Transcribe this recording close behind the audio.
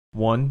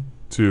1,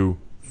 2,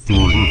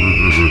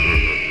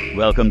 3.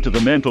 Welcome to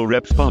the Mental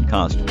Reps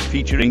Podcast,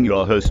 featuring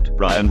your host,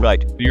 Brian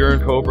Wright. You're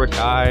in Cobra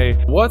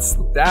Kai. What's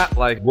that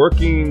like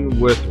working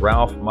with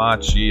Ralph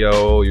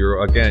Macchio?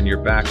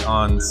 You're back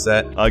on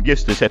set. Our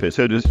guest this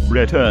episode is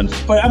Bret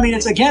Ernst. But I mean,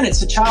 it's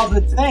a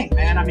childhood thing,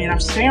 man. I mean, I'm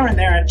staring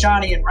there at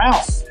Johnny and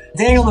Ralph,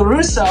 Louie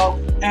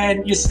LaRusso,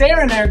 and you're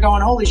staring there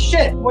going, holy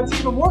shit. What's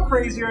even more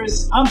crazier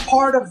is I'm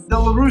part of the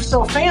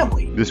LaRusso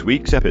family. This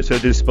week's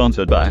episode is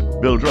sponsored by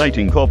Build Right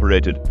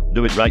Incorporated.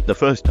 Do it right the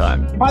first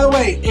time. By the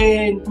way,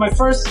 in my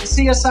first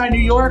CSI New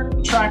York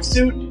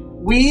tracksuit,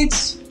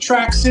 weeds,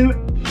 tracksuit,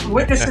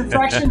 witness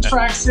infraction,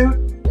 tracksuit,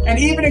 and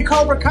even in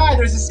Cobra Kai,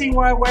 there's a scene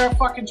where I wear a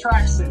fucking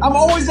tracksuit. I'm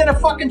always in a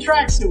fucking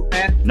tracksuit,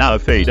 man. Now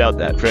fade out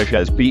that fresh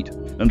ass beat,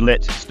 and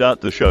let's start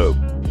the show.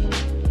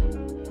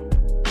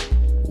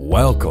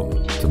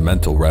 Welcome to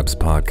Mental Reps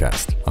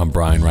Podcast. I'm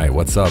Brian Wright.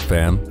 What's up,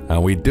 fam? How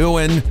we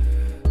doing?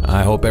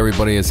 I hope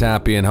everybody is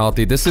happy and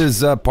healthy. This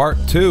is part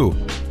 2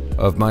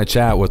 of my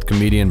chat with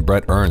comedian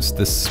Bret Ernst.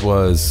 This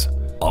was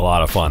a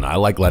lot of fun. I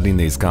like letting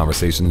these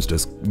conversations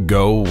just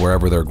go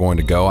wherever they're going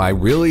to go. I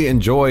really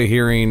enjoy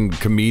hearing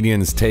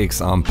comedians'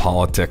 takes on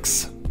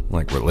politics,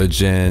 like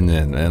religion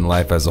and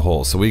life as a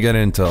whole. So we get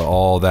into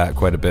all that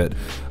quite a bit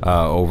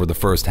over the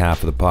first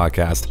half of the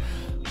podcast.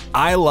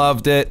 I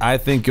loved it. I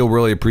think you'll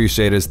really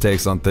appreciate his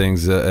takes on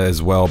things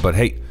as well. But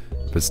hey,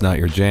 if it's not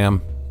your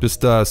jam,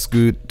 just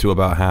scoot to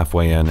about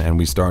halfway in and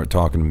we start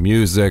talking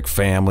music,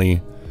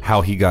 family,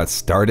 how he got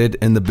started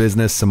in the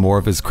business, some more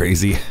of his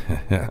crazy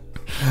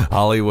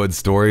Hollywood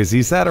stories.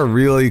 He's had a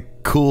really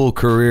cool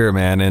career,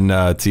 man, in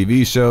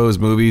TV shows,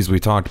 movies. We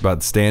talked about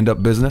the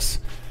stand-up business,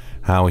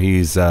 how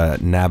he's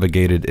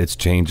navigated its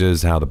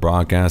changes, how the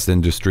broadcast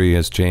industry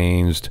has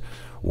changed,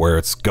 where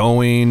it's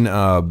going,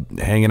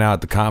 hanging out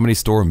at the Comedy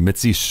Store,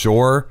 Mitzi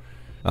Shore,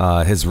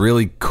 his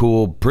really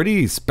cool,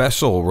 pretty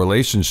special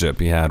relationship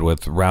he had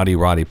with Rowdy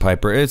Roddy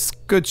Piper. It's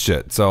good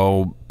shit.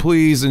 So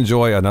please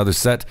enjoy another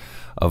set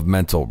of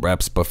Mental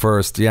Reps. But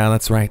first, yeah,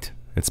 that's right,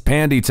 it's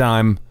Pandy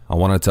time. I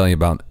want to tell you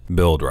about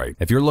Build Right.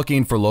 If you're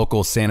looking for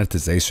local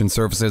sanitization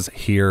services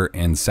here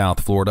in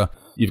South Florida,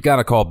 you've got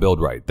to call Build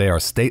Right. They are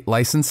state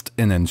licensed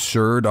and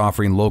insured,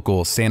 offering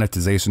local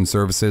sanitization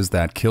services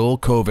that kill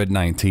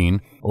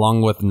COVID-19,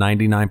 along with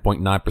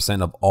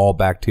 99.9% of all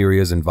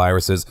bacteria and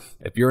viruses.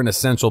 If you're an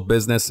essential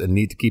business and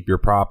need to keep your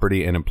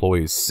property and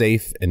employees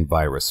safe and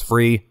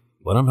virus-free,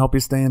 let them help you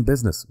stay in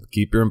business.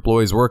 Keep your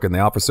employees working. They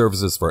offer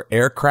services for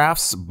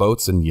aircrafts,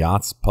 boats and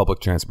yachts,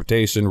 public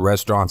transportation,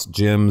 restaurants,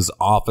 gyms,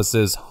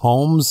 offices,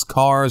 homes,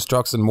 cars,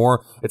 trucks, and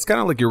more. It's kind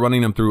of like you're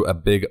running them through a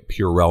big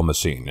Purell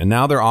machine. And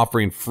now they're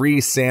offering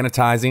free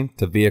sanitizing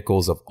to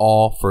vehicles of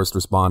all first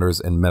responders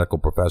and medical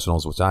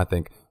professionals, which I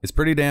think is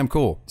pretty damn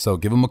cool. So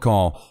give them a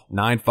call,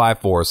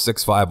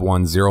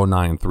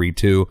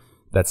 954-651-0932.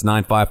 That's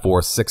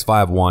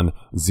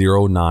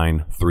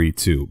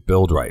 954-651-0932.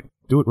 Build Right.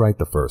 Do it right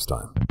the first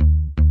time.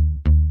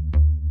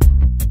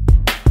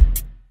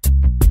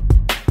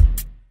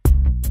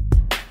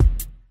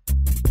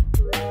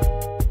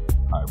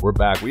 We're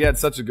back. We had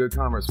such a good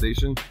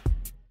conversation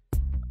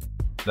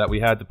that we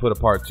had to put a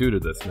part 2 to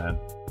this, man.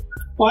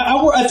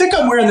 Well, I think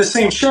I'm wearing the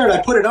same shirt.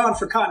 I put it on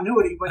for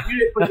continuity, but you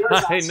didn't put yours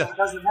on, so it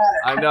doesn't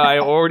matter. I know. I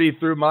already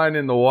threw mine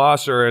in the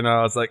washer, and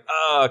I was like,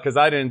 because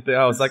I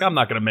was like, I'm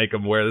not going to make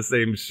him wear the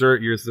same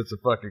shirt. You're such a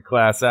fucking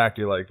class act.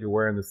 You're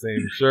wearing the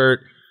same shirt.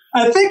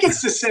 I think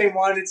it's the same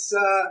one. It's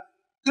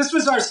this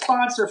was our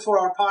sponsor for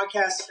our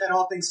podcast at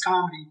All Things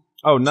Comedy.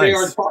 Oh,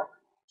 nice.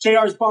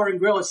 JR's Bar and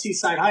Grill at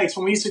Seaside Heights.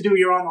 When we used to do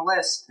You're on the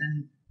List,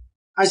 and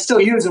I still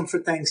use them for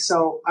things,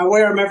 so I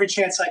wear them every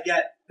chance I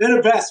get. They're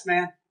the best,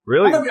 man.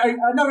 Really? I've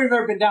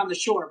never been down the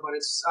shore, but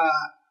it's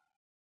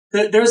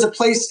there's a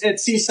place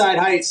at Seaside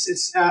Heights.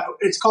 It's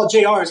called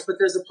JR's, but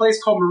there's a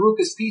place called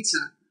Maruka's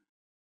Pizza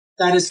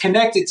that is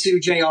connected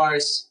to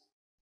JR's,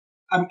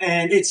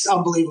 and it's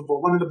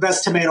unbelievable. One of the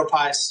best tomato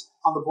pies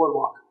on the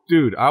boardwalk.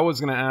 Dude, I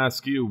was going to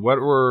ask you, what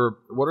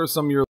are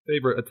some of your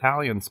favorite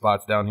Italian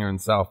spots down here in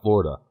South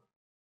Florida?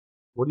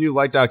 What do you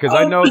like that? Because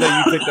I know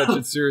that you take that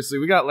shit seriously.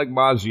 We got like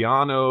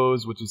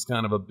Maggiano's, which is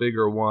kind of a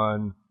bigger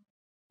one.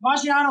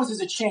 Maggiano's is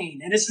a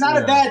chain, and it's not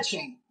a bad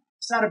chain.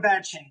 It's not a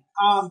bad chain.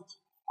 I'll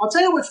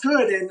tell you what's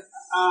good, and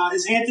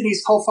is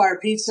Anthony's Coal-Fire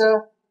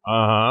Pizza.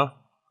 Okay.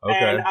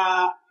 And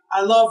I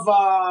love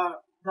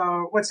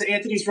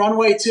Anthony's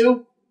Runway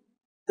too.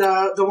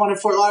 The one in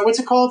Fort Lauderdale. What's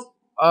it called?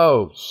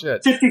 Oh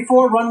shit.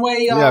 54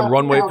 Runway.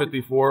 Runway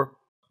 54.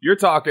 You're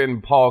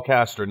talking Paul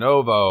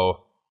Castronovo.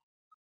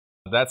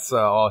 That's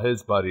all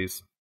his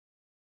buddies.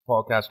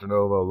 Paul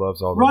Castronovo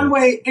loves all the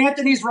Runway.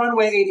 Anthony's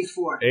Runway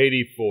 84.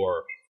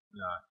 84.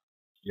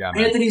 Yeah,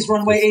 man. Anthony's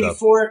Runway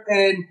 84.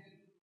 And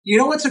you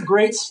know what's a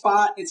great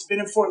spot? It's been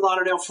in Fort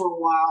Lauderdale for a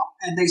while,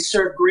 and they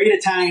serve great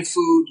Italian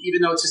food,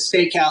 even though it's a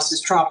steakhouse. It's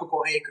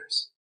Tropical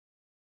Acres.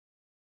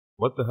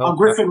 What the hell? On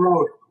Griffin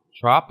Road.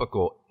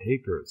 Tropical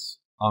Acres.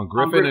 On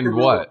Griffin and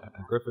what?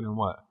 Griffin and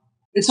what?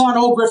 It's on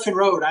Old Griffin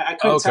Road. I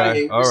couldn't tell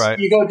you. All right.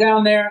 You go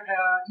down there.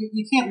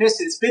 You can't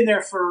miss it. It's been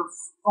there for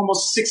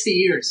almost 60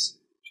 years.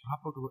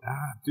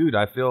 Dude,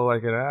 I feel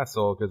like an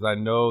asshole because I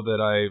know that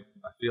I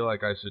feel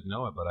like I should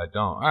know it, but I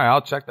don't. All right,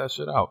 I'll check that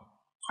shit out.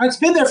 It's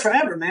been there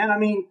forever, man. I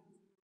mean,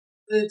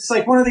 it's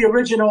like one of the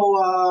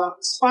original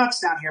spots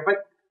down here, but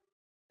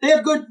they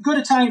have good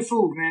Italian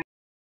food, man.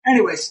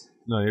 Anyways,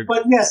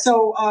 but yeah,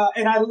 so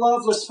and I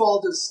love La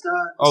Spalda's.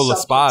 La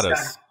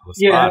Spada's.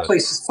 Yeah, that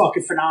place is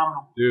fucking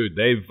phenomenal. Dude,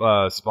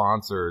 they've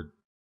sponsored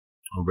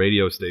a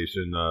radio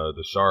station,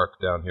 The Shark,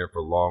 down here for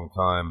a long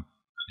time.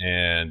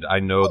 And I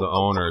know the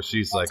owner.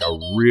 She's like a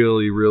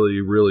really,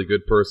 really, really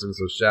good person.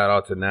 So shout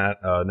out to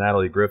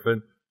Natalie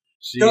Griffin.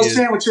 Those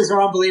sandwiches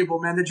are unbelievable,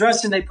 man. The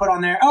dressing they put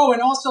on there. Oh,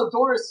 and also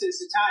Doris's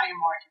Italian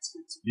market's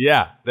good too.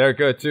 Yeah, they're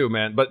good too,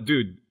 man. But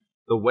dude,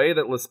 the way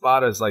that La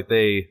Spada is like,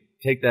 they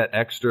take that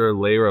extra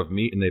layer of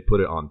meat and they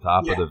put it on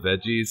top of the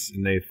veggies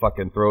and they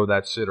fucking throw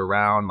that shit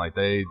around. Like,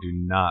 they do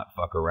not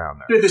fuck around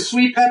there. Dude, the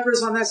sweet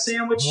peppers on that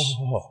sandwich,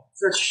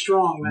 they're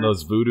strong, man. And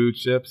those voodoo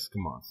chips,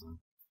 come on, son.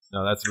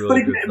 No, that's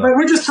really good stuff. But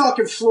we're just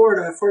talking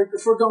Florida.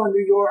 If we're going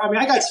New York, I mean,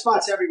 I got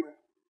spots everywhere.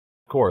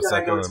 Of course,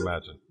 I can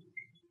imagine.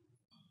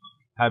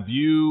 Have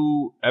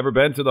you ever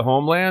been to the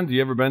homeland? You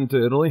ever been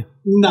to Italy?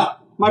 No.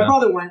 My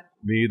brother went.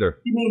 Me either.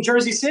 You mean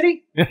Jersey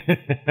City?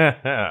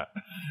 Yeah,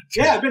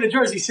 I've been to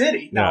Jersey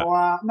City. No,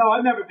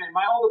 I've never been.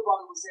 My older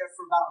brother was there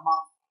for about a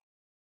month.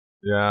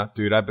 Yeah,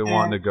 dude, I've been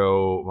wanting to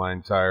go my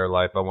entire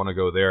life. I want to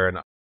go there, and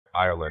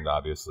Ireland,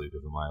 obviously,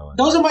 because I'm Ireland.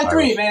 Those are my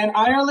three, man.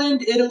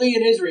 Ireland, Italy,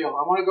 and Israel.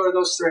 I want to go to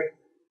those three.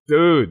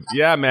 Dude,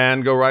 yeah,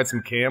 man. Go ride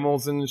some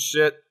camels and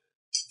shit.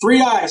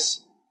 3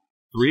 eyes.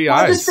 3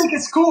 eyes. I just think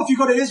it's cool if you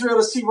go to Israel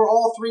to see where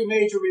all three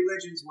major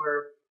religions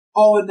were,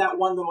 all in that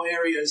one little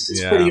area.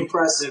 It's pretty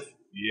impressive.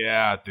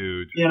 Yeah,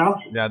 dude. You know?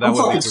 Yeah, that I'm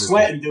fucking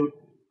sweating, dude.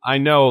 I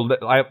know.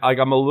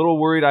 I'm a little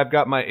worried. I've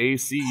got my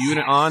AC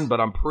unit on, but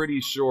I'm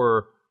pretty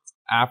sure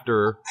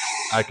after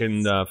I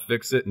can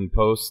fix it and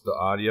post the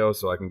audio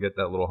so I can get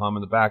that little hum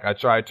in the back. I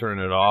tried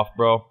turning it off,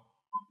 bro.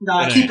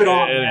 Nah, keep it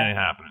on. It ain't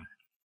happening.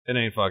 It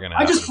ain't fucking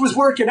happening. I just was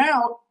working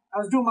out. I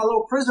was doing my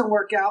little prison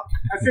workout.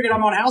 I figured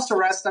I'm on house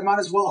arrest. I might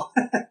as well.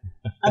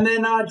 And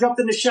then jumped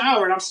in the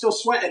shower, and I'm still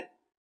sweating.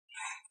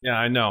 Yeah,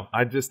 I know.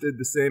 I just did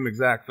the same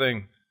exact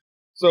thing.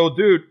 So,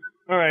 dude,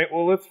 all right,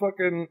 well, let's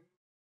fucking...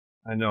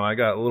 I know, I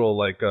got a little,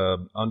 like,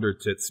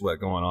 under-tit sweat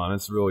going on.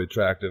 It's really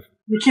attractive.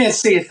 You can't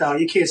see it, though.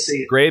 You can't see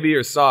it. Gravy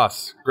or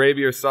sauce?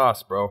 Gravy or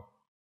sauce, bro?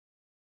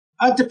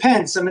 It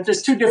depends. I mean,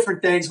 there's two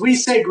different things. We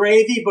say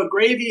gravy, but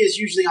gravy is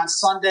usually on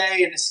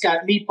Sunday, and it's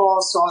got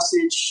meatballs,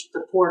 sausage,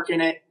 the pork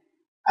in it.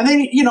 And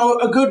then, you know,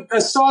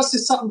 a sauce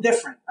is something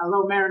different. A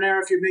little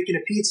marinara if you're making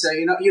a pizza.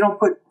 You know, you don't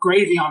put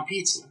gravy on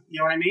pizza. You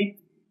know what I mean?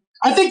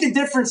 I think the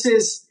difference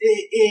is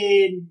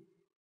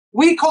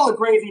we call it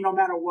gravy no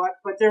matter what,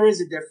 but there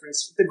is a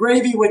difference. The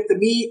gravy with the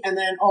meat, and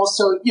then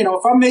also, you know,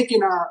 if I'm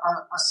making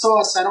a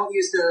sauce, I don't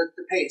use the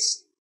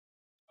paste.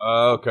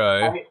 Okay.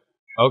 Right?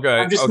 Okay.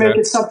 I'm just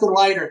making something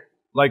lighter.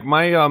 Like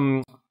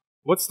my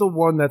what's the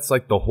one that's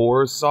like the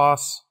whore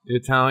sauce? The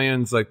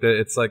Italians like that.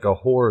 It's like a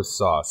whore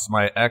sauce.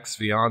 My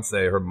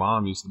ex-fiance, her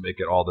mom used to make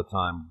it all the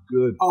time.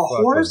 Good.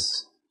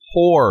 Whores?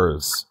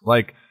 Whores.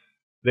 Like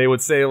they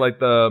would say like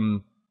the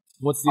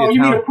what's the? Oh,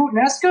 Italian? You mean a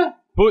puttanesca?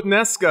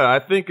 Puttanesca. I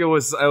think it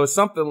was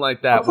something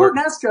like that. A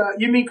puttanesca.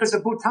 You mean because a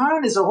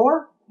Bhutan is a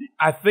whore?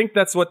 I think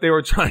that's what they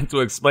were trying to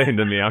explain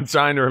to me. I'm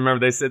trying to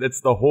remember. They said it's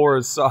the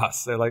whore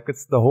sauce. They're like,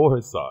 it's the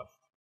whore sauce.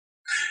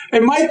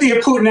 It might be a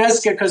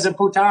puttanesca because a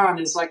Bhutan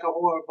is like a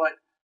whore, but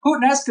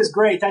puttanesca is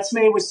great. That's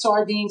made with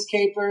sardines,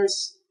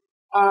 capers.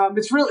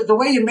 It's really the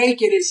way you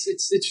make it is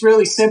it's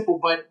really simple,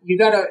 but you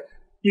gotta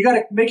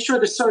make sure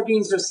the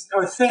sardines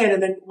are thin,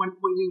 and then when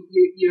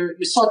you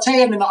saute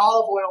them in the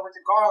olive oil with the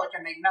garlic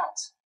and they melt.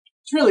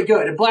 It's really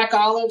good. And black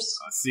olives.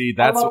 See,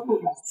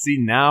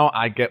 now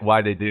I get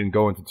why they didn't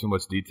go into too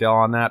much detail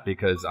on that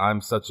because I'm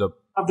such a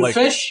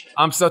fish.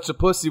 I'm such a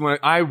pussy. When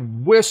I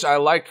wish I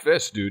liked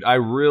fish, dude. I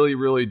really,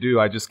 really do.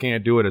 I just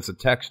can't do it. It's a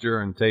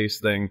texture and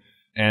taste thing,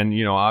 and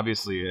you know,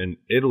 obviously in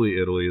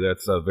Italy,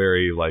 that's a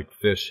very like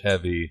fish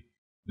heavy.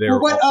 Do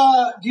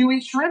you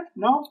eat shrimp?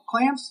 No,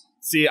 clams.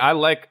 See, I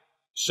like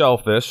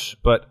shellfish,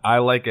 but I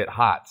like it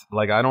hot.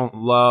 Like I don't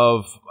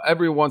love.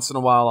 Every once in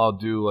a while, I'll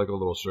do like a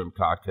little shrimp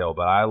cocktail,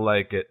 but I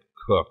like it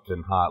cooked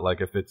and hot.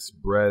 Like if it's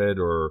breaded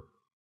or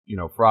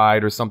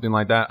fried or something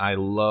like that. I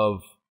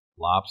love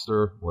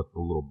lobster with a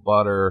little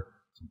butter,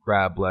 some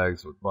crab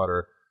legs with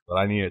butter, but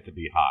I need it to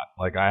be hot.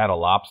 Like I had a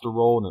lobster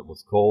roll and it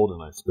was cold,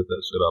 and I spit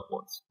that shit up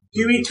once.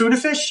 Do you eat tuna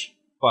fish?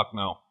 Fuck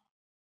no.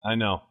 I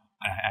know.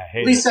 I hate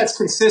it. At least that's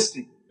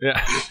consistent.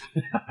 Yeah,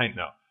 I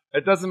know.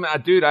 It doesn't matter,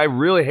 dude. I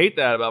really hate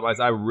that about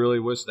myself. I really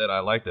wish that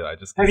I liked it. I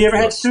just have you ever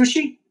had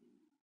sushi?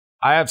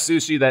 I have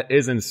sushi that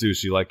isn't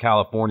sushi, like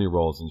California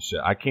rolls and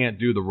shit. I can't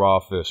do the raw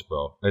fish,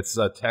 bro. It's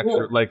a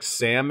texture like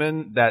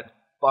salmon. That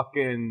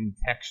fucking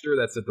texture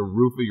that's at the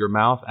roof of your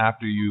mouth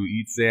after you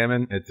eat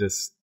salmon. It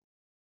just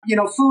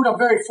food. I'm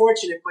very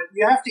fortunate, but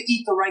you have to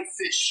eat the right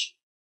fish.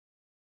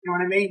 You know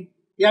what I mean?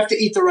 You have to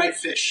eat the right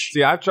fish.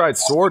 See, I've tried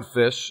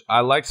swordfish. I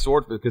like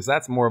swordfish because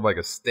that's more of like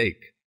a steak.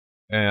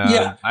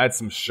 And I had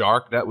some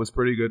shark that was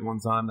pretty good one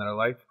time that I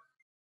liked.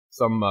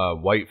 some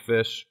white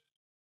fish,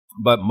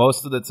 but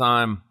most of the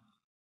time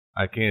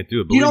I can't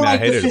do it. You don't me,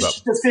 like I hate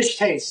the fish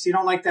taste. You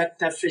don't like that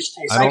fish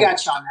taste. I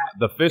got you on that.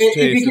 The fish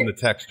taste and the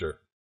texture.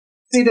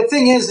 See, the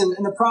thing is,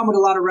 and the problem with a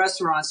lot of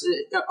restaurants,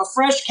 a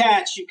fresh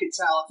catch, you can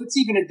tell. If it's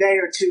even a day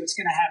or two, it's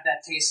going to have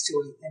that taste to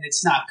it, and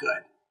it's not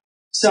good.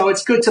 So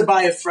it's good to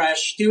buy it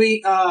fresh. Do you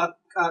eat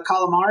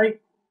calamari?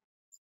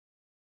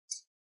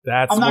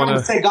 I'm not going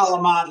to say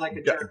galamad like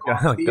a jerk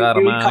off.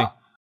 Galamari.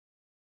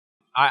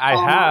 I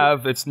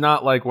have. It's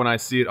not like when I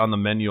see it on the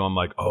menu, I'm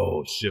like,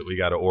 oh, shit, we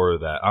got to order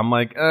that. I'm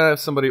like, if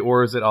somebody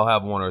orders it, I'll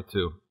have one or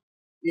two.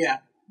 Yeah.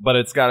 But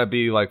it's got to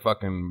be like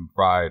fucking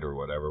fried or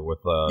whatever with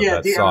that I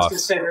was sauce. going to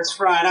say it's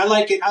fried. I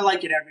like it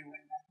everywhere.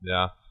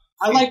 Yeah.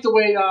 I like the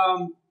way,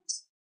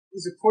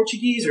 is it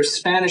Portuguese or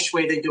Spanish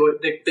way they do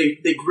it?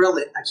 They grill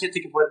it. I can't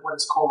think of what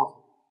it's called.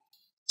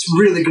 It's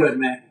really good,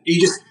 man. You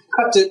just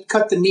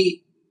cut the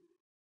meat.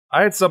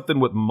 I had something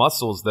with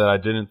mussels that I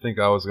didn't think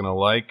I was going to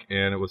like,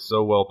 and it was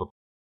so well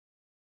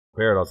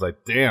prepared. I was like,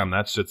 damn,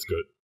 that shit's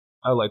good.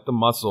 I like the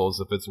mussels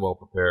if it's well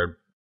prepared.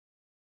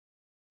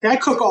 Yeah, I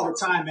cook all the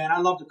time, man. I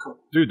love to cook.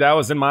 Dude, that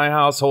was in my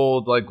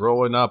household. Like,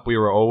 growing up, we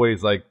were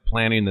always, like,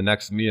 planning the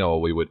next meal.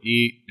 We would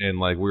eat, and,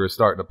 like, we were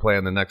starting to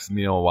plan the next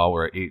meal while we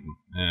were eating.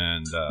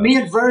 And me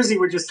and Verzi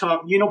were just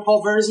talking. You know who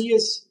Paul Verzi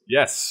is?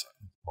 Yes.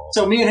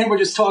 So me and him were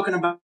just talking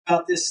about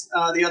this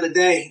the other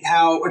day,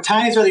 how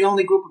Italians are the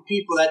only group of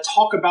people that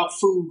talk about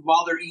food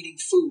while they're eating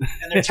food,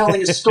 and they're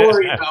telling a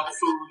story about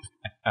food.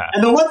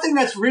 And the one thing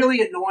that's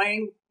really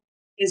annoying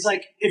is,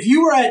 like, if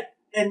you were at,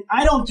 and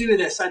I don't do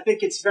this, I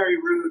think it's very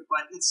rude,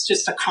 but it's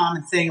just a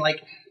common thing.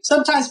 Like,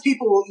 sometimes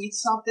people will eat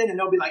something and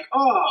they'll be like,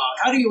 oh,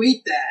 how do you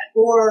eat that?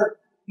 Or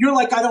you're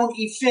like, I don't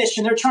eat fish,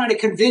 and they're trying to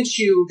convince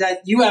you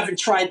that you haven't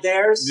tried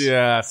theirs.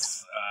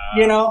 Yes.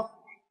 You know?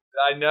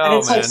 I know, and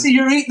it's man. like, see,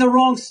 you're eating the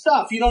wrong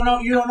stuff. You don't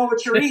know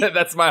what you're eating.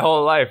 That's my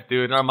whole life,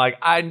 dude. And I'm like,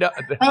 I know.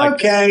 Like,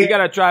 okay. You got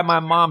to try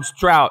my mom's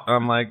trout.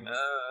 I'm like,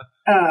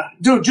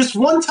 dude, just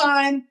one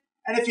time,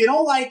 and if you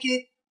don't like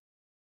it,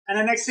 and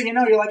the next thing you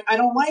know, you're like, I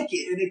don't like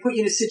it. And they put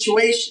you in a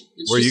situation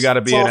where you got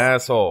to be an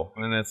asshole.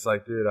 And it's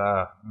like, dude,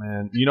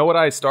 man. You know what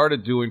I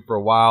started doing for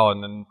a while,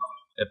 and then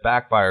it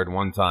backfired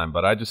one time,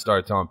 but I just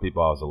started telling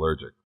people I was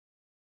allergic.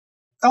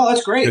 Oh,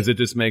 that's great. Because it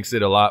just makes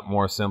it a lot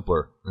more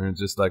simpler. And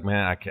it's just like,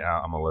 man,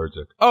 I'm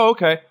allergic. Oh,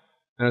 okay.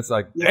 And it's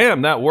like,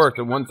 damn, that worked.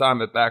 And one time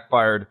it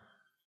backfired.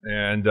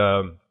 And,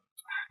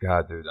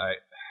 God, dude,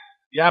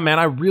 man,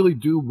 I really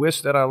do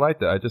wish that I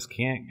liked it. I just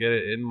can't get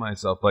it in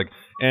myself. Like,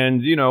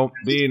 and, you know,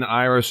 being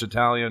Irish,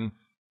 Italian,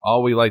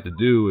 all we like to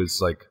do is,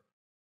 like,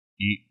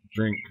 eat,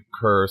 drink,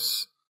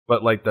 curse.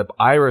 But, like, the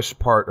Irish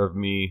part of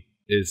me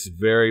is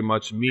very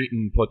much meat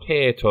and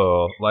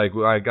potato. Like,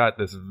 I got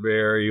this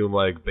very,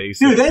 like,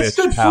 basic dude, that's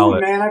fish good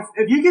palate. Food, man.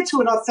 If you get to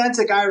an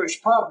authentic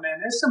Irish pub, man,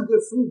 there's some good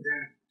food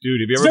there.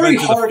 Dude, have you ever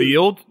been to the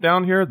Field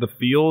down here? The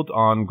Field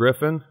on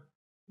Griffin?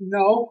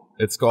 No.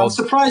 It's called... I'm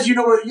surprised you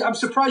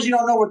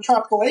don't know where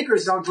Tropical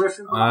Acres is on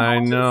Griffin. I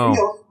know.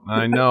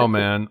 I know,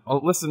 man.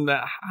 Oh, listen,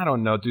 I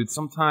don't know, dude.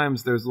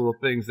 Sometimes there's little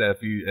things that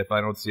if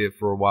I don't see it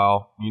for a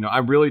while, you know, I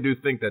really do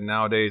think that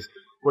nowadays,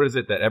 what is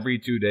it, that every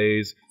 2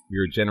 days we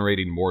are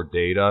generating more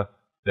data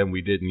than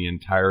we did in the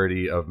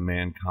entirety of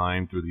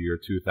mankind through the year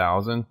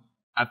 2000.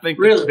 I think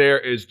that there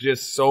is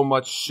just so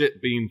much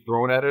shit being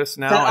thrown at us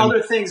now. That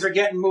other things are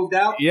getting moved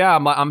out? Yeah,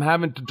 I'm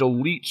having to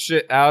delete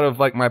shit out of,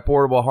 like, my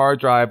portable hard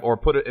drive or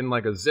put it in,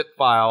 like, a zip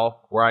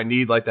file where I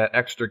need, like, that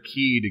extra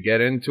key to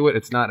get into it.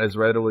 It's not as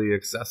readily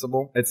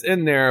accessible. It's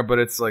in there, but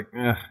it's like,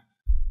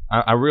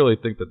 I really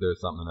think that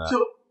there's something to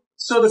that.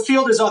 So the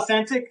Field is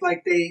authentic?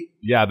 Like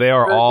Yeah, they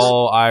are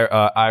all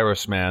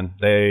Irish, man.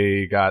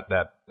 They got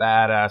that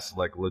badass,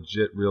 like,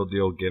 legit, real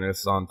deal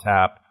Guinness on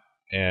tap.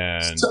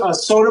 And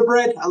soda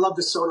bread? I love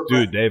the soda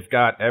bread. Dude, they've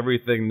got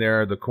everything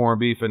there. The corned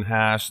beef and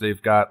hash. They've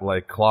got,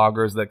 like,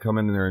 cloggers that come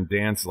in there and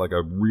dance like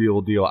a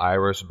real deal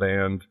Irish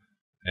band.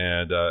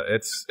 And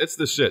it's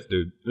the shit,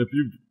 dude.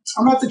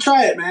 I'm about to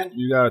try it, man.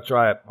 You gotta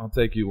try it. I'll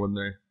take you one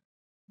day.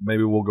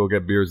 Maybe we'll go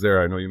get beers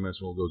there. I know you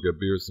mentioned we'll go get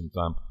beers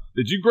sometime.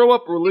 Did you grow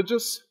up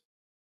religious?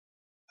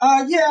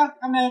 Yeah.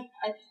 I mean,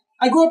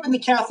 I grew up in the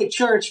Catholic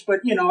Church, but,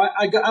 you know,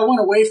 I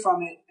went away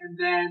from it, and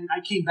then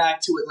I came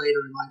back to it later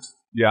in life.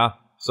 Yeah.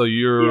 So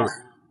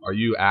are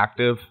you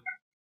active?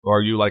 Or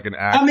are you like an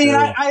active? I mean,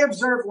 I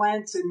observe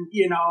Lent, and,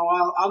 you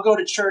know, I'll go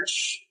to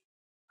church.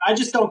 I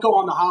just don't go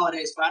on the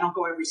holidays, but I don't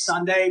go every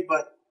Sunday,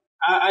 but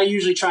I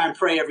usually try and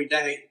pray every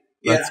day.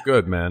 Yeah. That's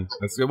good, man.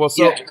 That's good. Well,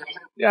 so,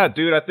 yeah,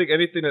 dude, I think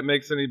anything that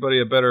makes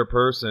anybody a better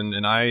person,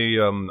 and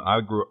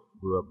I grew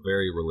up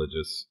very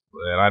religious,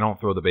 and I don't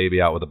throw the baby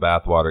out with the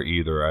bathwater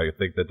either. I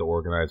think that the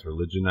organized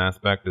religion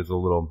aspect is a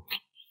little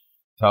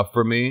tough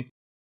for me.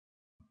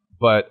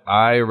 But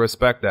I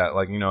respect that.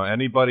 Like, you know,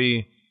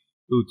 anybody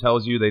who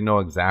tells you they know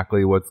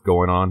exactly what's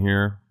going on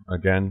here,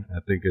 again, I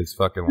think is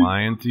fucking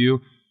lying to you.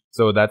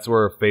 So that's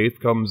where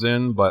faith comes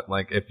in. But,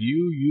 like, if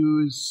you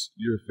use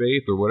your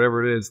faith or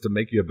whatever it is to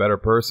make you a better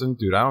person,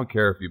 dude, I don't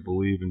care if you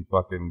believe in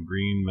fucking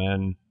green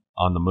men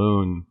on the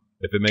moon.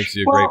 If it makes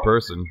you a great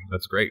person,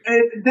 that's great.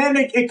 Then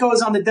it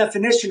goes on the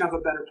definition of a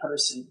better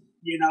person,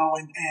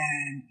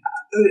 and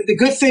the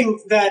good thing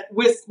that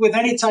with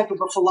any type of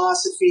a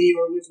philosophy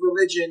or with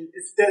religion,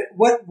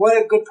 what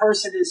a good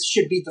person is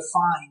should be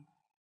defined.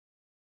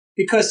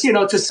 Because,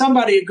 to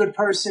somebody, a good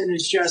person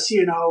is just,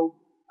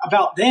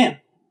 about them,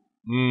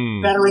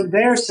 bettering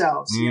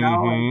themselves,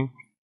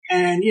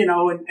 and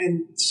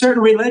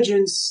certain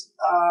religions,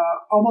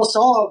 almost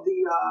all of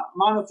the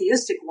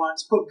monotheistic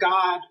ones put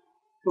God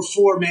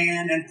before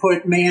man and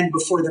put man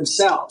before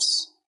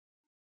themselves.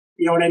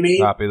 You know what I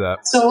mean? Copy that.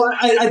 So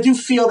I do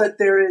feel that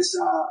there is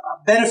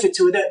a benefit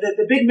to it.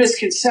 The big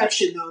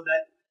misconception, though,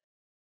 that,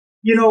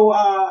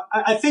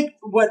 I think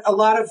what a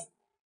lot of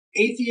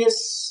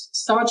atheists,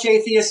 staunch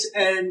atheists,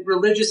 and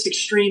religious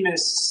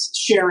extremists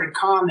share in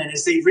common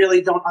is they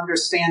really don't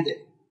understand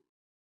it.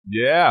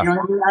 Yeah.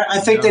 I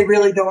think they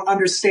really don't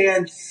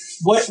understand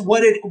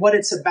what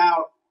it's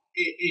about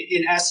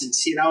in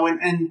essence,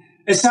 and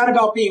it's not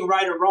about being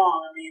right or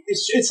wrong. I mean,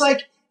 it's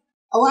like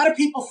a lot of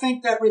people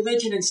think that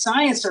religion and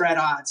science are at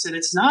odds, and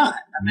it's not.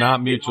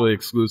 Not mutually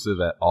exclusive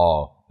at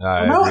all.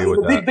 I agree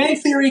with the that. Big Bang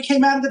Theory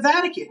came out of the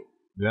Vatican.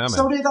 Yeah, man.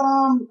 So did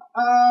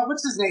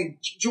what's his name?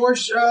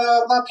 George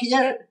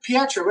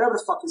Pietro, whatever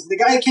the fuck is the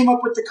guy who came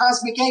up with the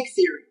cosmic egg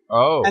theory.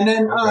 Oh, and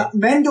then okay.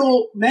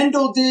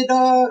 Mendel did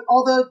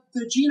all the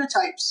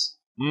genotypes.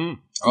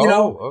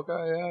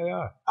 Okay,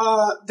 yeah.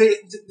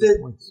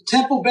 The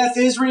Temple Beth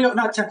Israel,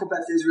 not Temple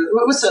Beth Israel.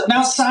 What's that?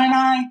 Mount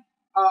Sinai,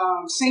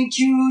 St.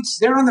 Jude's.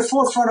 They're on the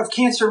forefront of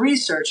cancer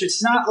research.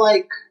 It's not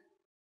like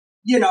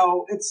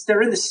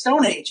they're in the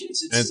Stone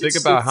Ages. Think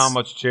about how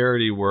much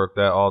charity work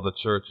that all the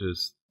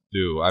churches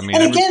do. I mean,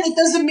 and again, it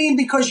doesn't mean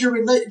because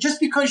just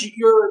because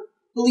you're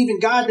believe in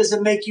God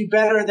doesn't make you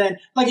better than,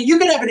 like, you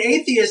could have an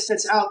atheist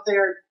that's out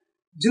there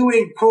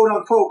doing quote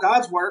unquote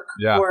God's work,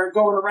 or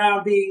going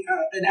around being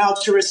an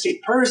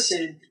altruistic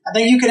person, and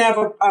then you can have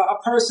a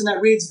person that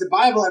reads the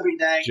Bible every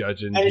day,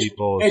 judging and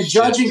people,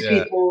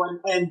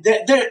 and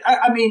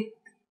I mean,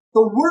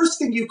 the worst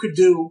thing you could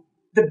do,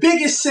 the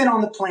biggest sin on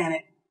the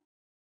planet,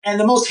 and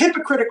the most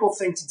hypocritical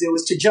thing to do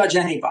is to judge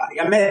anybody.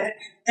 I mean,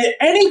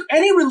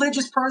 any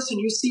religious person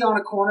you see on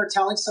a corner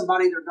telling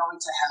somebody they're going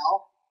to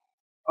hell,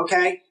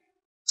 okay,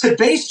 to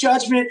base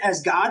judgment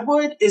as God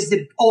would is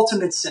the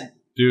ultimate sin.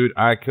 Dude,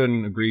 I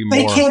couldn't agree more.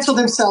 They cancel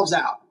themselves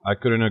out. I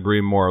couldn't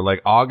agree more.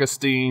 Like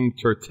Augustine,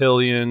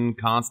 Tertullian,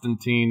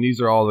 Constantine, these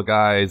are all the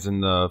guys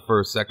in the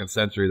 1st, 2nd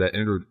century that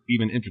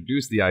even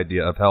introduced the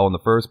idea of hell in the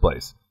first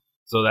place.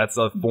 So that's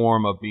a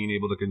form of being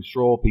able to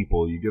control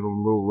people. You give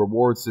them little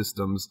reward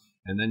systems,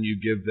 and then you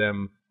give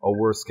them a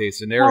worst case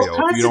scenario.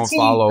 Well, if you don't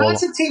follow,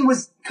 Constantine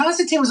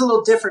was a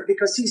little different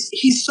because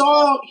he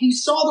saw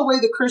the way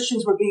the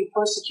Christians were being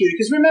persecuted.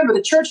 Because remember,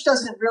 the church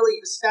doesn't really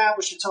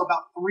establish until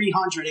about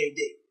 300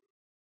 A.D.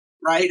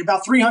 Right,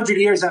 about 300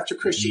 years after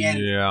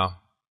Christianity. Yeah,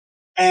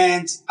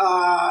 and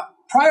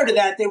prior to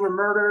that, they were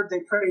murdered. They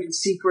prayed in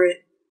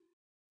secret.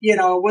 It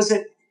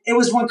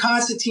was when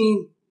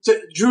Constantine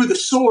drew the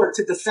sword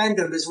to defend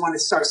them is when it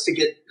starts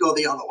to go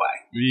the other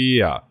way.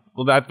 Yeah.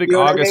 Well, I think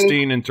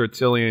Augustine and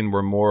Tertullian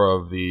were more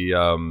of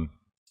the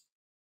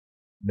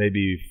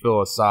maybe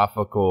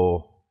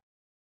philosophical.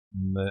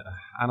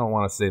 I don't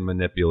want to say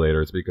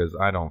manipulators because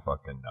I don't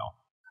fucking know.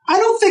 I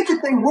don't think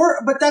that they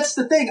were, but that's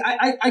the thing.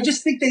 I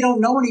just think they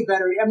don't know any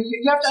better. I mean,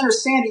 you have to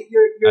understand it.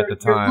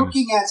 You're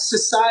looking at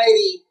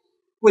society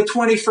with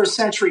 21st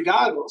century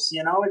goggles.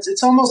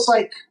 It's almost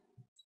like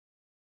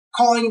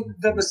calling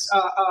them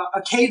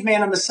a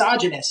caveman a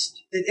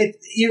misogynist.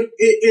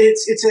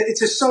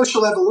 It's a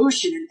social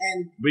evolution,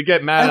 and we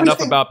get mad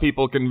enough about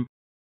people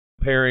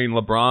comparing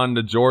LeBron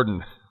to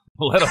Jordan,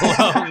 let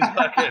alone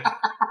fucking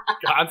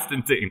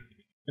Constantine.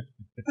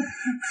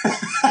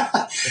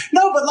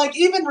 No, but like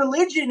even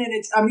religion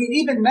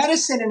even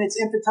medicine in its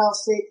infantile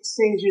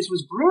stages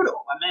was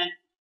brutal. I mean,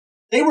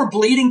 they were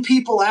bleeding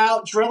people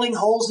out, drilling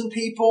holes in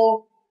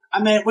people.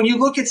 I mean, when you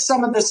look at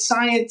some of the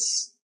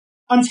science,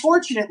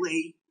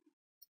 unfortunately,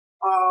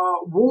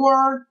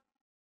 war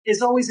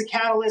is always a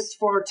catalyst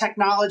for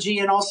technology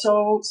and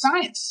also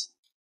science,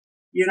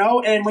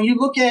 and when you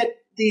look at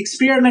the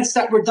experiments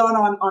that were done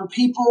on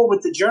people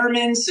with the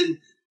Germans and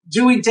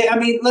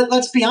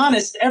let's be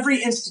honest,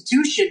 every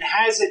institution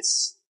has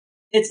its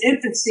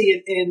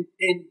infancy in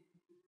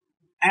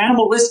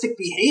animalistic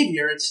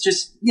behavior. It's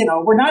just,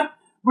 we're not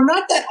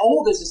that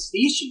old as a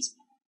species.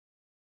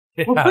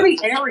 Yeah. We're pretty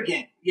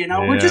arrogant,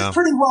 we're just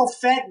pretty well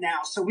fed now.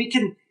 So we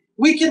can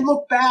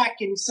look back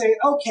and say,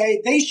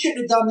 okay, they shouldn't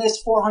have done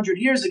this 400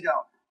 years ago.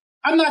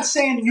 I'm not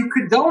saying you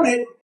condone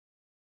it.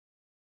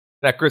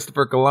 That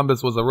Christopher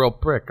Columbus was a real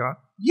prick, huh?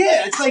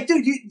 Yeah, it's like,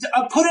 dude,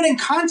 put it in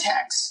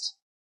context.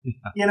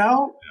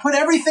 Put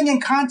everything in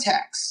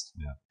context.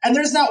 Yeah. And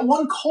there's not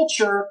one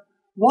culture,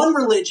 one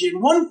religion,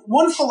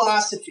 one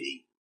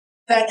philosophy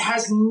that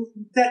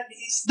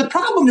the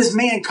problem is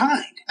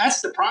mankind.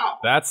 That's the problem.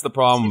 That's the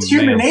problem. It's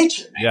human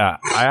nature. Man. Yeah.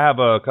 I have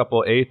a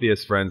couple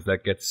atheist friends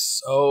that get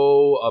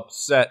so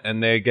upset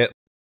and they get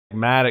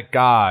mad at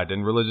God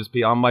and religious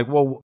people. I'm like,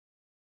 well,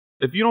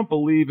 if you don't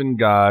believe in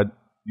God,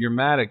 you're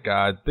mad at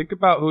God, think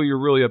about who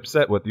you're really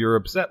upset with. You're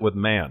upset with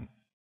man.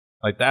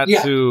 Like,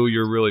 that's who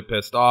you're really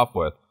pissed off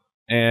with.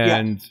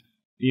 And,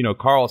 you know,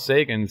 Carl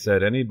Sagan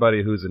said,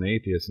 anybody who's an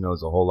atheist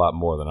knows a whole lot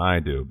more than I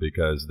do,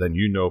 because then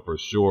you know for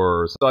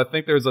sure. So I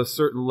think there's a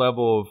certain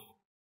level of,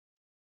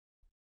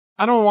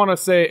 I don't want to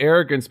say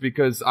arrogance,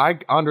 because I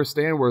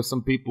understand where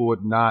some people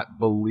would not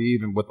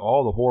believe, and with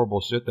all the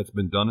horrible shit that's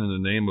been done in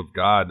the name of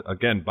God,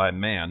 again, by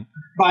man.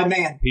 By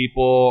man.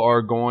 People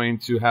are going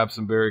to have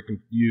some very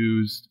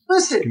confused,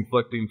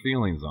 conflicting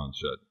feelings on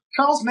shit.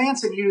 Charles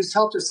Manson used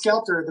Helter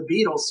Skelter, the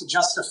Beatles, to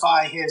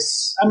justify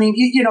his. I mean,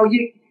 you're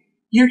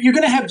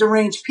going to have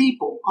deranged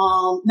people.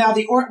 Now,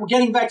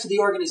 getting back to the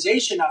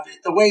organization of it,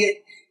 the way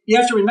you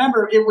have to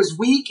remember, it was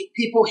weak.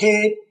 People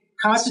hid.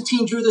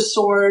 Constantine drew the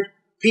sword.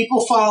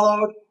 People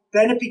followed.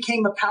 Then it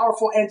became a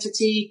powerful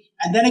entity,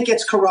 and then it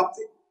gets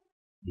corrupted.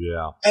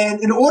 Yeah.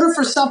 And in order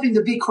for something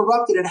to be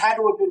corrupted, it had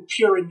to have been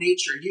pure in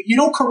nature. You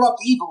don't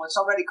corrupt evil; it's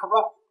already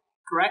corrupt.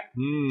 Correct.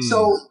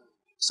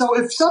 So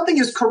if something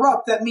is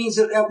corrupt, that means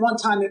that at one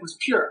time it was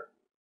pure.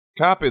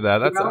 Copy that.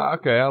 That's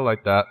okay. I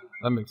like that.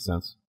 That makes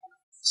sense.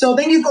 So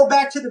then you go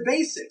back to the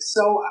basics.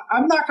 So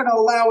I'm not going to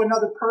allow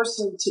another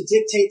person to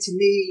dictate to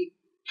me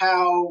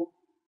how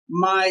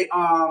my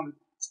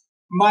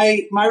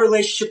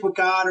relationship with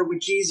God or with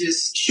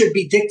Jesus should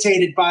be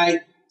dictated by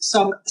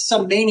some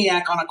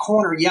maniac on a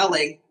corner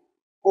yelling,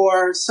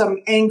 or some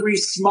angry,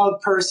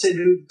 smug person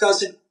who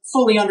doesn't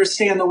fully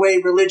understand the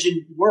way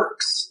religion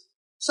works.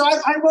 So I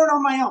learn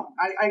on my own.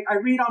 I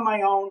read on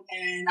my own,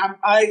 and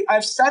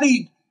I've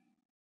studied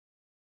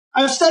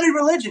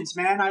religions,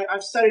 man.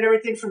 I've studied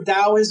everything from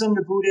Taoism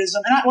to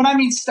Buddhism. And when I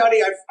mean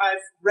study,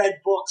 I've read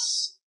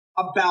books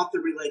about the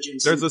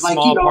religions. There's a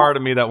small part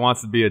of me that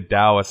wants to be a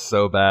Taoist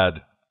so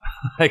bad.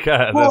 There's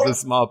a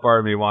small part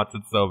of me wants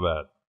it so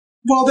bad.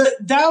 Well,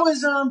 the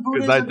Taoism,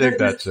 Buddhism, because I dig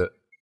that shit.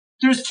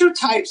 There's two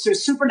types.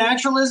 There's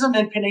supernaturalism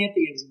and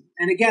panentheism.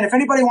 And again, if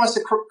anybody wants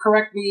to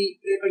correct me,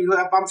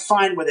 I'm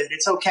fine with it.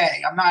 It's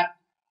okay. I'm not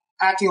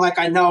acting like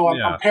I know.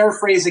 I'm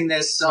paraphrasing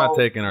this. So not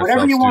taking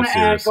whatever you want to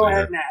add, go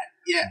ahead and add.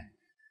 Yeah.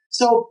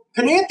 So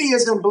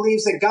panentheism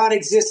believes that God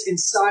exists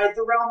inside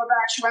the realm of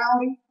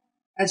actuality,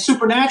 and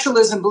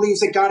supernaturalism believes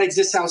that God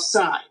exists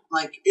outside,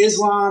 like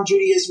Islam,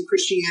 Judaism,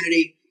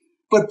 Christianity.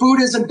 But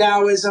Buddhism,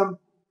 Taoism,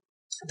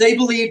 they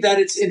believe that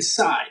it's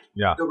inside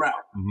the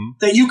realm,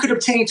 that you could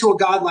obtain to a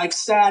godlike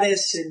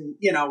status, and,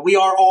 we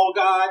are all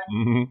God.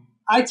 Mm-hmm.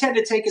 I tend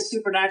to take a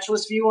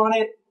supernaturalist view on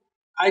it.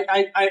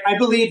 I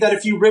believe that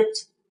if you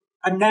ripped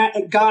a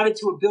God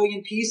into a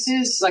billion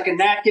pieces, like a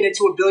napkin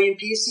into a billion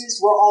pieces,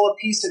 we're all a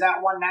piece of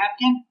that one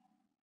napkin.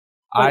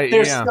 But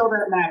there's still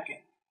that napkin.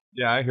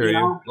 Yeah, I hear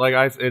you. Like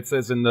it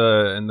says in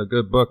the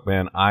good book,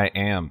 man, I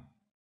am.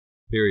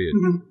 Period.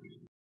 Mm-hmm.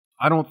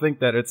 I don't think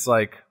that it's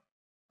like,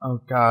 oh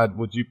God,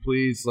 would you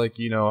please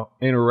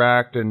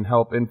interact and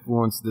help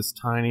influence this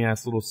tiny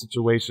ass little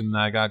situation that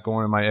I got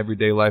going in my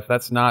everyday life.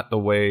 That's not the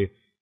way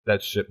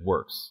that shit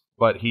works.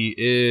 But he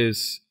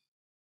is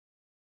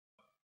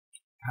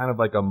kind of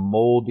like a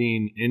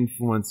molding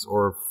influence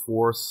or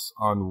force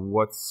on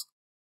what's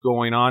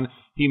going on.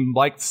 He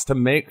likes to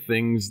make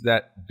things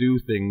that do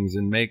things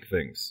and make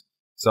things.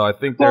 So I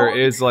think there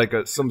is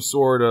some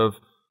sort of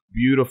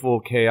beautiful,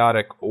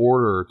 chaotic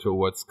order to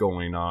what's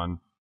going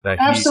on. That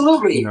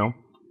absolutely.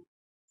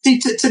 See,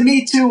 to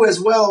me too as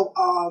well.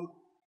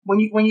 When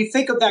you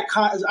think of that,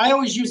 I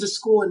always use a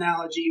school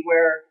analogy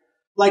where,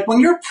 like, when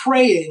you're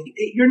praying,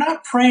 you're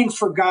not praying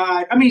for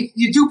God. I mean,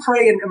 you do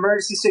pray in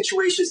emergency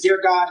situations, dear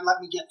God,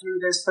 let me get through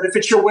this. But if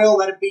it's your will,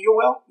 let it be your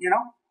will.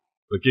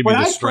 But give you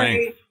the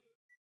strength.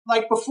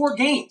 Like before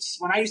games,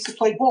 when I used to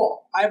play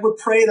ball, I would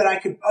pray that I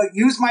could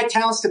use my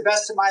talents to the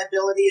best of my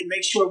ability and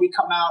make sure we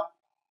come out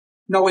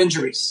no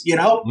injuries,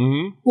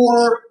 mm-hmm.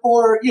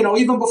 or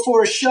even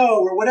before a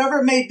show or whatever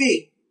it may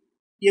be,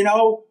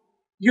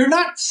 you're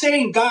not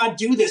saying, God,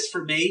 do this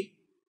for me.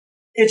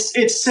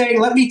 It's saying,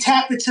 let me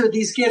tap into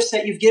these gifts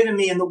that you've given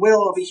me and the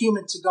will of a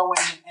human to go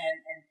in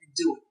and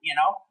do it,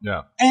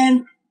 Yeah.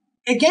 And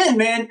again,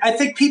 man, I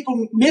think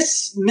people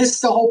miss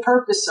the whole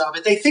purpose of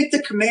it. They think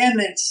the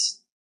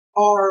commandments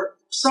are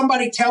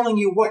somebody telling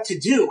you what to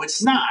do.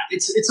 It's not.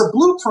 It's a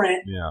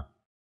blueprint. Yeah.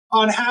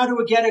 On how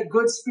to get a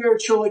good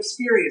spiritual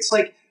experience.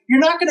 Like,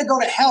 you're not going to go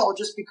to hell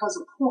just because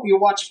of porn. You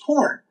watch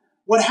porn.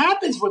 What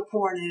happens with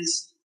porn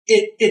is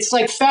it's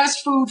like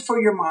fast food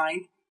for your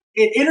mind.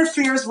 It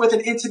interferes with an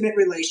intimate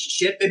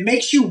relationship. It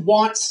makes you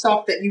want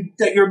stuff that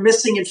you're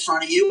missing in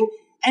front of you,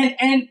 and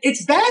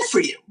it's bad for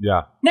you.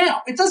 Yeah.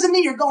 Now, it doesn't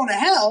mean you're going to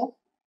hell,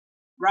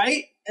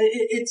 right?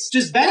 It's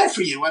just bad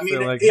for you. I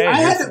mean, so I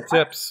had some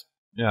tips.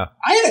 Yeah,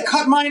 I had to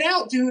cut mine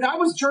out, dude. I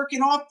was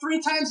jerking off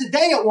 3 times a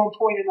day at one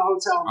point in the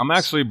hotel room. I'm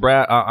actually,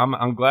 Brad,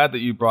 I'm glad that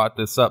you brought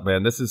this up,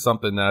 man. This is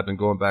something that I've been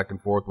going back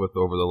and forth with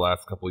over the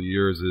last couple of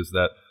years, is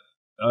that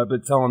I've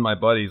been telling my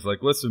buddies,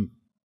 like, listen,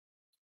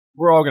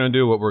 we're all going to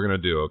do what we're going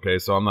to do, okay?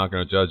 So I'm not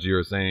going to judge you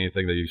or say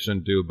anything that you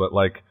shouldn't do, but,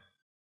 like,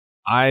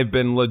 I've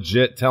been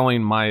legit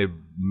telling my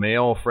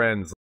male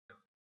friends,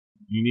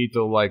 you need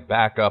to like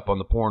back up on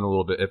the porn a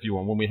little bit if you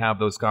want. When we have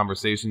those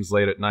conversations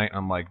late at night,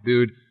 I'm like,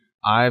 dude,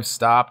 I've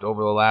stopped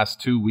over the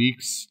last 2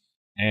 weeks,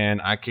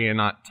 and I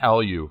cannot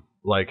tell you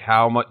like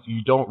how much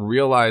you don't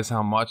realize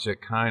how much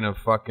it kind of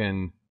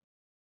fucking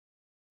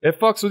it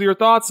fucks with your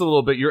thoughts a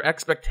little bit, your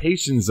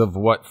expectations of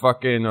what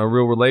fucking a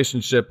real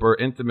relationship or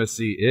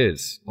intimacy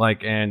is.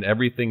 Like, and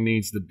everything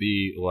needs to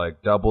be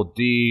like double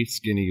D,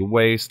 skinny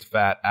waist,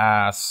 fat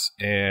ass,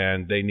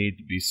 and they need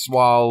to be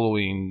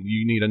swallowing.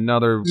 You need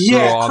another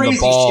girl on the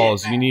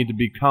balls. Shit, you need to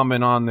be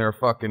coming on their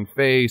fucking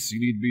face. You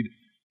need to be,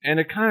 and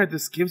it kind of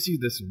just gives you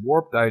this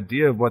warped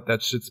idea of what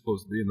that shit's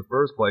supposed to be in the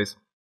first place.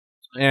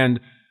 And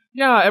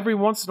yeah, every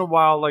once in a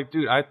while, like,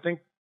 dude, I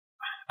think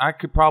I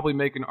could probably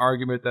make an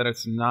argument that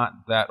it's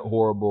not that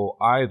horrible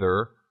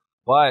either,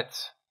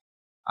 but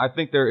I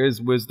think there is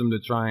wisdom to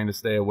trying to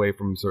stay away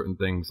from certain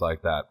things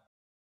like that.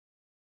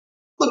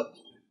 Look,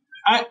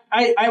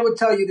 I would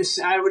tell you this.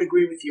 I would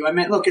agree with you. I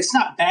mean, look, it's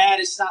not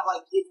bad. It's not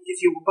like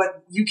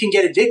but you can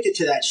get addicted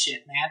to that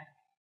shit, man.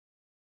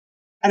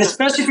 And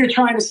especially if you're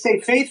trying to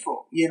stay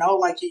faithful, you know,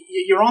 like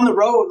you're on the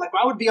road. Like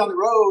I would be on the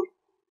road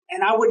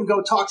and I wouldn't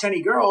go talk to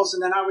any girls,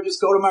 and then I would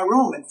just go to my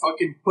room and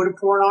fucking put a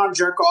porn on,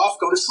 jerk off,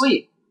 go to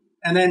sleep.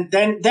 And then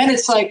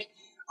it's like,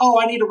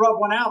 oh, I need to rub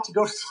one out to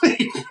go to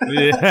sleep.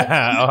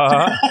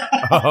 Yeah.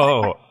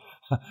 Oh,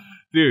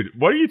 dude,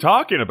 what are you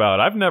talking about?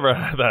 I've never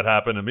had that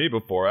happen to me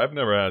before. I've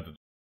never had to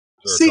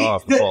jerk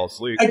off to fall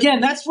asleep. Again,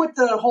 that's what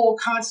the whole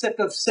concept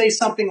of, say,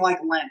 something like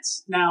Lent.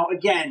 Now,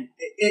 again,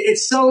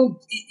 it's so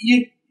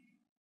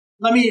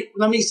Let me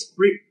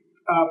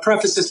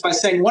preface this by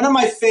saying one of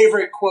my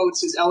favorite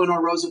quotes is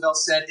Eleanor Roosevelt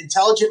said,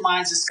 "Intelligent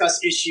minds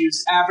discuss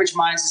issues, average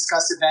minds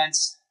discuss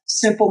events,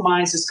 simple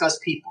minds discuss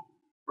people."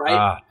 Right?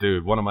 Ah,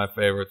 dude, one of my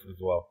favorites as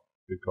well.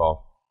 Good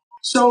call.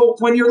 So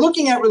when you're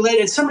looking at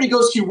related, somebody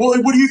goes to you,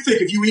 well, what do you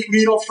think? If you eat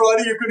meat on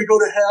Friday, you're going to go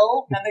to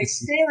hell? And they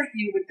stare at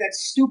you with that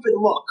stupid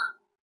look.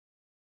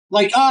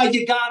 Like,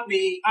 you got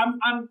me.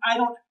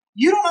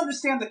 You don't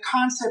understand the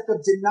concept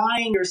of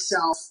denying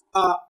yourself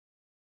a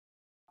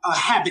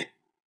habit.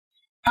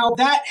 How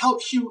that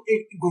helps you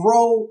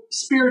grow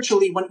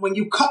spiritually when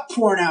you cut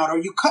porn out, or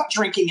you cut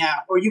drinking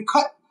out, or you're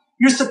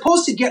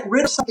supposed to get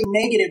rid of something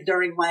negative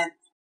during Lent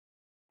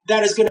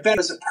that is going to benefit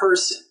as a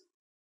person.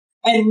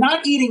 And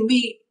not eating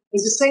meat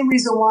is the same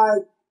reason why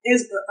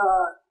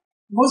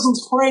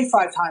Muslims pray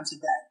 5 times a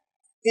day.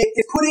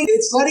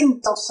 It's letting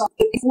yourself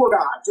something before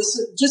God,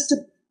 just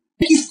to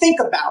make you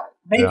think about it,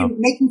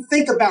 make you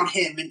think about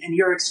Him and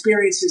your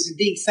experiences and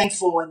being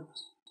thankful. And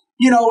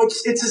you know,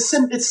 it's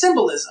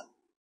symbolism.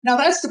 Now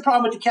that's the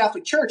problem with the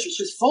Catholic Church; it's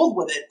just filled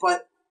with it.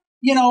 But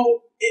you know,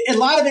 a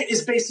lot of it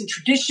is based in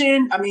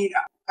tradition. I mean,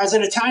 as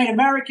an Italian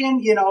American,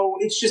 you know,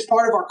 it's just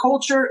part of our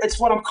culture. It's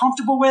what I'm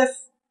comfortable with.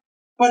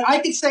 But I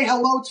could say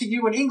hello to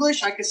you in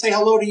English. I could say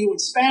hello to you in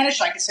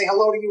Spanish. I could say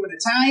hello to you in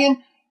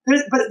Italian.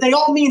 But they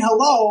all mean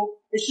hello.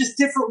 It's just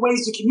different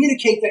ways to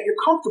communicate that you're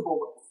comfortable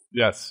with.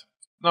 Yes.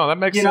 No, that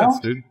makes sense,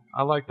 dude.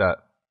 I like that.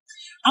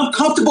 I'm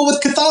comfortable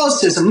with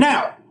Catholicism.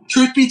 Now,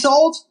 truth be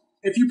told,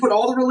 if you put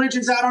all the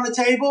religions out on the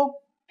table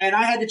and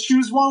I had to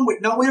choose one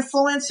with no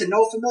influence and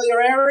no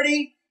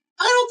familiarity,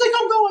 I don't think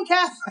I'm going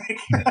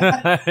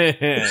Catholic.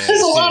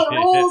 There's a lot of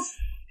rules.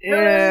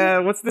 Yeah,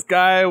 what's this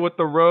guy with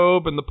the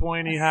robe and the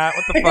pointy hat?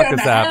 What the fuck is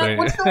happening?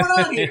 What's going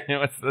on here?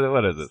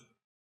 What is it?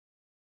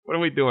 What are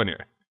we doing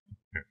here?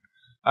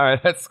 All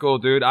right, that's cool,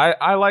 dude.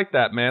 I like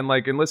that, man.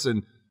 Like, and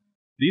listen,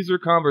 these are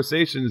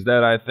conversations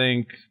that I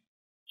think,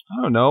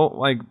 I don't know,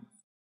 like,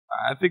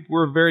 I think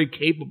we're very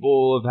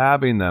capable of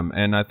having them,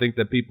 and I think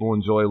that people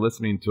enjoy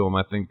listening to them.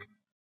 I think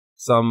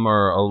some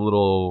are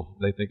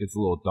they think it's a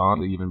little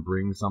daunting to even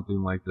bring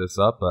something like this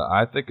up, but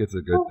I think it's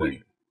a good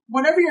thing.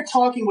 Whenever you're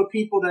talking with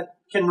people that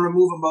can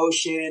remove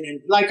emotion,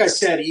 and like I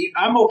said,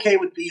 I'm okay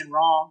with being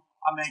wrong.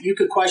 I mean, you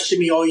could question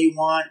me all you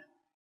want.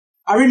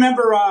 I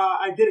remember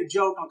I did a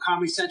joke on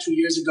Comedy Central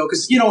years ago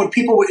because, you know, when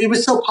it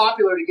was so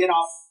popular to get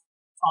off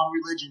on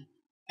religion.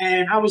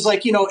 And I was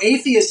like, you know,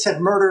 atheists have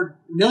murdered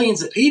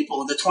millions of people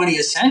in the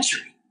 20th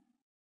century.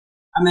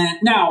 I mean,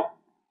 now,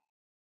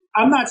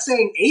 I'm not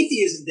saying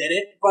atheism did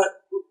it, but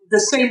the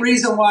same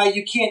reason why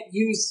you can't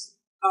you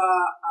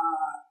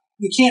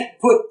can't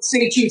put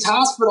St. Jude's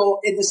Hospital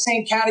in the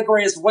same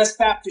category as West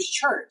Baptist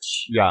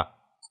Church. Yeah.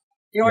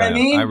 You know what I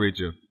mean? I read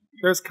you.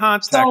 There's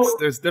context.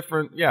 There's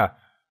different, But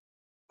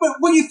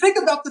when you think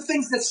about the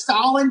things that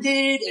Stalin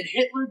did and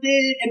Hitler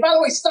did, and by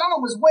the way,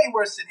 Stalin was way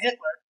worse than Hitler.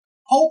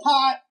 Pol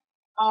Pot,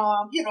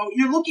 you know,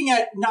 you're looking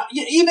at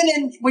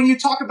when you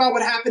talk about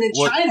what happened in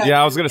China. Yeah,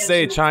 I was going to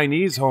say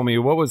Chinese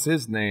homie. What was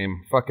his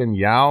name? Fucking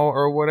Yao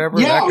or whatever?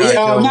 That guy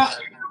killed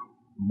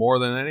more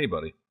than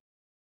anybody.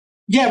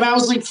 Yeah,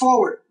 Mao's Leap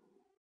Forward.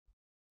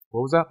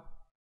 What was that?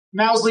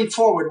 Mao's Leap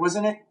Forward,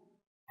 wasn't it?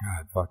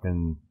 God,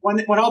 fucking.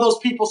 When all those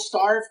people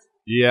starved.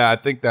 Yeah, I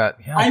think that.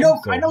 Yeah, I know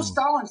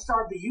Stalin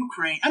starved the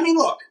Ukraine. I mean,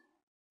 look,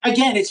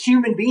 again, it's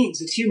human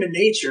beings. It's human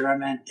nature. I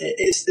mean,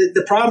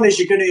 the problem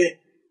is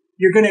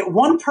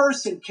one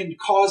person can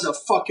cause a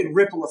fucking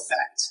ripple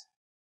effect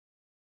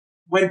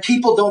when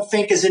people don't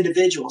think as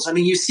individuals. I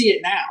mean, you see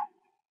it now.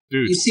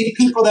 Dude. You see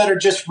people that are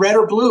just red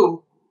or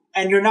blue,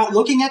 and you're not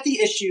looking at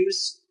the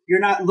issues. You're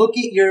not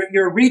looking.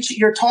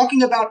 You're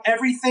talking about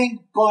everything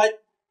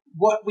but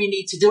what we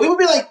need to do. It would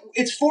be like,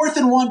 it's 4th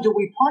and 1. Do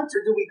we punt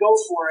or do we go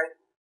for it?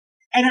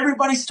 And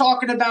everybody's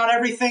talking about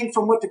everything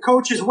from what the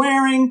coach is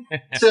wearing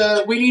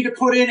to we need to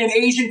put in an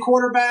Asian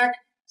quarterback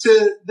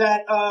to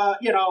that,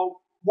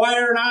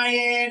 wire and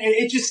iron. And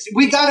it just,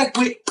 we got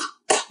to.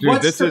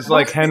 Dude, this is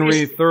like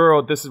Henry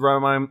Thoreau. This is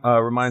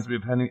reminds me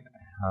of Henry.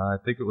 I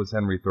think it was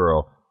Henry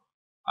Thoreau.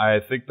 I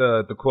think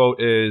the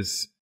quote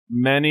is,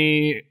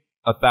 many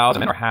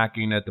 1,000 are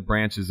hacking at the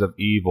branches of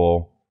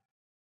evil,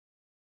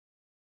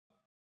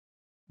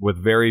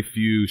 with very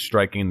few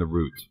striking the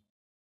root.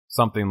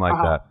 Something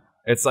like that.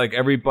 It's like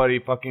everybody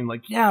fucking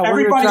like, yeah,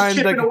 everybody's we're trying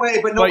chipping to,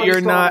 away, but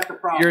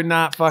you're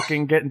not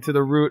fucking getting to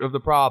the root of the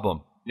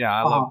problem. Yeah,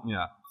 I love.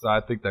 Yeah, so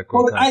I think that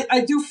quote. Well,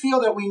 I do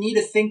feel that we need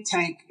a think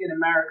tank in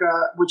America,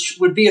 which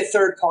would be a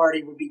third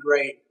party, would be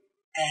great,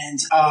 and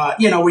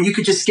where you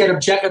could just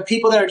get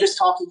people that are just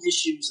talking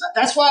issues.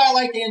 That's why I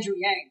liked Andrew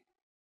Yang.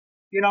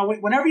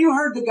 Whenever you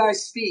heard the guy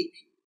speak,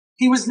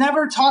 he was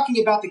never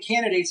talking about the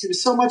candidates. It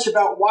was so much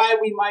about why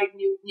we might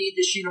need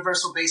this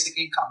universal basic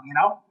income.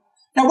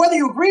 Now, whether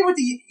you agree with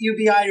the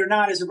UBI or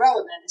not is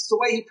irrelevant. It's the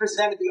way he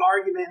presented the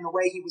argument and the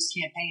way he was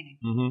campaigning.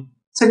 Mm-hmm.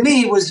 To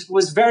me,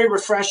 was very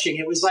refreshing.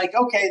 It was like,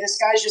 okay, this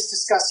guy's just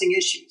discussing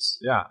issues.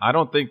 Yeah, I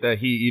don't think that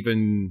he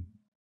even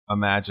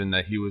imagined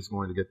that he was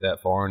going to get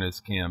that far in his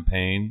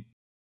campaign.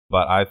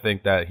 But I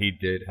think that he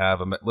did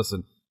have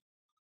listen,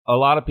 a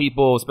lot of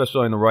people,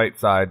 especially on the right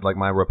side, like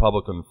my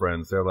Republican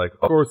friends, they're like,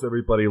 of course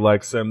everybody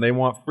likes him. They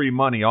want free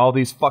money. All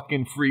these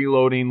fucking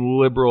freeloading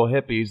liberal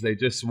hippies, they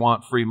just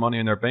want free money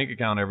in their bank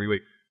account every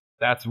week.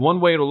 That's one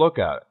way to look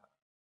at it.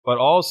 But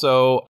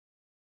also,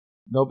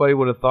 nobody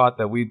would have thought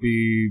that we'd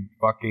be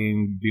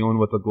fucking dealing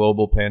with a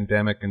global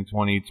pandemic in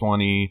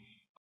 2020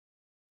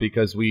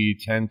 because we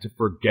tend to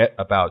forget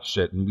about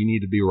shit and we need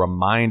to be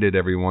reminded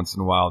every once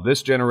in a while.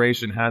 This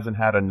generation hasn't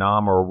had a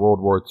Nam or a World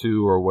War II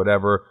or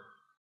whatever.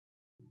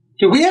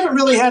 We haven't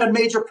really had a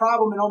major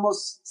problem in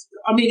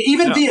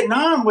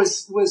Vietnam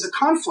was a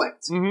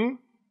conflict. Mm-hmm.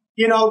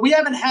 We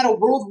haven't had a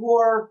world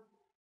war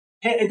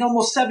in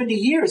almost 70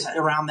 years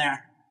around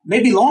there,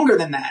 maybe longer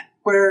than that.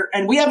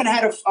 And we haven't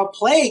had a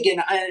plague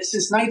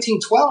since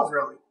 1912,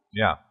 really.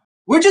 Yeah.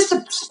 We're just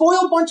a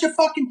spoiled bunch of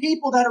fucking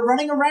people that are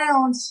running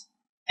around,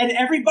 and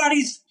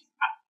everybody's.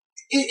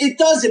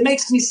 It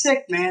makes me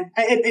sick, man.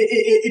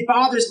 It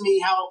bothers me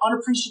how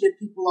unappreciative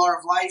people are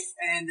of life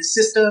and the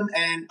system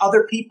and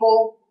other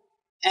people.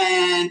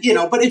 And,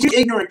 but it's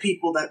ignorant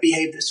people that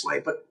behave this way.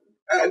 But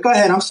go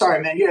ahead. I'm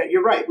sorry, man. Yeah,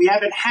 you're right. We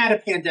haven't had a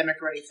pandemic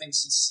or anything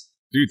since.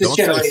 Dude, don't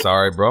say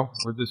sorry, bro.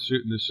 We're just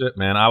shooting the shit,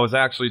 man. I was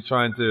actually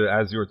trying to,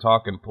 as you were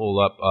talking,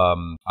 pull up.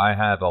 I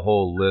have a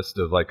whole list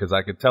of because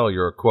I could tell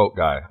you're a quote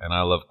guy, and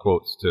I love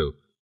quotes too.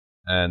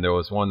 And there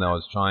was one that I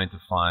was trying to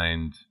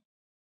find.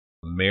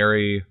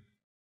 Mary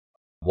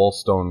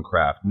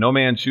Wollstonecraft. No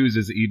man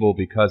chooses evil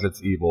because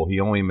it's evil. He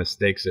only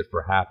mistakes it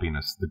for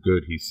happiness, the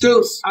good he sees.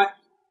 Dude,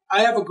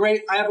 I have a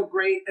great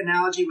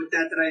analogy with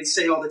that I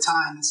say all the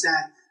time. Is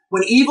that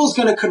when evil's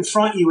going to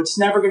confront you, it's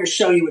never going to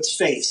show you its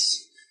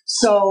face.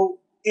 So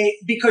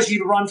because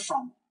you'd run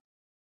from it,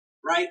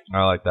 right?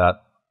 I like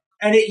that.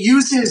 And it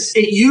uses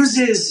the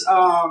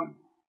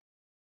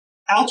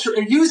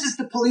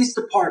police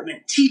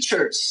department,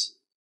 teachers.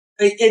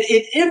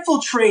 It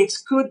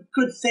infiltrates good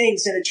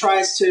things and it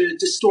tries to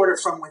distort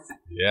it from within.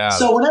 Yeah.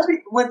 So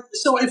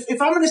if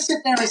I'm going to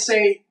sit there and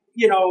say,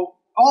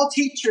 all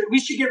teachers, we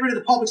should get rid of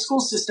the public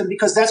school system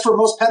because that's where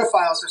most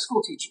pedophiles are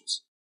school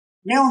teachers.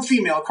 Male and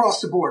female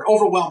across the board,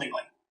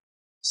 overwhelmingly.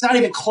 It's not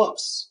even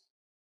close.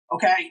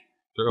 Okay?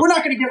 True. We're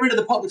not going to get rid of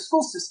the public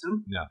school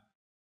system. Yeah.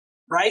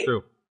 Right?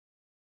 True.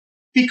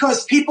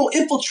 Because people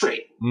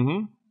infiltrate.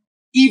 Mm-hmm.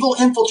 Evil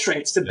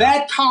infiltrates. The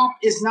bad cop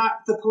is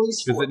not the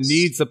police force. Because it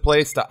needs a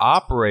place to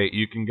operate.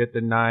 You can get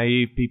the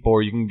naive people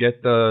or you can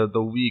get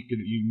the weak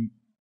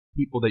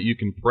people that you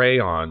can prey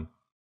on.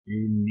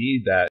 You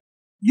need that.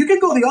 You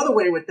could go the other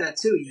way with that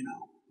too,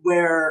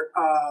 where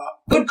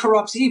good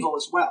corrupts evil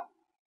as well.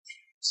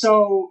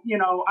 So,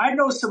 I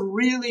know some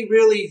really,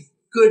 really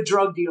good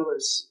drug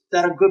dealers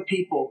that are good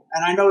people.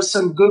 And I know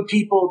some good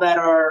people that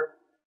are,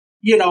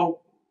 you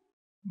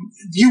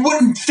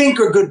wouldn't think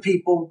are good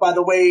people, by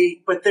the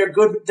way, but they're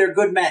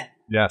good men.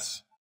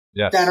 Yes.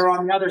 That are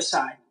on the other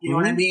side. You know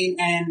what I mean?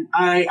 And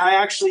I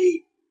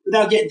actually,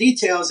 without getting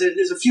details,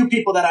 there's a few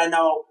people that I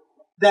know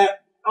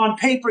that on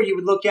paper you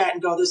would look at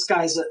and go, this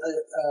guy's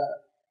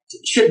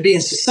shouldn't be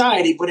in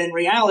society, but in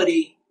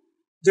reality,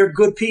 they're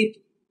good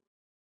people.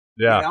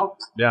 Yeah.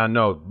 Yeah,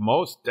 no,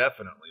 most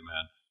definitely,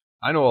 man.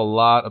 I know a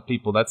lot of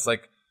people that's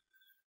like,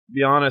 to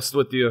be honest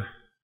with you,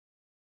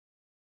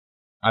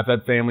 I've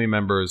had family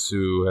members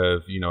who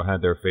have,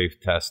 had their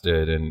faith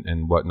tested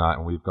and whatnot,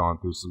 and we've gone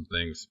through some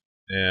things.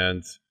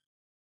 And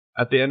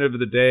at the end of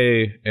the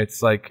day,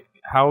 it's like,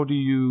 how do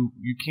you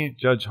can't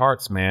judge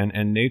hearts, man.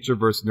 And nature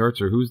versus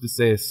nurture, who's to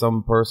say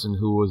some person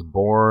who was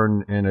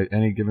born in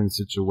any given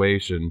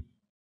situation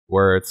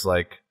where it's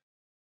like,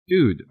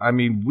 dude, I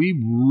mean, we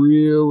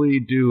really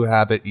do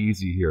have it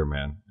easy here,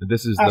 man.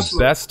 This is the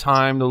best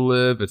time to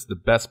live. It's the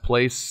best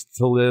place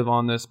to live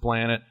on this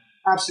planet.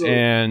 Absolutely.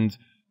 And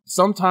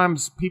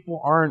sometimes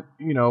people aren't,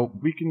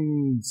 we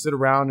can sit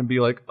around and be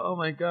like, oh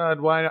my God,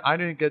 why I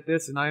didn't get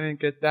this and I didn't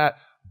get that.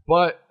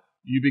 But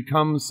you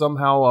become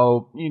somehow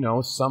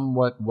a,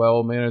 somewhat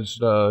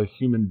well-managed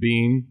human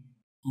being.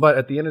 But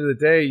at the end of the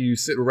day, you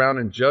sit around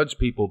and judge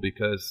people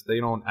because they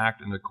don't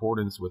act in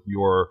accordance with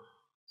your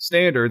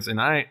standards.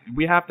 And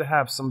we have to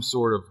have some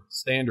sort of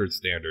standard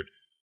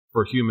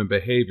for human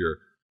behavior.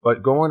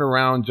 But going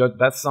around,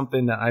 that's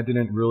something that I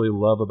didn't really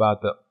love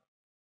about the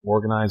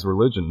organized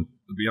religion,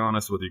 to be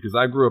honest with you, because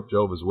I grew up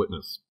Jehovah's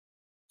Witness.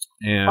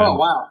 And oh,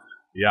 wow.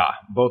 Yeah,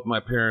 both my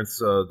parents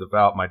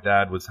devout. My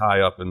dad was high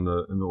up in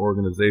the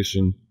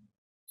organization,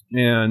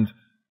 and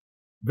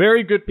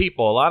very good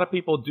people. A lot of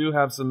people do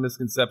have some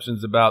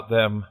misconceptions about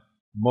them.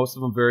 Most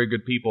of them very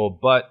good people,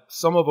 but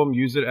some of them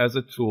use it as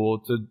a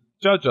tool to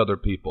judge other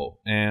people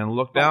and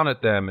look down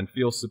at them and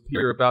feel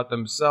superior about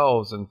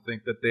themselves and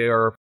think that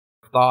their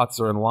thoughts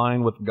are in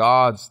line with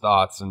God's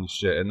thoughts and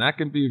shit. And that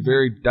can be a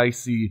very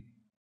dicey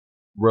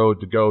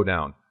road to go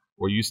down,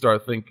 where you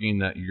start thinking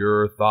that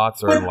your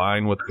thoughts are in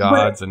line with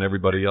God's and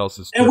everybody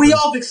else's. And we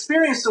all have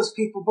experienced those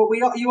people, but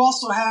you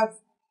also have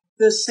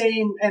the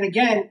same, and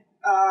again,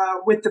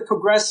 with the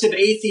progressive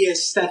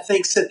atheist that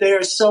thinks that they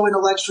are so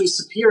intellectually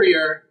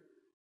superior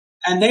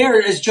and they are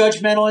as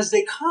judgmental as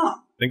they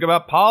come. Think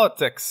about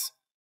politics.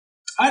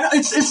 I know,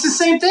 it's the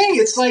same thing.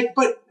 It's like,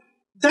 but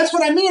that's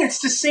what I mean. It's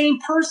the same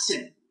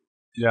person.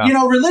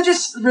 Yeah.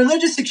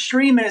 Religious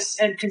extremists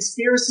and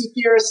conspiracy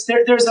theorists,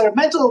 there's a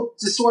mental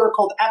disorder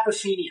called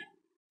apophenia.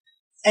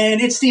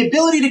 And it's the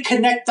ability to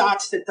connect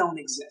dots that don't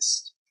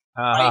exist.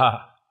 Right?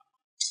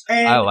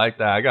 And, I like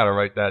that. I got to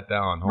write that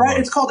down. Hold on.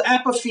 It's called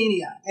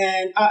apophenia.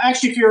 And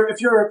actually,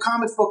 if you're a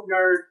comic book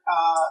nerd,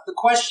 the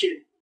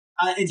Question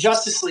in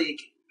Justice League,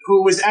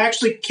 who was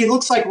actually, he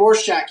looks like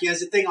Rorschach. He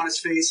has a thing on his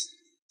face.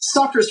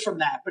 Suffers from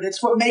that, but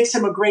it's what makes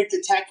him a great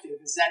detective.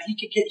 Is that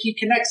he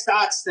connects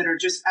dots that are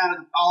just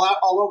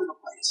all over the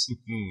place.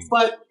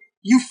 But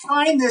you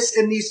find this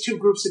in these two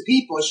groups of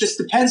people. It just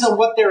depends on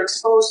what they're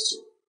exposed to.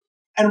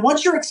 And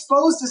once you're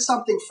exposed to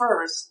something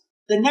first,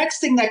 the next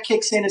thing that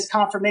kicks in is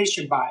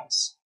confirmation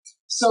bias.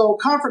 So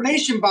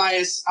confirmation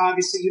bias,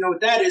 obviously, you know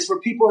what that is, where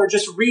people are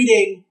just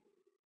reading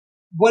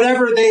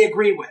whatever they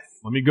agree with.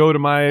 Let me go to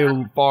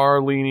my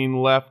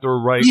far-leaning left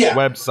or right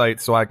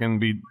website so I can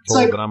be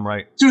told that I'm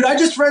right. Dude, I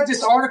just read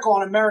this article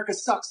on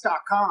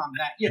americasucks.com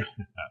that,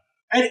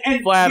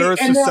 and Flat Earth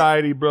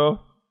Society, bro.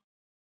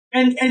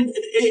 And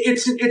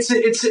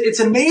it's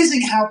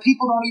amazing how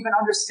people don't even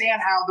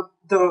understand how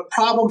the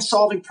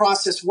problem-solving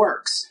process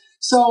works.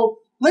 So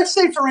let's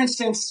say, for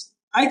instance,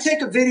 I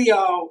take a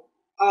video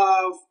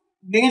of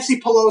Nancy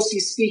Pelosi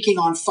speaking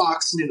on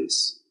Fox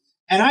News.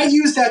 And I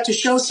use that to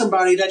show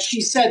somebody that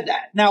she said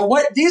that. Now,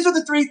 these are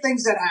the three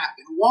things that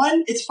happen.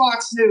 One, it's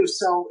Fox News,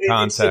 so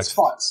it's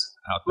false.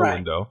 Out the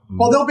window.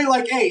 Well, they'll be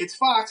like, hey, it's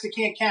Fox, it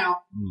can't count,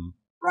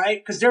 right?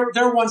 Because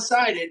they're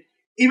one-sided,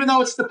 even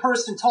though it's the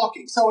person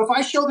talking. So if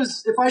I show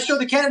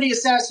the Kennedy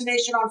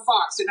assassination on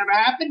Fox, it never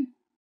happened,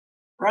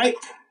 right?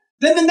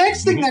 Then the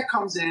next thing that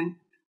comes in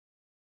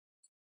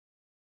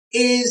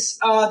is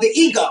the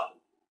ego,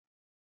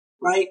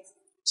 right?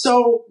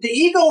 So the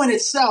ego in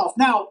itself.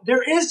 Now,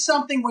 there is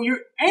something when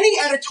any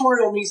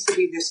editorial needs to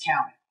be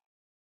discounted,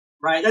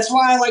 right? That's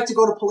why I like to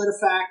go to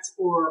PolitiFact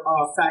or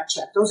Fact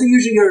Check. Those are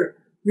usually your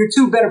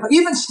two better. But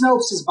even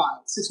Snopes is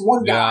biased. It's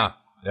one guy.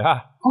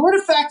 Yeah.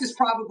 PolitiFact is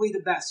probably the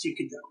best you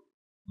could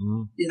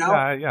do. You know?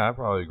 Yeah, I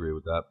probably agree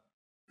with that.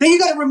 Then you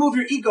got to remove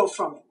your ego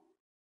from it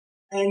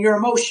and your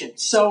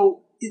emotions.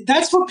 So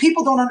that's what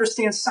people don't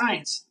understand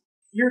science.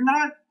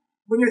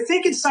 When you're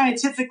thinking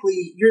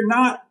scientifically, you're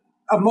not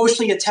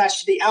emotionally attached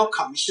to the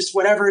outcome. It's just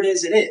whatever it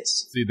is, it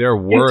is. See, their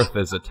worth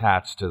is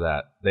attached to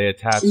that. They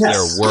attach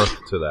their worth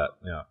to that.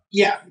 Yeah.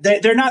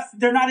 Yeah. They're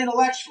not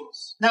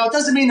intellectuals. Now, it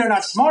doesn't mean they're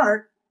not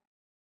smart,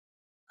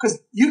 because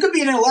you could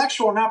be an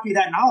intellectual and not be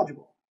that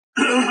knowledgeable.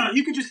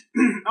 You could just,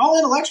 all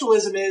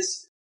intellectualism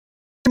is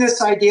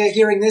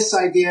hearing this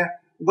idea,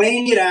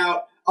 weighing it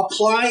out,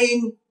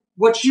 applying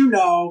what you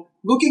know,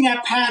 looking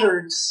at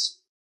patterns.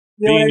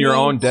 Being your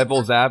own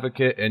devil's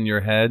advocate in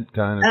your head,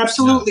 kind of.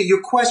 Absolutely.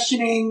 You're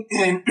questioning,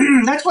 and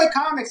that's why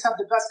comics have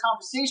the best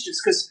conversations,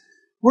 because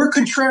we're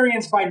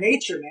contrarians by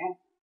nature, man.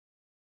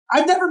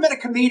 I've never met a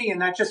comedian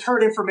that just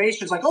heard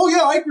information. It's like, oh,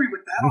 yeah, I agree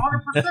with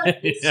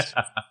that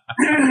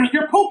 100%.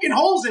 You're poking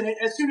holes in it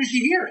as soon as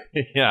you hear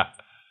it. Yeah.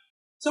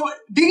 So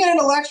being an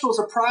intellectual is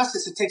a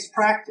process. It takes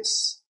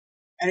practice.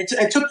 And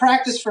it took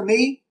practice for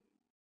me.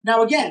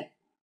 Now, again,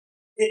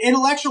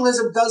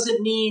 intellectualism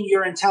doesn't mean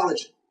you're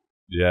intelligent.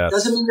 Yeah.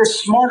 Doesn't mean you're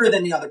smarter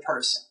than the other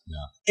person.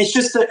 Yeah. It's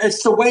just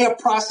it's the way of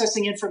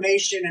processing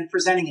information and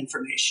presenting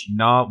information.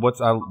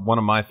 One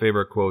of my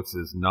favorite quotes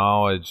is,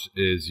 knowledge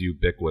is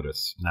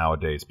ubiquitous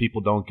nowadays.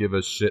 People don't give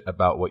a shit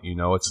about what you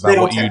know. It's about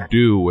what you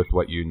do with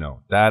what you know.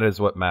 That is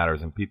what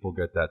matters, and people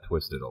get that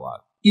twisted a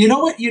lot. You know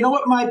what? You know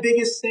what my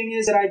biggest thing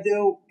is that I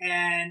do,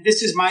 and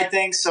this is my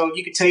thing, so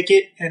you can take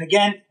it. And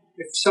again,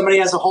 if somebody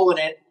has a hole in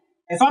it,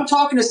 if I'm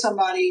talking to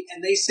somebody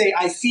and they say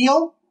I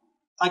feel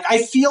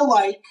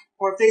like,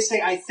 or if they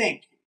say I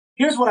think,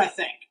 here's what I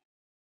think.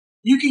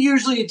 You can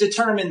usually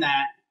determine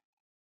that,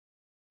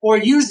 or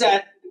use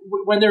that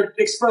when they're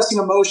expressing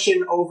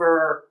emotion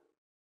over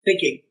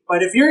thinking.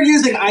 But if you're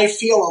using I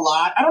feel a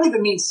lot, I don't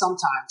even mean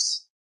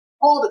sometimes,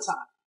 all the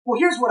time. Well,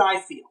 here's what I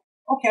feel.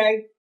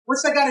 Okay.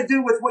 What's that got to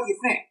do with what you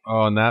think?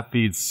 Oh, and that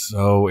feeds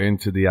so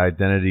into the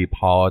identity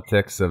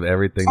politics of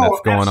everything that's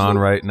going on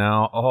right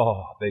now.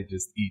 Oh, they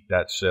just eat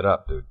that shit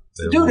up, dude.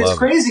 Dude, it's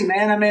crazy,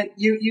 man. I mean,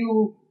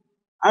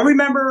 I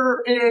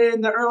remember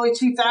in the early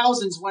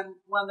 2000s when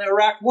the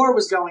Iraq War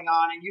was going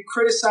on, and you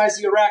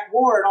criticized the Iraq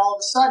War, and all of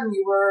a sudden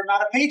you were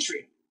not a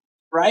patriot,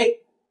 right?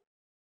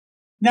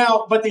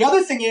 Now, but the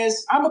other thing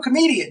is, I'm a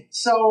comedian,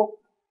 so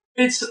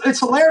it's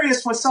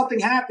hilarious when something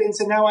happens,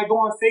 and now I go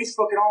on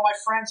Facebook, and all my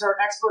friends are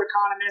expert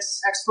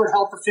economists, expert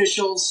health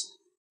officials.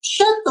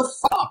 Shut the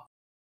fuck.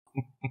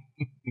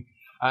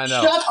 I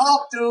know. Shut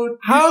up, dude.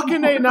 How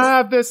can they not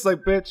have this?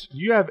 Like, bitch,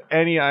 you have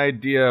any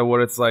idea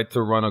what it's like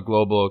to run a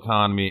global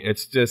economy?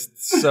 It's just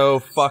so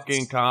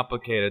fucking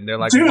complicated. And they're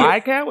like, dude, why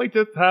can't we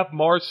just have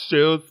more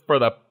shoes for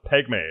the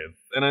pygmies?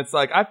 And it's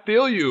like, I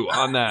feel you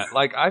on that.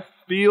 Like, I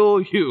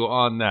feel you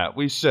on that.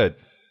 We should.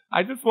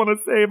 I just want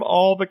to save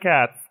all the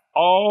cats.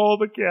 All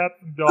the cats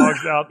and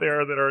dogs out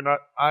there that are not.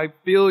 I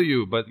feel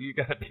you, but you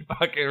gotta be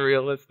fucking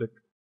realistic.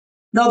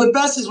 No, the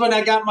best is when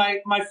I got my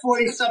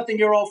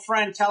 40-something-year-old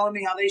friend telling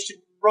me how they should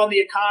run the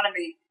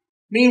economy.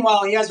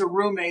 Meanwhile, he has a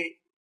roommate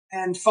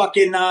and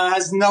fucking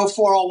has no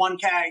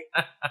 401k.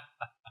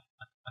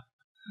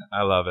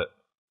 I love it.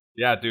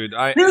 Yeah, dude.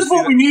 Here's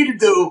what we need to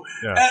do.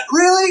 Yeah.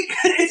 Really?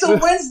 It's a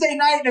Wednesday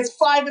night and it's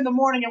 5 a.m. and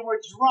we're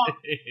drunk.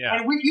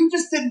 Yeah. And you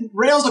just did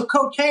rails of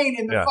cocaine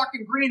in the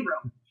fucking green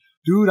room.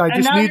 Dude, I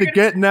just need to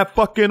get in that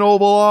fucking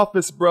Oval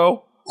Office,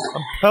 bro.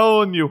 I'm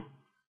telling you.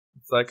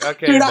 It's like,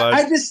 okay, dude, bud.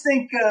 I just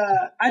think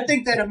I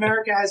think that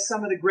America has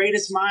some of the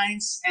greatest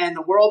minds, and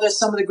the world has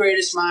some of the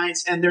greatest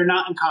minds, and they're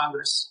not in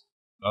Congress.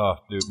 Oh,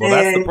 dude. Well,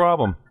 that's the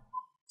problem.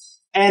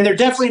 And they're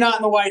definitely not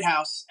in the White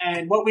House.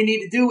 And what we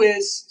need to do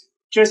is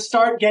just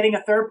start getting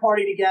a third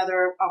party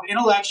together of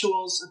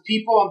intellectuals, of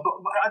people,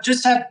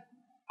 just have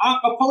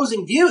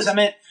opposing views. I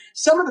mean,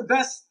 some of the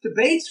best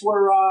debates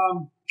were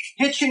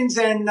Hitchens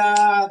and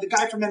the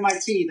guy from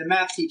MIT, the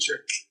math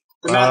teacher,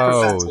 the math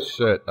professor. Oh,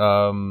 shit.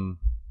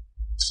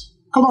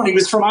 Come on, he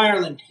was from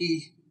Ireland.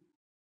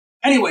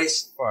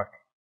 Anyways, fuck.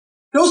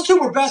 Those two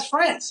were best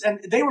friends, and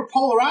they were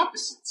polar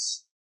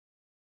opposites.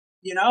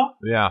 You know?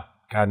 Yeah.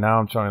 God, now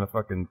I'm trying to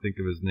fucking think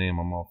of his name.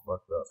 I'm all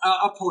fucked up.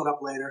 I'll pull it up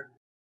later.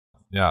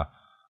 Yeah.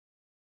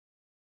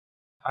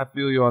 I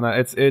feel you on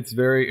that. It's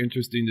very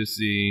interesting to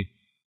see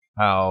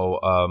how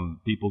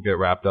people get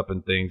wrapped up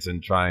in things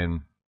and try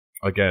and,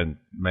 again,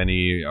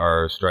 many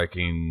are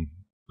striking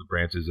the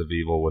branches of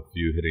evil with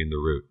you hitting the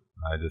root.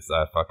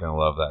 I fucking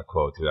love that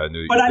quote, dude. I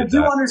knew. But I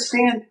do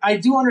understand. I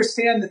do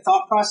understand the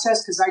thought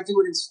process because I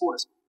do it in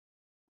sports,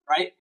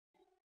 right?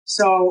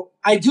 So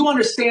I do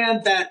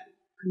understand that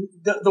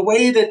the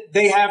way that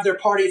they have their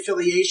party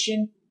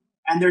affiliation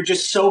and they're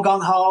just so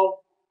gung ho.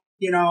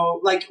 You know,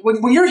 like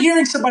when you're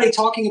hearing somebody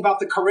talking about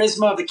the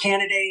charisma of the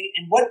candidate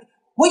and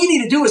what you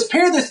need to do is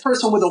pair this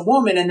person with a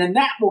woman, and then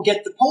that will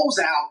get the polls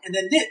out, and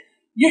then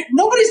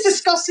nobody's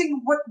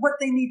discussing what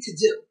they need to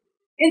do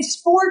in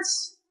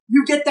sports.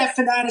 You get that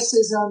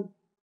fanaticism,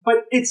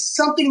 but it's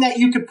something that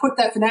you could put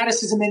that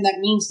fanaticism in that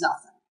means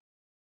nothing.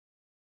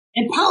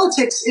 In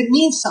politics, it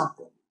means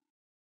something.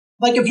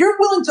 Like if you're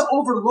willing to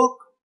overlook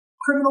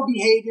criminal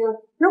behavior,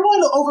 you're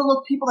willing to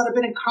overlook people that have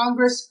been in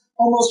Congress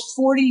almost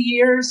 40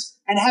 years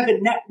and have a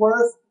net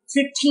worth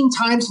 15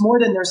 times more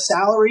than their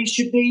salary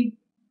should be.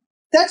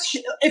 That's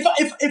if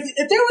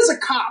there was a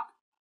cop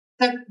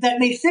that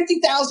made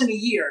 $50,000 a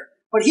year,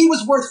 but he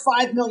was worth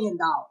 $5 million.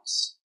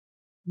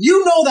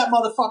 You know that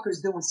motherfucker's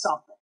doing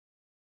something.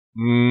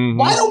 Mm-hmm.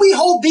 Why don't we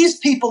hold these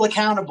people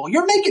accountable?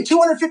 You're making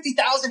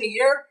 $250,000 a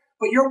year,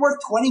 but you're worth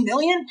 $20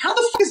 million? How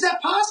the fuck is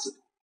that possible?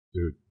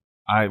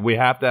 Dude, we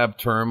have to have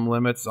term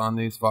limits on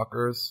these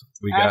fuckers.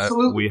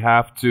 Absolutely. We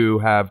have to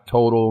have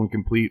total and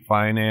complete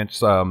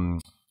finance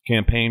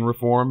campaign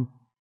reform.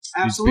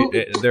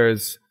 Absolutely.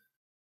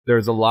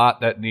 There's a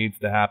lot that needs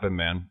to happen,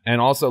 man. And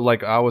also,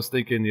 like, I was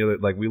thinking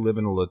we live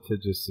in a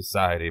litigious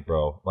society,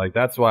 bro. Like,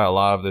 that's why a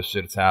lot of this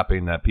shit's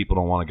happening, that people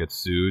don't want to get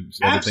sued.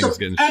 So everything's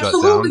getting shut down.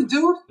 Absolutely,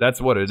 dude.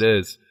 That's what it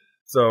is.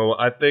 So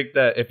I think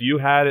that if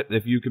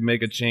you could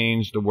make a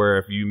change to where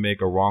if you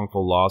make a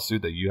wrongful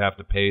lawsuit that you have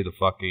to pay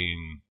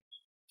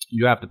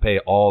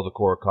all the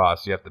court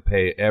costs. You have to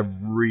pay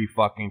every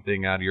fucking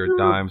thing out of your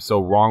dime. So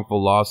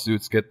wrongful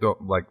lawsuits get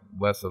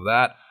less of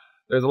that.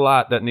 There's a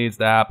lot that needs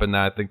to happen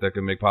that I think that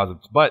can make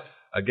positives. But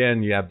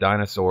again, you have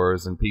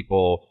dinosaurs and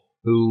people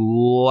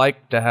who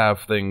like to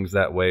have things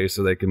that way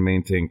so they can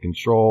maintain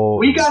control.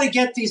 We got to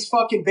get these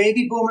fucking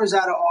baby boomers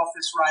out of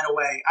office right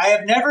away. I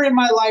have never in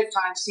my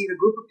lifetime seen a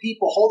group of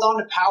people hold on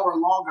to power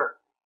longer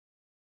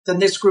than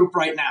this group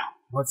right now.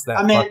 What's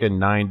that fucking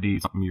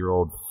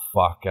 90-something-year-old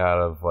fuck out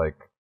of, like,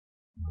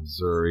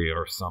 Missouri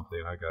or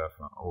something? I got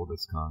an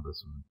oldest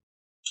congressman.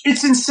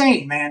 It's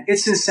insane, man.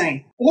 It's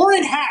insane.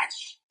 Orrin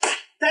Hatch.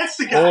 That's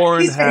the guy.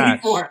 Orrin He's Hatch.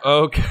 84.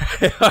 Okay.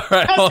 All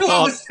right. That's Hold what I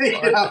on. was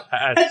thinking of.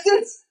 That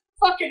dude's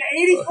fucking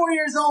 84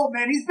 years old,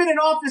 man. He's been in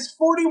office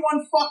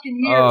 41 fucking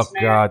years, Oh,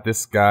 man. God.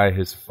 This guy,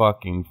 his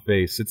fucking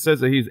face. It says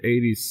that he's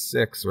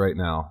 86 right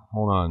now.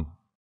 Hold on.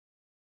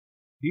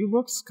 He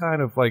looks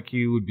kind of like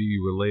he would be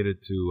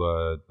related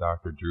to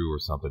Dr. Drew or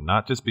something.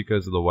 Not just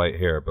because of the white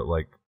hair, but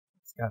like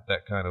he's got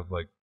that kind of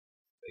like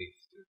face.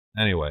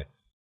 Anyway,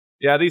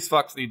 yeah, these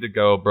fucks need to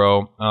go,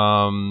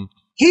 bro.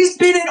 He's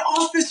been in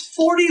office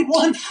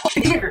 41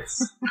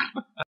 years.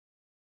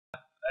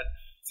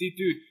 See,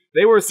 dude,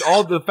 they were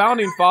all the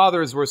founding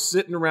fathers were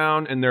sitting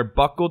around in their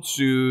buckled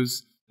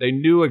shoes. They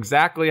knew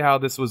exactly how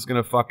this was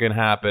gonna fucking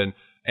happen.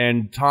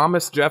 And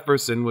Thomas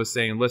Jefferson was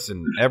saying,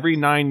 listen, every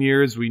 9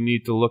 years we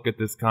need to look at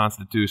this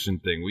Constitution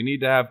thing. We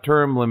need to have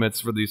term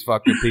limits for these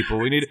fucking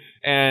people.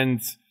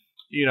 And,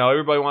 you know,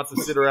 everybody wants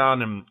to sit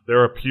around and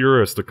they're a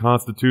purist, a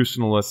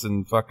constitutionalist,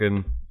 and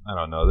fucking, I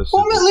don't know.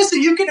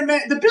 Listen, you can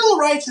amend. The Bill of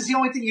Rights is the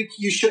only thing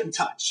you shouldn't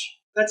touch.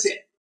 That's it.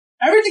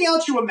 Everything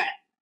else you amend.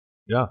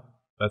 Yeah,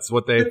 that's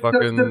what they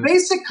The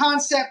basic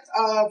concept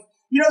of,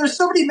 you know, there's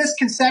so many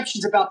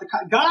misconceptions about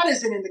God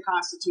isn't in the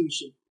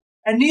Constitution.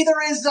 And neither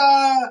is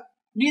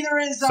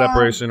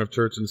separation of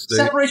church and state.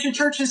 Separation of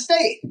church and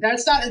state.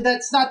 That's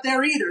not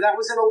there either. That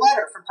was in a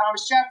letter from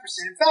Thomas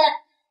Jefferson. In fact,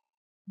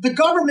 the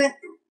government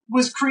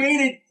was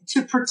created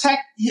to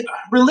protect.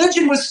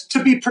 Religion was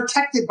to be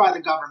protected by the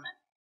government,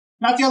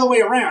 not the other way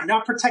around.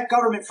 Not protect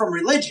government from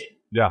religion.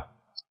 Yeah.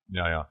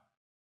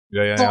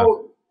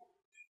 So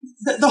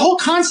the whole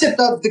concept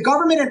of the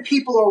government and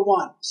people are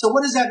one. So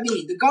what does that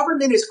mean? The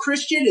government is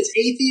Christian, it's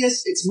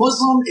atheist, it's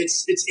Muslim,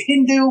 it's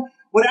Hindu.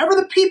 Whatever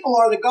the people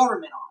are, the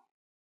government are.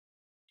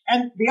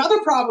 And the other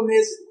problem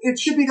is it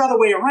should be the other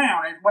way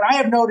around. And what I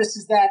have noticed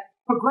is that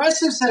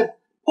progressives have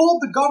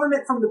pulled the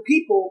government from the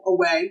people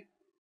away.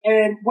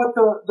 And what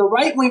the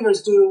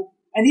right-wingers do,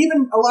 and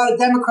even a lot of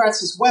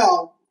Democrats as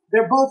well,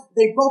 they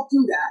both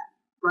do that,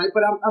 right?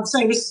 But I'm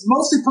saying this is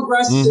mostly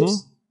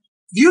progressives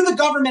view the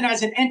government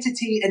as an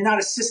entity and not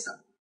a system,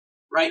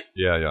 right?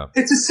 Yeah.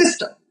 It's a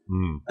system.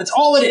 That's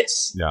all it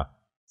is. Yeah.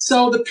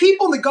 So the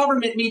people and the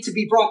government need to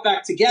be brought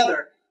back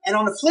together. And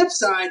on the flip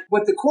side,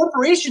 what the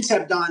corporations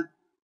have done,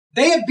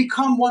 they have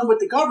become one with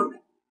the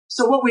government.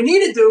 So what we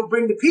need to do,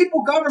 bring the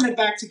people government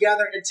back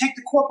together and take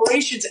the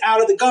corporations out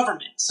of the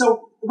government.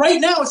 So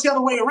right now it's the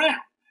other way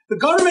around. The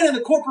government and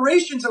the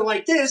corporations are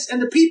like this,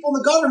 and the people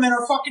and the government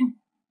are fucking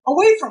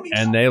away from each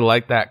other. And they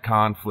like that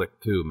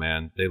conflict too,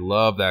 man. They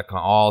love that.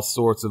 All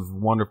sorts of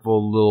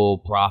wonderful little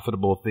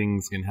profitable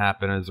things can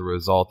happen as a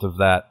result of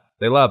that.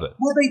 They love it.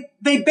 Well,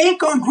 they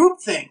bank on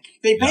groupthink.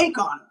 They bank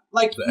on it.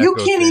 Like, you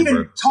can't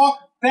even talk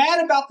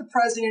bad about the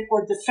president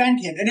or defend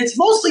him. And it's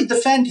mostly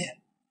defend him.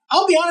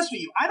 I'll be honest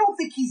with you. I don't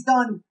think he's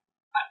done.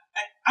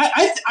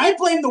 I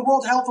blame the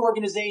World Health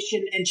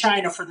Organization and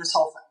China for this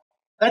whole thing.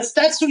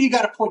 That's who you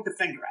got to point the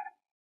finger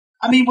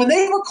at. I mean, when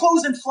they were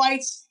closing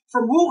flights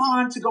from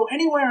Wuhan to go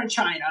anywhere in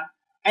China,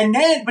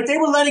 but they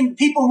were letting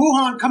people in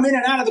Wuhan come in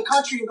and out of the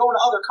country and go to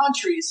other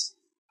countries,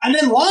 and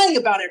then lying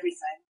about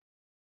everything.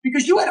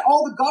 Because you had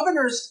all the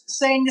governors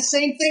saying the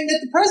same thing that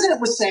the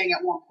president was saying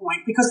at one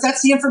point, because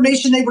that's the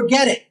information they were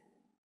getting.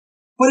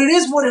 But it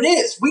is what it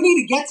is. We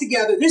need to get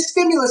together. This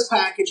stimulus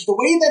package, the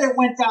way that it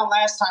went down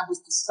last time was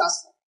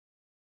disgusting.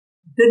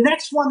 The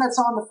next one that's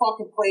on the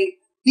fucking plate,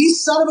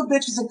 these son of a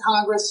bitches in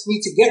Congress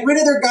need to get rid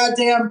of their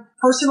goddamn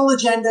personal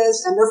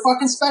agendas and their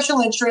fucking special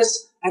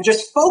interests and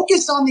just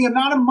focus on the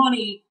amount of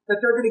money that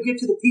they're going to give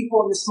to the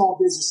people and the small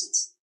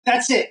businesses.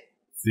 That's it.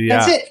 See,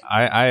 that's it.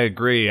 I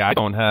agree. I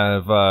don't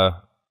have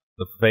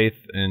the faith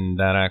in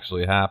that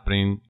actually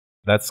happening.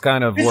 That's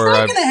kind of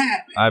where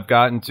I've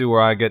gotten to,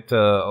 where I get to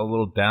a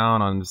little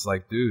down on this.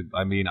 Like, dude,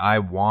 I mean, I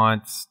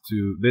want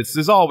to. This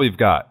is all we've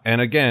got,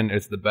 and again,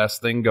 it's the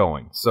best thing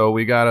going. So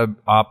we got to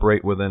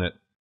operate within it.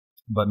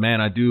 But man,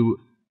 I do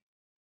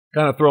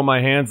kind of throw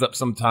my hands up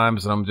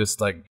sometimes, and I'm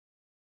just like,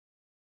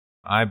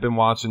 I've been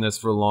watching this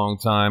for a long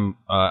time.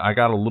 I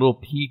got a little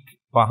peek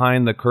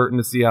behind the curtain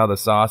to see how the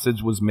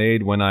sausage was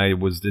made when I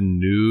was in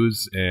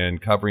news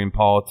and covering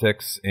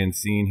politics and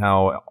seeing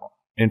how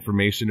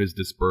information is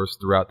dispersed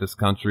throughout this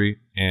country,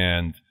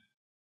 and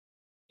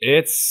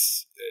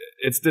it's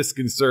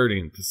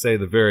disconcerting to say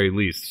the very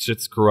least.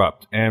 Shit's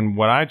corrupt. And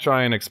what I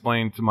try and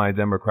explain to my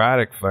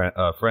Democratic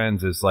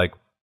friends is like,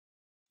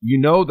 you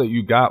know that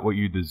you got what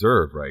you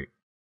deserve, right?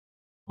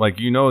 Like,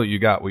 you know that you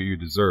got what you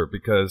deserve,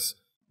 because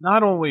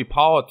not only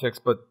politics,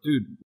 but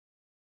dude,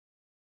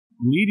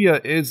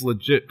 media is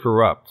legit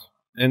corrupt,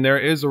 and there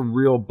is a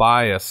real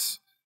bias.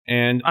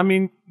 And I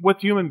mean,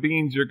 with human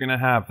beings, you're going to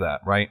have that,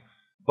 right?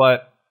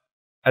 But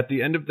at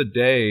the end of the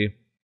day,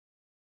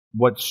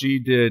 what she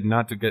did,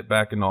 not to get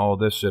back into all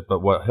this shit,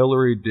 but what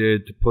Hillary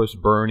did to push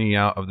Bernie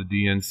out of the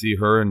DNC,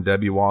 her and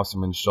Debbie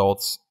Wasserman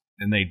Schultz,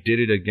 and they did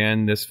it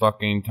again this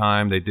fucking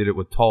time. They did it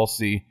with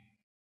Tulsi.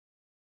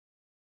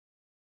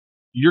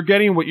 you're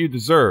getting what you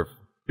deserve,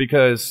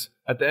 because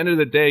at the end of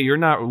the day, you're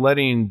not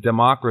letting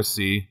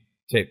democracy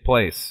take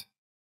place.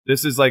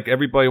 This is like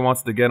everybody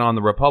wants to get on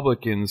the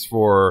Republicans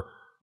for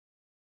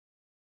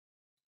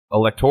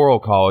electoral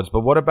college,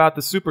 but what about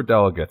the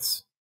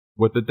superdelegates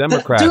with the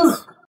Democrats? Dude,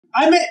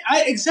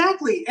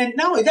 exactly. And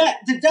not only that,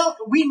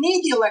 we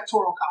need the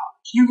electoral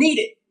college. You need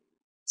it.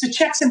 It's a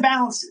checks and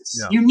balances.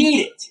 Yeah. You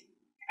need it.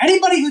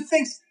 Anybody who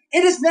thinks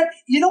it is never,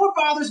 you know what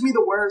bothers me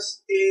the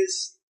worst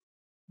is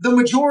the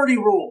majority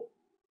rule.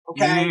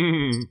 Okay?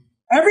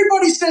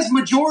 Everybody says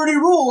majority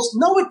rules.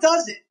 No, it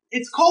doesn't.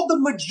 It's called the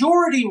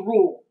majority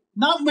rule,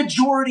 not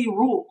majority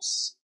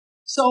rules.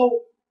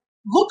 So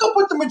look up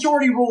what the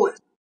majority rule is.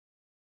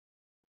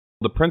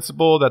 The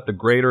principle that the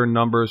greater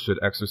numbers should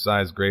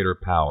exercise greater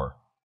power.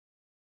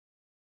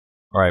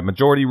 All right,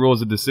 majority rule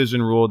is a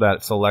decision rule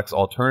that selects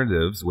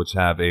alternatives which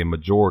have a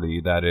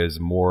majority that is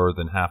more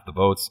than half the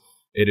votes.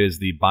 It is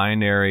the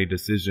binary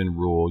decision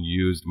rule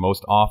used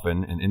most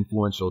often in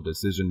influential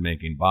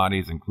decision-making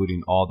bodies,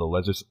 including all the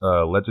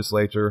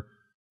legislature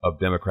of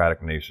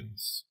democratic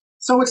nations.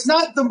 So it's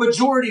not the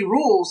majority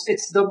rules,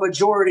 it's the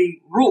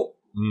majority rule.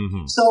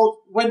 Mm-hmm. So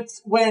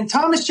when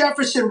Thomas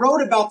Jefferson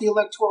wrote about the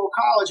Electoral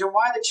College and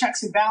why the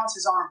checks and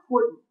balances are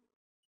important,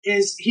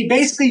 is he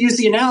basically used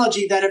the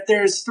analogy that if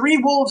there's 3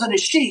 wolves and a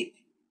sheep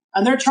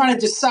and they're trying to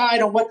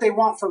decide on what they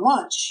want for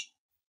lunch,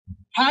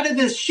 how did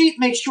the sheep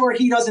make sure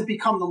he doesn't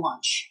become the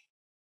lunch?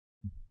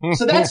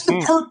 So that's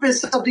the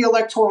purpose of the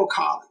Electoral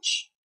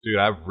College. Dude,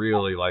 I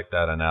really like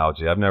that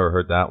analogy. I've never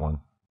heard that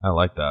one. I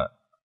like that.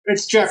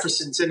 It's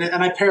Jefferson's, and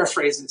I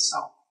paraphrase it. So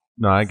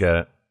no, I get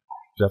it.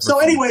 Jefferson, so,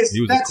 anyways,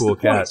 he was that's a cool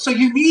the point. cat. So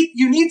you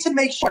need to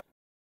make sure,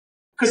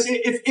 because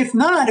if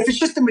not, if it's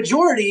just the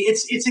majority,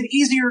 it's an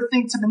easier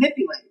thing to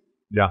manipulate.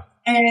 Yeah.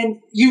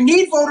 And you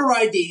need voter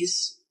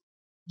IDs.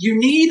 You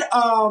need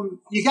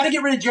you got to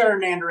get rid of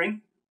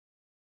gerrymandering.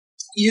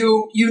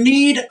 You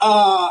need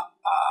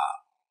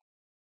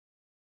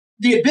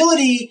the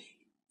ability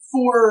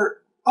for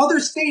other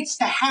states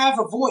to have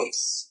a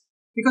voice.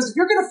 Because if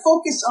you're going to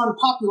focus on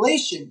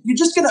population, you're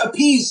just going to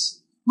appease.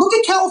 Look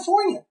at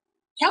California.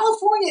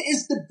 California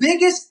is the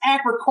biggest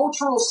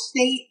agricultural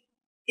state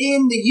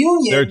in the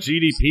union. Their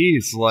GDP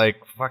is like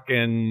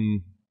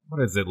fucking,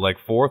 what is it, like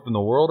 4th in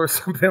the world or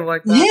something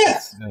like that?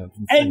 Yeah.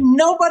 And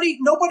nobody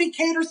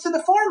caters to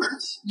the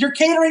farmers. You're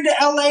catering to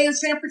LA and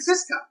San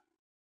Francisco.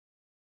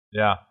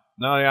 Yeah.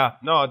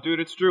 No, dude,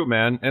 it's true,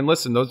 man. And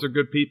listen, those are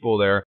good people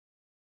there.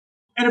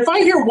 And if I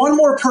hear one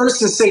more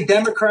person say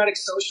democratic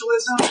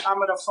socialism, I'm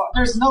going to fuck.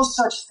 There's no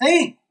such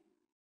thing.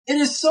 It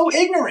is so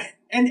ignorant.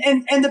 And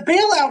the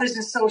bailout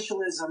isn't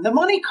socialism. The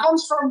money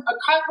comes from a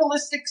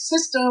capitalistic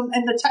system,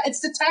 and it's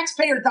the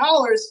taxpayer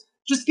dollars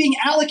just being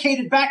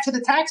allocated back to the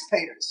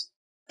taxpayers.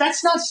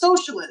 That's not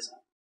socialism.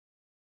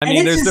 I mean,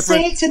 and it's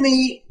insane to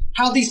me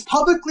how these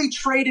publicly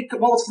traded,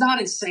 well, it's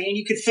not insane.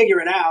 You could figure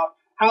it out.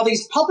 How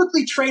these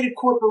publicly traded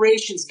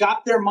corporations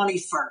got their money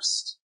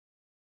first,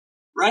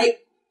 right?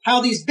 How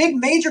these big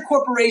major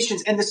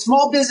corporations and the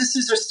small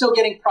businesses are still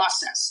getting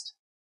processed.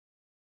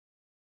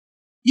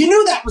 You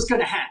knew that was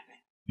going to happen.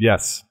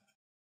 Yes.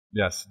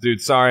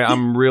 Dude, sorry.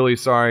 I'm really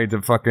sorry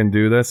to fucking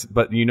do this,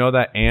 but you know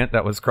that ant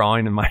that was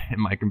crawling in my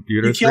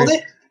computer screen? You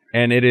killed it?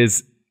 And it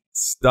is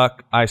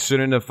stuck. I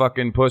shouldn't have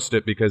fucking pushed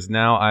it, because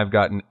now I've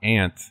got an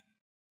ant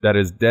that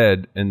is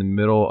dead in the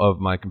middle of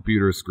my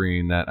computer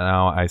screen that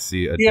now I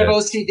see a You have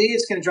OCD,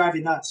 it's going to drive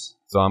you nuts.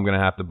 So I'm going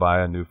to have to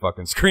buy a new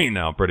fucking screen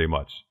now, pretty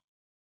much.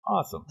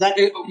 Awesome.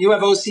 You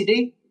have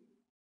OCD?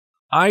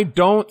 I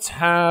don't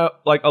have,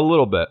 like, a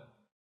little bit.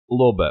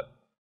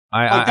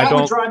 That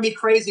would drive me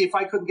crazy if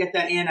I couldn't get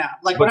that ant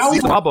out. Like, but the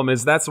problem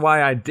is that's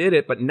why I did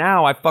it, but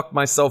now I fucked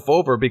myself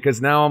over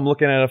because now I'm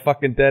looking at a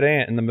fucking dead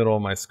ant in the middle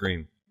of my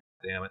screen.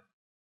 Damn it.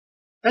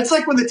 That's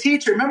like when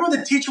remember when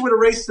the teacher would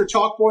erase the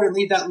chalkboard and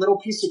leave that little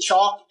piece of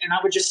chalk, and I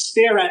would just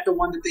stare at the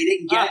one that they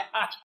didn't get?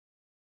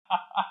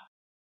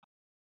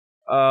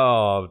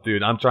 Oh,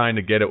 dude, I'm trying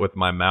to get it with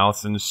my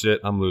mouse and shit.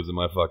 I'm losing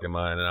my fucking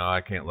mind now. I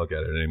can't look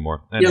at it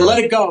anymore. Anyway, yeah,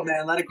 let it go,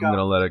 man. Let it go. I'm going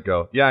to let it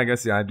go. Yeah, I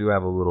guess, I do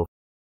have a little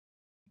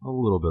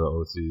bit of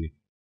OCD.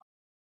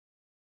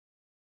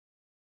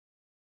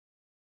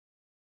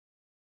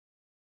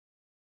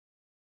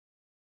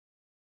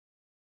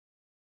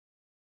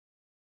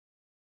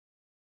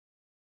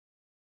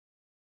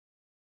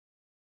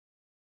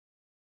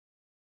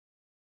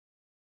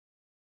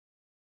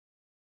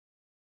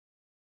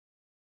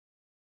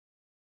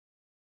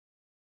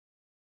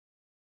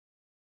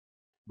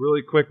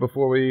 Really quick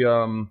before we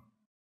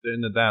get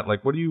into that,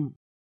 like, what are you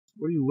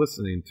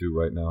listening to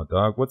right now,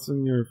 dog? What's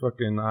in your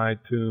fucking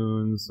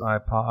iTunes,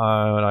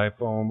 iPod,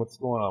 iPhone? What's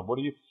going on?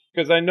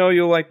 Because I know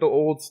you like the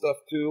old stuff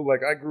too.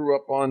 Like, I grew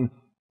up on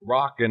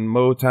rock and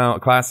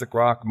Motown, classic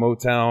rock,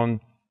 Motown.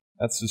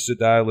 That's the shit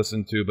that I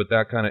listened to, but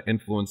that kind of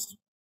influenced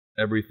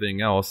everything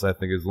else. I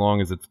think as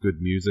long as it's good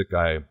music,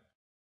 I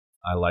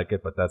like it,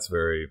 but that's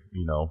very,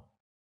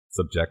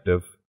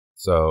 subjective.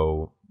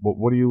 So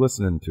what are you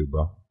listening to,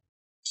 bro?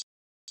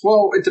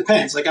 Well, it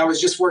depends. Like, I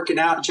was just working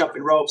out and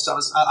jumping ropes.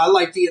 I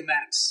like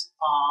DMX.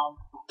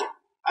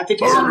 I think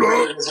he's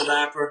underrated as a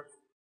rapper.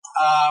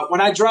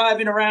 When I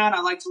driving around,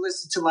 I like to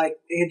listen to like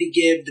Andy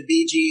Gibb, the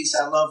Bee Gees.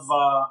 I love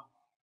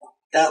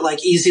that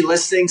like easy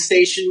listening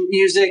station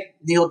music.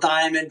 Neil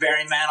Diamond,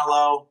 Barry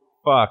Manilow.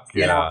 Fuck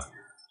yeah. know.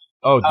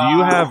 Oh, do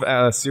you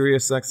have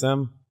Sirius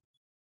XM?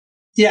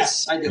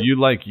 Yes, I do. You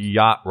like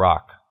yacht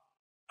rock?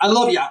 I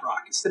love yacht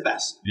rock. It's the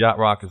best. Yacht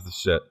rock is the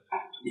shit.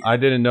 Yeah. I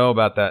didn't know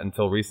about that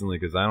until recently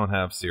because I don't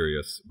have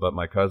Sirius, but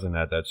my cousin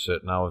had that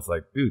shit, and I was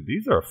like, dude,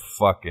 these are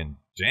fucking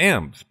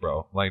jams,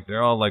 bro. Like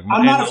they're all like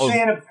I'm not a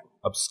fan of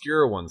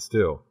obscure ones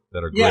too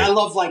that are great. Yeah, I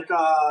love like who's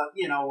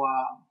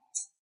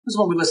the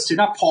one we listen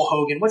to? Not Paul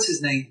Hogan. What's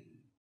his name?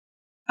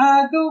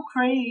 I go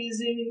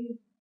crazy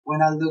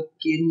when I look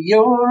in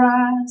your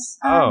eyes.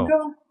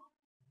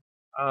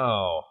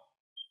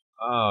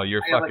 Oh,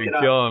 you're fucking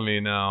killing me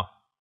now.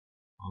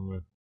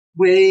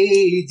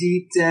 Way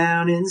deep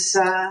down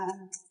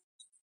inside.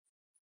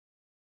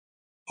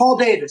 Paul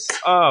Davis.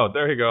 Oh,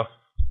 there you go.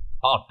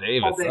 Paul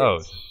Davis. Oh,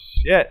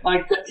 shit.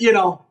 Like,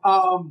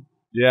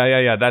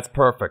 Yeah. That's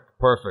perfect.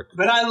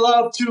 But I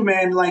love, too,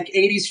 man, like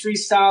 80s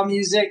freestyle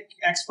music,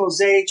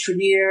 Expose,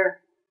 Trenier,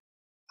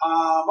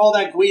 all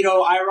that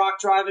Guido, IROC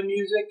driving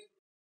music.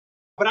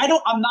 But I'm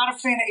not a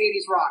fan of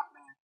 80s rock,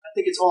 man. I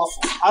think it's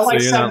awful. I like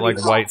 70s you're not like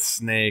rock. White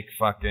Snake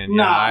fucking...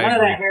 No, yeah, none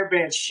of that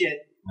hairband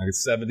shit. Like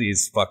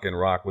 70s fucking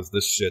rock was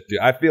this shit,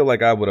 dude. I feel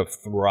like I would have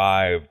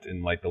thrived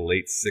in like the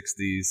late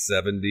 60s,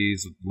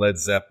 70s with Led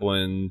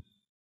Zeppelin,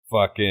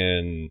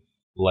 fucking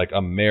like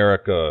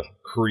America,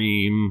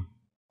 Cream,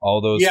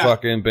 all those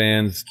fucking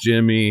bands,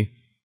 Jimmy,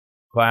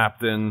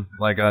 Clapton,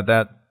 like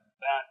that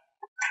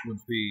would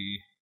be,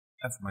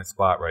 that's my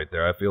spot right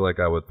there. I feel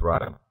like I would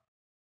thrive. I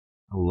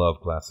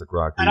love classic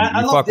rock. You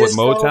fuck with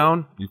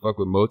Motown? You fuck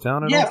with Motown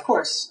at all? Yeah, of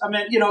course. I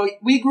mean,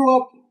 we grew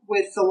up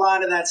with a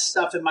lot of that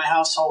stuff in my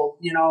household.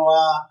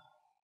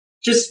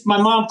 Just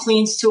my mom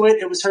cleans to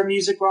it. It was her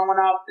music growing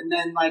up. And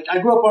then, like, I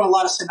grew up on a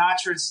lot of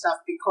Sinatra and stuff.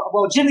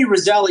 Jimmy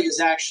Roselli is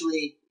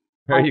actually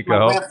my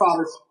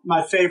grandfather's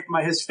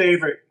his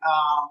favorite.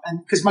 And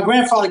because my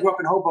grandfather grew up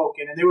in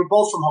Hoboken, and they were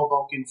both from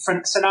Hoboken,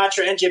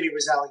 Sinatra and Jimmy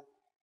Roselli.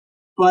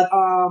 But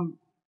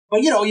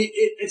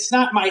it's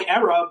not my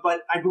era,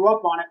 but I grew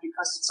up on it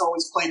because it's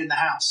always played in the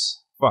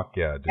house. Fuck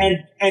yeah,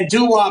 dude. And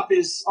doo-wop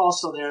is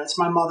also there. That's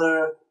my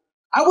mother.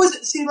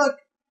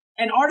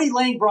 And Artie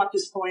Lang brought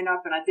this point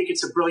up, and I think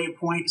it's a brilliant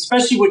point,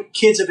 especially with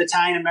kids of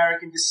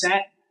Italian-American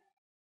descent.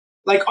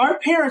 Like, our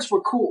parents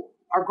were cool.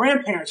 Our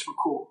grandparents were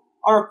cool.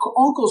 Our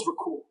uncles were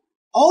cool.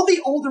 All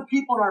the older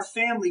people in our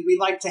family we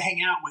liked to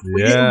hang out with.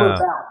 We didn't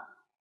rebel.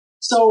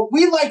 So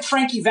we liked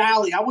Frankie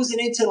Valli. I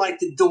wasn't into, like,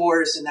 the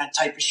Doors and that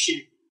type of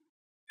shit.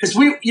 Because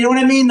you know what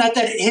I mean? Not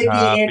that hippie,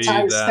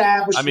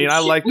 anti-establishment. I mean, I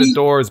like the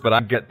Doors, but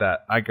I get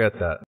that.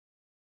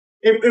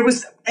 It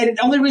was, and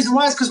the only reason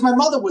why is because my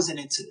mother wasn't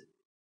into it.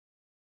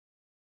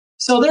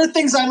 So there are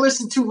things I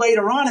listened to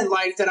later on in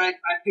life that I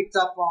picked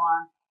up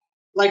on.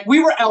 Like, we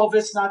were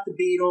Elvis, not the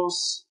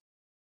Beatles.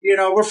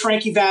 We're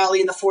Frankie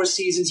Valli in the Four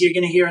Seasons. You're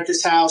going to hear at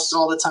this house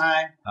all the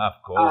time. Of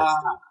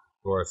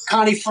course.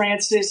 Connie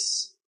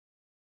Francis.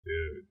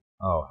 Dude.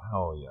 Oh,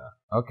 hell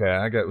yeah. Okay,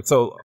 I get it.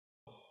 So,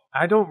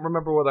 I don't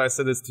remember whether I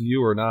said this to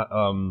you or not.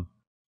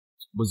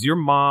 Was your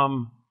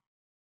mom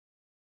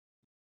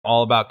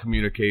all about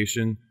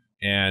communication?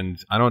 And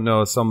I don't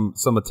know, some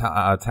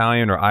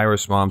Italian or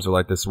Irish moms are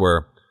like this,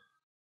 where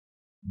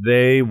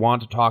they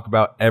want to talk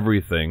about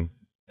everything.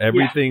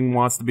 Everything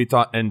wants to be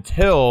talked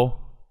until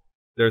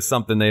there's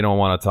something they don't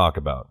want to talk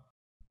about.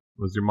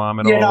 Was your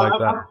mom at all like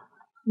that?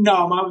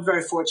 No, Mom was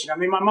very fortunate. I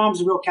mean, my mom's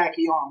a real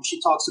khaki arm.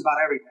 She talks about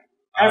everything.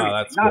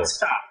 Everything.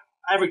 Non-stop.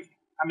 Cool. Everything.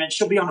 I mean,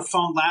 she'll be on the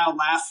phone loud,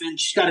 laughing.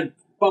 She's got a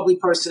bubbly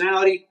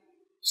personality.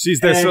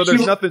 She's there, so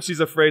there's nothing she's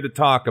afraid to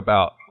talk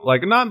about.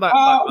 Like,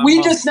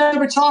 we just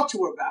never talked to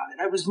her about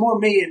it. It was more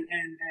me, and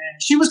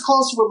she was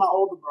closer with my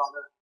older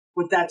brother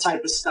with that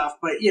type of stuff.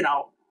 But,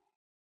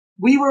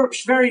 we were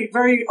very,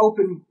 very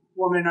open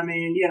woman. I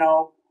mean,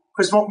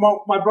 because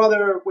my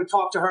brother would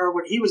talk to her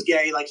when he was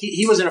gay. Like,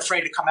 he wasn't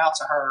afraid to come out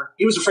to her.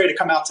 He was afraid to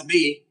come out to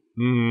me.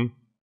 Mm-hmm.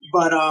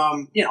 But,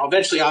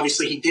 eventually,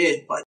 obviously, he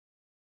did. But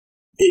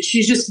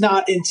she's just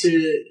not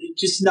into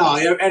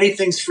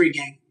anything's free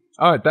game.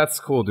 All right, that's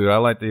cool, dude. I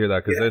like to hear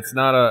that because it's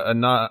not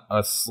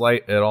a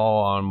slight at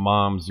all on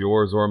moms,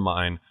 yours or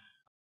mine.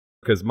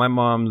 Because my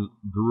mom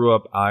grew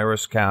up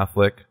Irish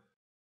Catholic,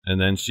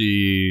 and then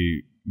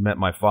she met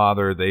my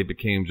father. They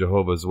became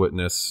Jehovah's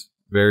Witness.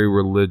 Very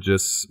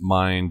religious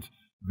mind,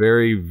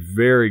 very,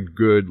 very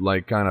good,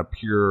 like kind of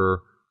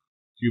pure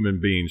human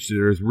being.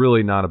 There's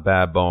really not a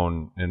bad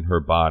bone in her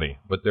body,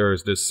 but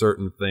there's just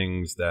certain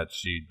things that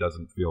she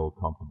doesn't feel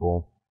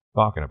comfortable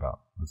talking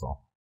about. That's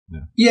all.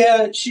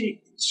 Yeah,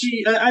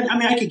 I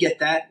mean, I could get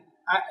that.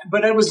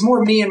 But it was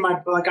more me and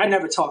I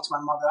never talked to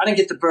my mother. I didn't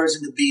get the birds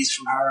and the bees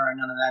from her and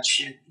none of that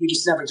shit. We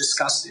just never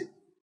discussed it.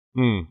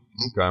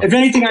 Okay. If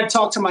anything, I'd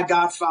talk to my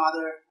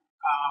godfather,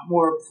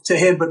 more to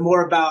him, but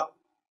more about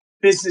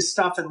business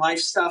stuff and life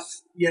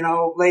stuff,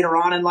 later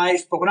on in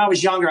life. But when I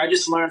was younger, I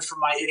just learned from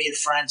my idiot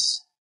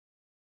friends.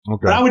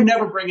 Okay. But I would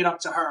never bring it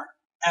up to her,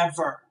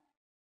 ever.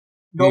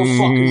 No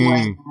fucking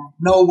way. Man.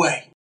 No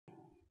way.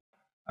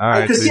 All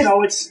right. Because, you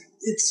know,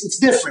 it's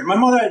different. My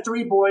mother had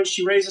 3 boys.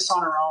 She raised us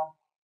on her own,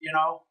 you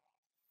know.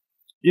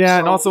 Yeah, so,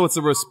 and also it's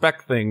a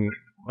respect thing.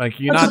 Like,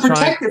 you're not trying... It's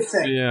a protective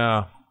thing.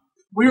 Yeah.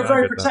 We were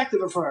very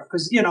protective of her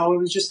because, you know, it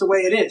was just the way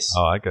it is.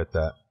 Oh, I get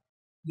that.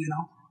 You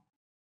know?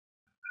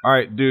 All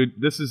right, dude,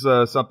 this is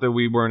something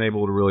we weren't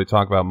able to really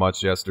talk about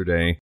much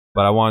yesterday,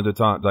 but I wanted to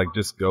talk, like,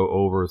 just go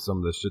over some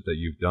of the shit that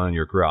you've done in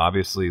your career.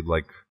 Obviously,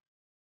 like,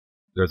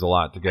 there's a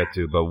lot to get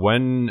to, but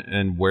when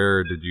and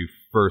where did you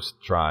first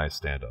try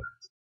stand-up?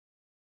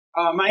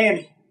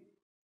 Miami.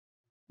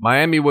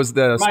 Miami was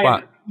the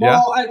spot.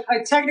 Well, yeah?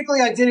 I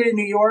technically I did it in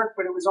New York,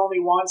 but it was only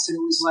once, and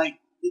it was like,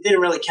 it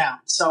didn't really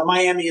count. So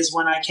Miami is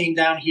when I came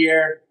down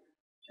here.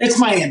 It's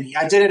Miami.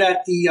 I did it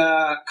at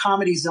the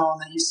Comedy Zone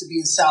that used to be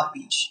in South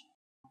Beach.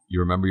 You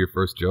remember your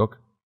first joke?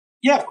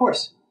 Yeah, of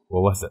course.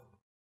 What was it?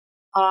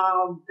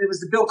 It was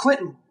the Bill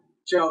Clinton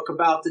joke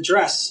about the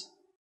dress.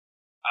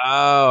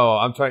 Oh,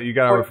 I'm trying. You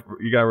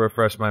gotta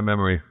refresh my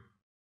memory.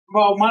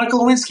 Well, Monica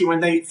Lewinsky,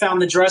 when they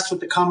found the dress with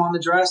the cum on the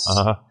dress,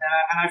 and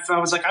I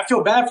was like, I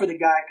feel bad for the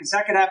guy because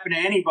that could happen to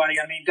anybody.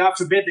 I mean, God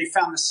forbid they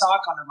found the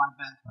sock under my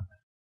bed.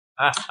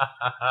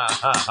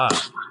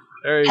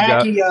 There you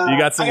hacky, go. You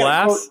got some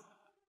laughs?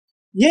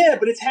 Yeah,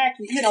 but it's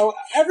hacky. You know,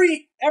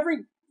 every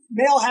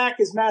male hack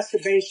is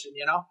masturbation,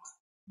 you know?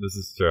 This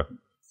is true.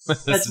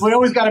 We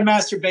always got a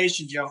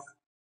masturbation joke.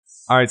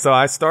 All right, so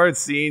I started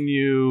seeing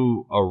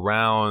you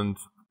around,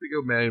 I think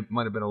it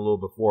might have been a little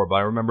before, but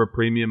I remember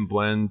Premium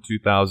Blend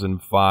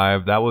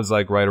 2005. That was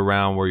like right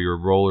around where your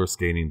roller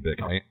skating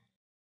bit, right?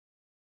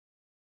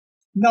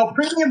 No,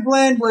 Premium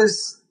Blend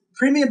was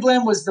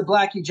the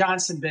Blackie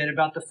Johnson bit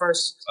about the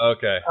first.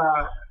 Okay.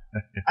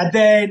 And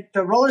then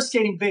the roller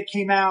skating bit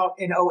came out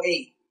in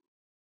 2008.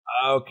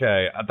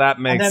 Okay, that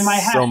makes and then my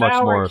so much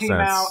more came sense.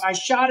 Out, I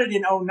shot it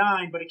in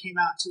 2009, but it came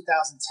out in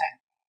 2010.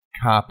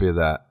 Copy of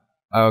that.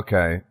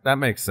 Okay, that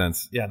makes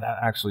sense. Yeah, that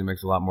actually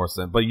makes a lot more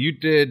sense. But you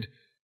did,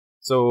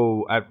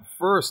 so at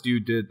first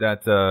you did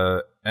that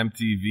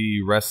MTV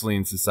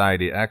Wrestling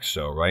Society X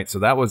show, right? So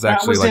that was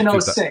actually that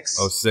was like in 06.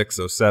 06,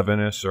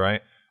 07-ish,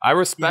 right? I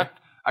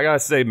gotta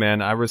say,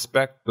 man, I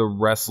respect the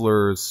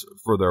wrestlers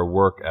for their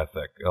work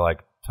ethic, like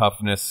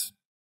toughness,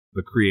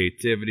 the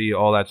creativity,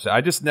 all that shit.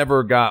 I just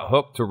never got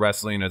hooked to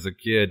wrestling as a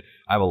kid.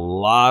 I have a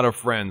lot of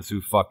friends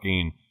who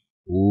fucking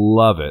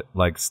love it,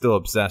 like still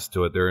obsessed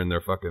to it. They're in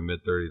their fucking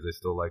mid-30s. They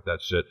still like that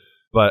shit.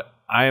 But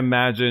I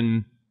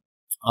imagine,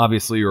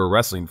 obviously you're a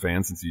wrestling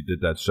fan since you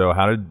did that show.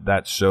 How did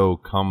that show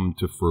come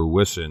to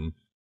fruition?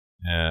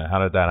 How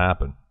did that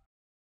happen?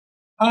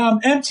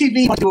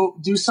 MTV wanted to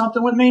do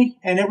something with me,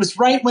 and it was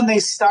right when they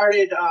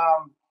started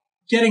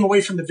getting away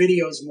from the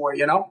videos more,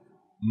 you know?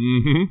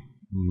 Mm-hmm.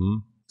 Mm-hmm.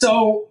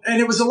 So, and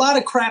it was a lot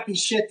of crappy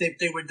shit that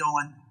they were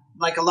doing.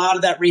 Like a lot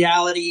of that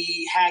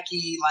reality,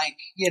 hacky, like,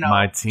 you know.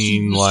 My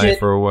Teen Life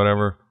shit. Or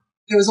whatever.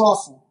 It was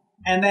awful.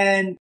 And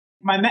then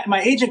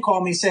my agent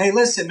called me and said, hey,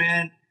 listen,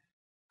 man,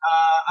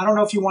 I don't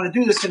know if you want to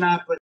do this or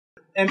not, but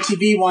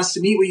MTV wants to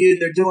meet with you.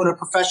 They're doing a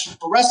professional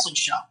wrestling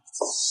show.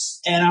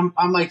 And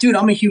I'm like, dude,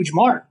 I'm a huge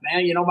mark,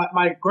 man. You know,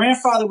 my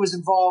grandfather was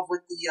involved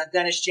with the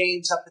Dennis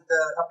James up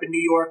in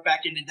New York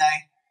back in the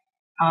day.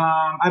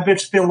 I've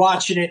been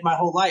watching it my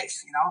whole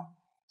life, you know.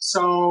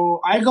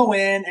 So I go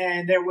in,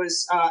 and there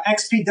was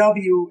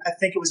XPW. I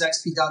think it was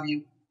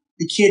XPW.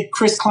 The kid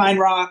Chris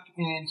Kleinrock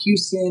in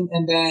Houston,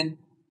 and then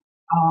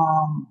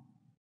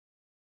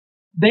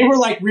they were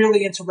like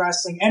really into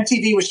wrestling.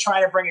 MTV was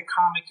trying to bring a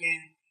comic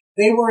in.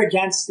 They were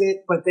against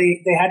it, but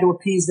they had to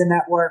appease the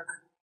network,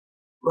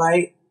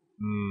 right?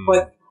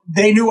 But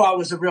they knew I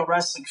was a real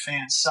wrestling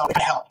fan, so it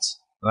helped.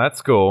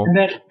 That's cool.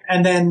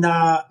 And then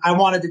I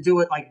wanted to do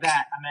it like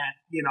that. I mean,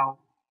 you know,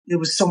 it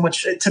was so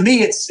much to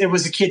me. It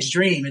was a kid's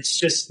dream. It's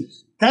just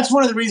that's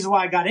one of the reasons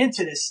why I got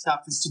into this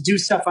stuff is to do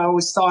stuff I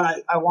always thought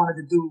I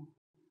wanted to do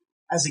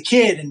as a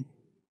kid, and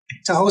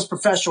to host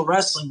professional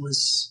wrestling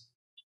was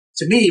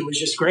to me it was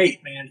just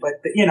great, man. But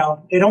you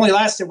know, it only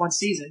lasted one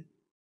season.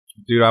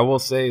 Dude, I will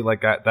say,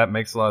 like, that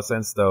makes a lot of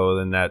sense, though,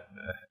 and that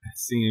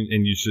scene,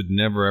 and you should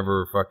never,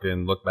 ever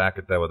fucking look back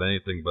at that with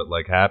anything but,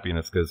 like,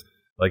 happiness, because,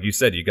 like you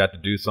said, you got to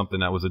do something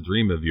that was a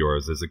dream of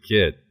yours as a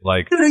kid.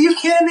 Like, dude, are you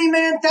kidding me,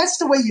 man? That's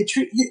the way you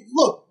treat.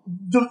 Look,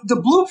 the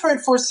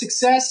blueprint for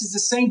success is the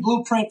same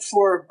blueprint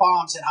for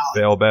bombs in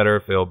Hollywood. Fail better,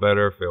 fail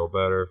better, fail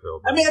better,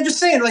 fail better. I mean, I'm just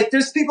saying, like,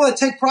 there's people that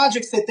take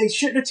projects that they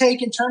shouldn't have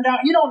taken, turned out.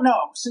 You don't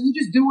know, so you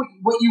just do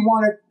what you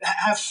want to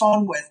have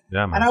fun with.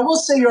 Yeah, man. And I will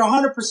say, you're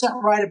 100%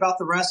 right about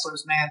the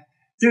wrestlers, man.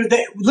 Dude,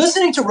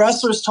 listening to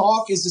wrestlers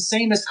talk is the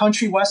same as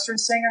country western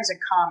singers and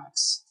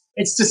comics.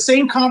 It's the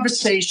same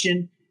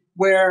conversation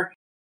where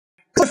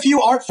a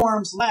few art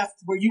forms left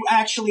where you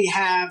actually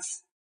have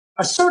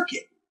a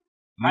circuit,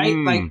 right?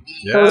 Like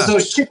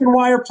those chicken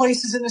wire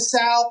places in the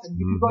South, and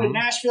you can go to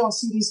Nashville and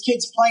see these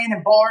kids playing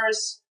in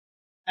bars.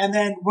 And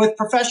then with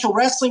professional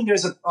wrestling,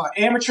 there's an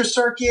amateur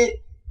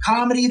circuit.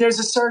 Comedy, there's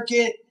a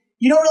circuit.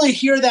 You don't really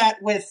hear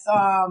that with,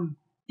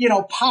 you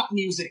know, pop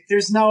music.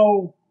 There's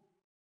no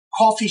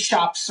coffee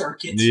shop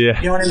circuit. Yeah.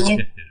 You know what I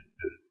mean?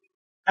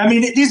 I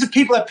mean, these are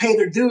people that pay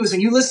their dues,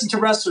 and you listen to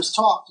wrestlers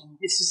talk, and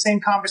it's the same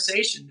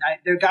conversation.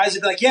 There are guys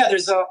that be like, yeah,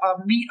 there's a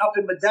meet up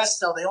in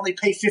Modesto. They only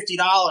pay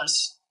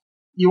 $50.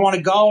 You want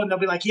to go? And they'll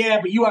be like,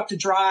 yeah, but you have to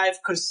drive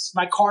because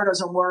my car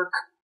doesn't work.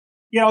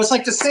 It's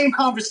like the same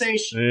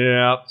conversation.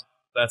 Yeah,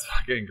 that's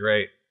fucking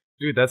great.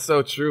 Dude, that's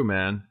so true,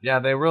 man. Yeah,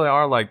 they really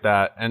are like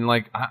that. And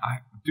like,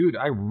 dude,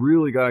 I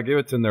really got to give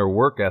it to their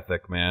work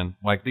ethic, man.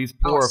 Like these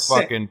poor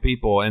fucking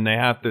people, and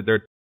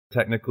they're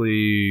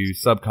technically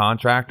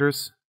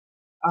subcontractors.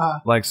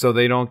 Like, so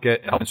they don't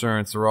get health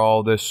insurance or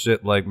all this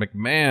shit. Like,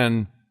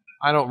 McMahon,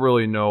 I don't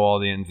really know all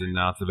the ins and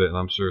outs of it, and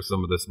I'm sure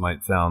some of this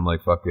might sound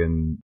like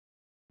fucking,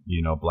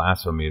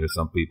 blasphemy to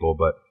some people,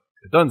 but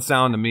it doesn't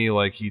sound to me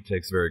like he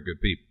takes very good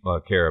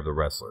care of the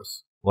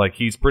wrestlers. Like,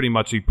 he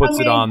puts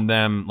it on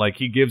them, like,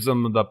 he gives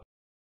them the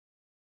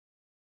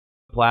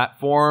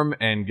platform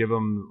and give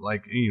them,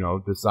 like,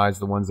 decides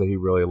the ones that he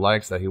really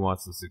likes, that he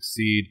wants to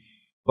succeed.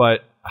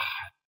 But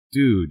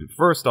dude,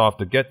 first off,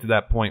 to get to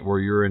that point where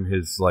you're in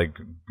his like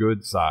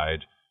good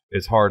side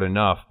is hard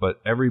enough,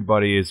 but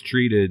everybody is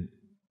treated,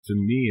 to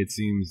me it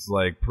seems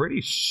like,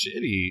 pretty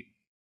shitty.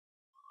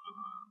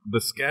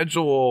 The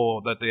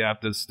schedule that they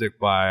have to stick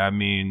by, I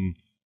mean,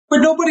 but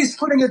nobody's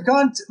putting a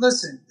gun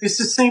listen, it's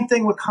the same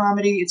thing with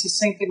comedy, it's the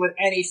same thing with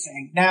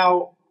anything.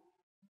 Now,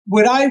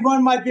 would I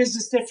run my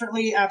business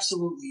differently?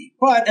 Absolutely.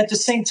 But at the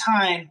same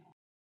time,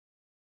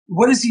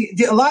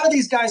 a lot of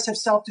these guys have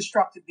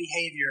self-destructive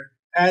behavior.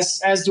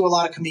 As do a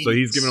lot of comedians. So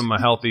he's giving them a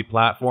healthy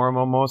platform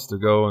almost to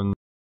go and...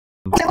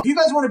 If you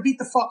guys want to beat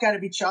the fuck out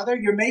of each other,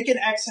 you're making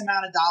X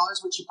amount of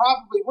dollars, which you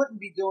probably wouldn't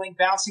be doing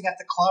bouncing at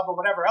the club or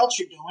whatever else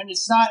you're doing.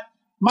 It's not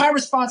my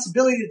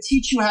responsibility to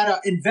teach you how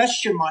to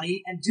invest your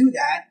money and do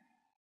that.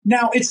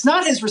 Now, it's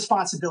not his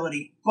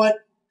responsibility,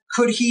 but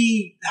could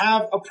he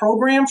have a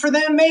program for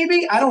them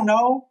maybe? I don't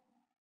know.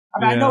 I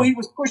mean, I know he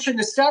was pushing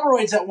the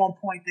steroids at one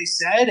point, they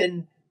said,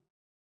 and,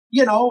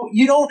 you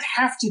don't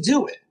have to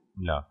do it.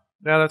 Yeah.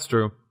 Yeah, that's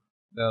true.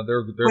 Yeah,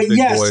 they're big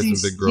boys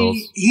and big girls.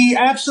 He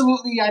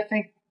absolutely, I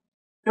think,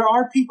 there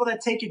are people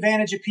that take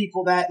advantage of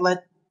people that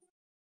let...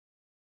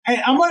 Hey,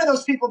 I'm one of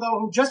those people, though,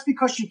 who just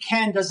because you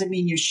can doesn't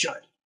mean you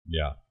should.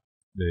 Yeah.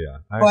 Yeah.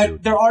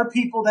 But there are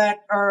people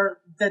that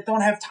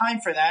don't have time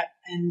for that.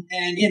 And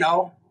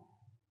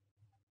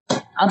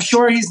I'm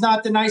sure he's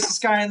not the nicest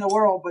guy in the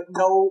world, but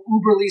no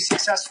uberly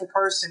successful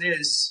person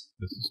is.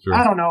 This is true.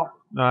 I don't know.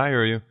 No, I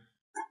hear you.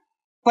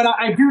 But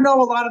I do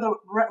know a lot of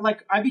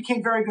I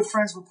became very good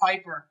friends with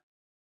Piper.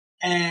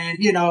 And,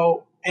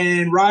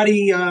 and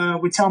Roddy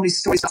would tell me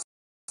stories.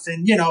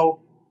 And, a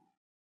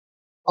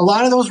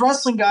lot of those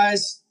wrestling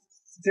guys,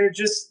 they're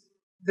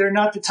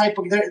not the type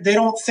of, they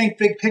don't think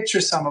big picture,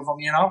 some of them,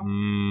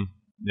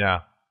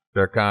 Yeah.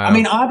 They're kind of. I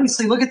mean,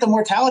 obviously, look at the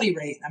mortality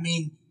rate. I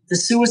mean, the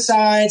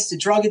suicides, the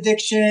drug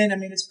addiction. I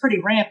mean, it's pretty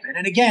rampant.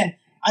 And again,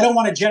 I don't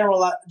want to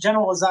generalize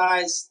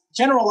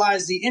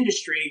the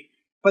industry.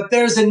 But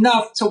there's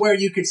enough to where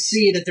you could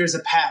see that there's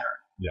a pattern.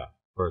 Yeah,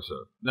 for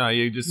sure. No,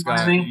 you just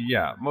got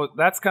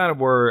that's kind of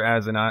where,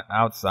 as an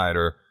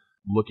outsider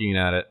looking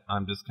at it,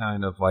 I'm just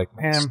kind of like,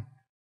 man,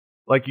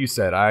 like you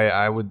said,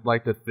 I would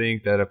like to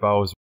think that if I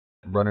was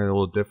running a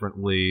little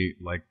differently,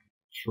 like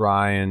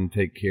try and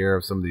take care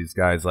of some of these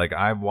guys. Like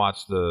I've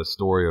watched the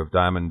story of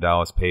Diamond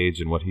Dallas Page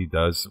and what he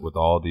does with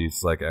all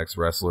these like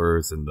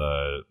ex-wrestlers and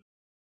the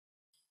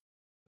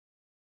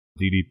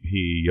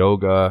DDP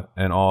yoga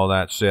and all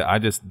that shit.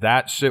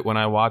 That shit, when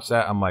I watch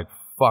that, I'm like,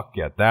 fuck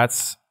yeah,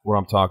 that's what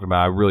I'm talking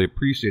about. I really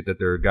appreciate that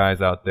there are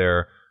guys out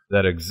there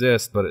that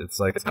exist, but it's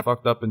like, it's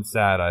fucked up and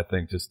sad, I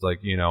think. Just like,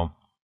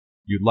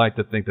 you'd like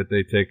to think that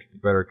they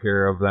take better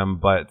care of them,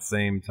 but at the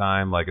same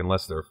time, like,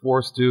 unless they're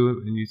forced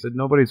to, and you said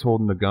nobody's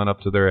holding the gun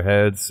up to their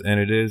heads, and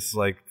it is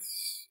like,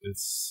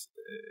 it's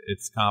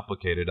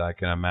complicated, I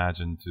can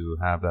imagine, to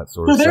have that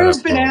sort of setup.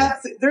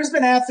 There's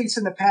been athletes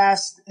in the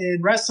past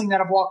in wrestling that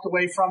have walked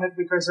away from it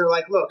because they're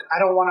like, look, I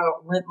don't want to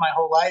limp my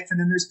whole life. And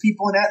then there's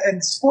people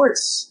in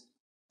sports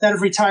that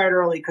have retired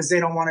early because they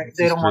don't want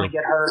to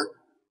get hurt.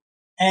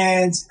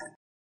 And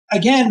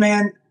again,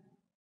 man,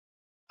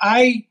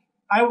 I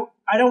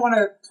don't want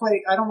to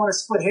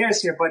split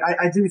hairs here, but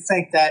I do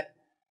think that,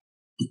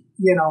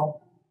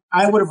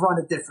 I would have run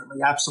it differently.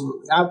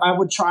 Absolutely. I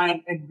would try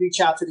and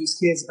reach out to these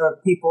kids or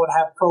people and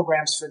have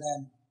programs for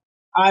them.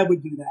 I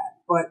would do that.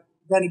 But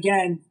then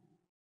again,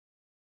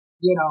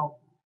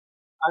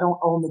 I don't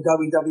own the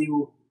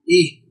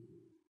WWE.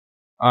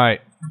 All right.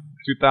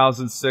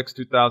 2006,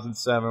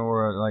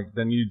 2007,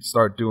 then you'd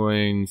start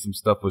doing some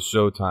stuff with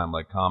Showtime,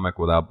 like Comic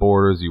Without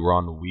Borders. You were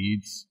on The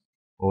Weeds.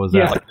 What was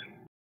that like?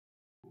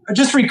 I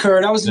just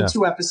recurred. I was in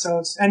 2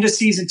 episodes. End of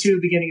season 2,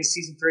 beginning of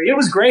season 3. It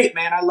was great,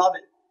 man. I love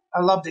it.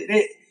 I loved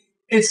it.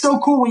 It's so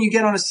cool when you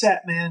get on a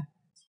set, man.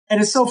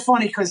 And it's so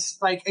funny because,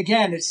 like,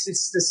 again, it's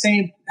the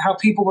same how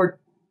people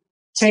were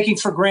taking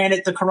for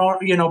granted the corona,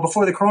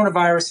 before the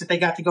coronavirus, that they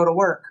got to go to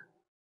work.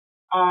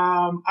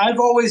 I've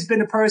always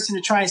been a person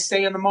to try and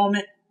stay in the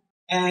moment.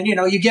 And,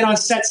 you get on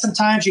set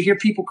sometimes, you hear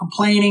people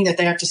complaining that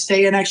they have to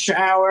stay an extra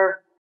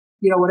hour.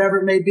 whatever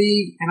it may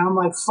be. And I'm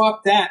like,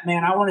 fuck that,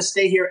 man. I want to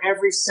stay here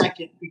every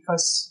second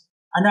because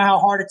I know how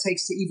hard it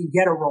takes to even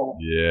get a role.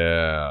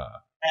 Yeah.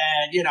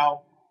 And,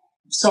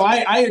 so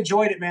I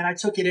enjoyed it, man. I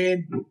took it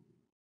in.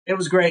 It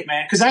was great,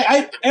 man. Because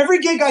I every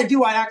gig I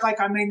do, I act like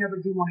I may never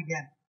do one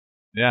again.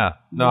 Yeah.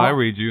 No, I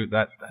read you.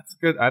 That's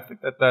good. I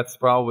think that's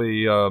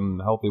probably a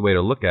healthy way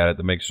to look at it,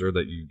 to make sure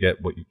that you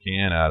get what you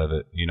can out of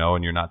it,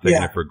 and you're not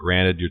taking it for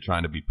granted. You're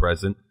trying to be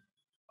present.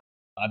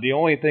 The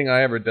only thing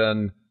I ever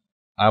done,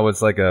 I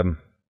was like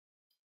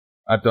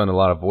I've done a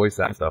lot of voice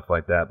act stuff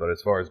like that, but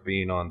as far as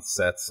being on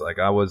sets, like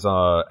I was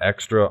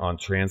extra on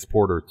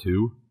Transporter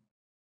 2.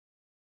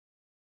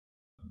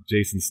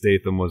 Jason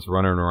Statham was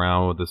running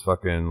around with his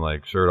fucking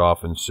like shirt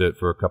off and shit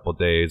for a couple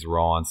days. We're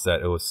all on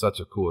set. It was such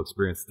a cool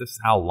experience. This is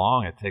how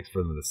long it takes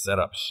for them to set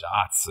up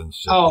shots and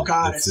shit. Oh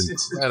god,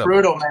 it's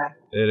brutal, man.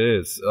 It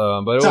is,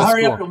 but it was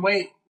hurry cool. up and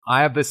wait.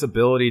 I have this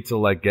ability to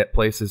like get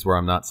places where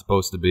I'm not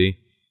supposed to be,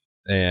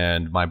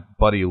 and my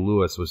buddy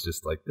Lewis was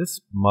just like, this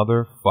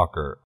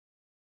motherfucker.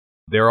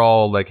 They're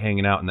all like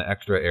hanging out in the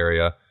extra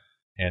area,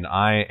 and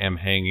I am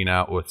hanging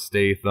out with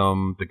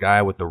Statham, the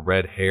guy with the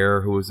red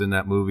hair who was in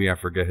that movie. I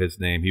forget his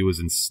name. He was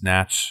in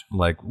Snatch.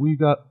 Like, we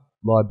got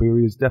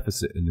Liberia's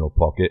deficit in your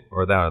pocket.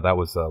 Or that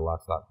was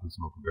Lock, Stock, and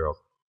Smoking Barrels.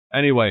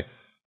 Anyway,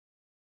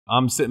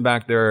 I'm sitting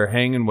back there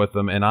hanging with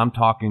them, and I'm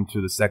talking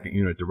to the second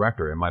unit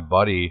director. And my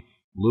buddy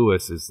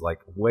Lewis is like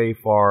way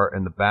far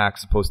in the back,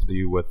 supposed to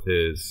be with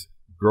his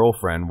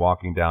girlfriend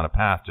walking down a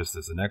path just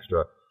as an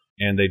extra.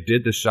 And they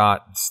did the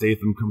shot.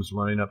 Statham comes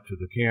running up to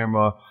the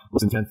camera,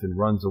 looks intense, and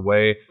runs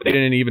away. They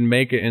didn't even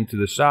make it into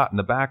the shot in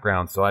the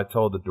background. So I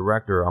told the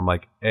director, I'm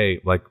like, hey,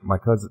 like my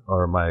cousin,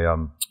 or my,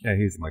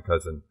 he's my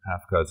cousin,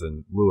 half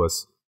cousin,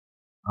 Lewis.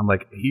 I'm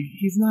like,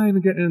 he's not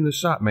even getting in the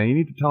shot, man. You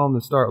need to tell him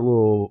to start a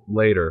little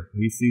later.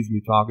 He sees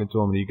me talking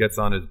to him, and he gets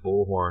on his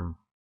bullhorn.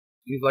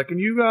 He's like, can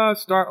you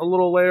start a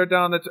little later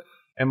down the...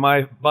 And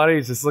my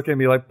buddy's just looking at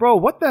me like, bro,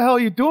 what the hell are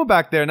you doing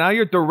back there? Now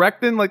you're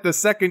directing like the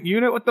second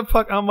unit? What the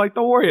fuck? I'm like,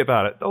 don't worry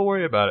about it. Don't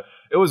worry about it.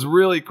 It was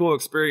really cool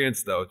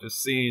experience, though,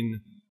 just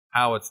seeing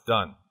how it's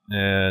done.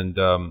 And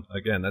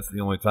again, that's the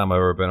only time I've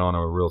ever been on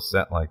a real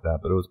set like that,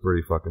 but it was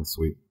pretty fucking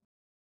sweet.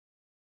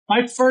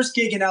 My first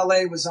gig in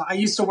LA was, I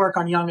used to work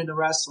on Young and the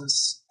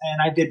Restless,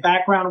 and I did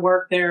background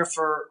work there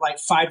for like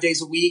 5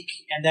 days a week,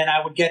 and then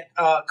I would get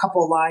a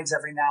couple of lines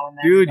every now and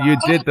then. Dude, you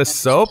did the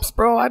soaps,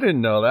 bro? I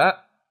didn't know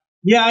that.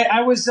 Yeah,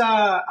 I was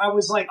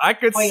like... I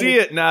could see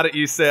it now that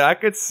you say it. I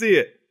could see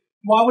it.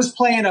 Well, I was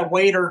playing a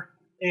waiter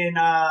in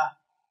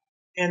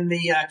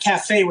the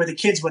cafe where the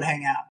kids would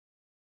hang out.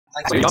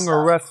 Like so Young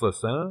or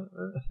Restless, huh?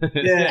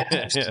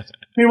 Yeah.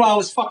 Meanwhile, I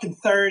was fucking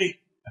 30.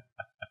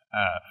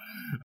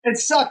 It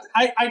sucked.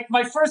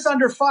 My first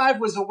under 5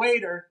 was a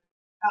waiter.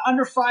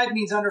 Under 5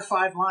 means under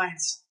 5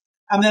 lines.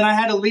 And then I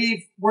had to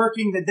leave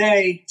working the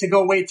day to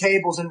go wait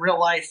tables in real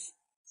life.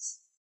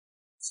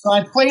 So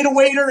I played a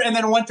waiter and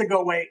then went to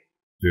go wait.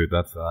 Dude,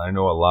 I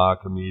know a lot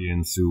of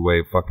comedians who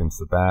wait fucking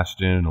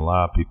Sebastian. A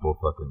lot of people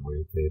fucking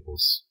wait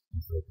tables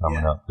as they're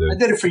coming up, dude. I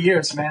did it for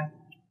years, man.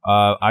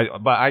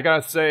 But I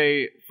gotta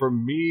say, for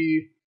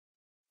me,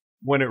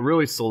 when it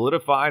really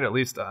solidified, at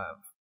least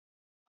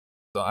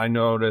I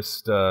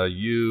noticed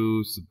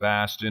you,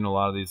 Sebastian, a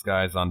lot of these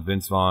guys on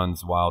Vince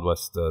Vaughn's Wild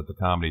West, the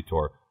comedy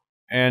tour.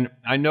 And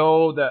I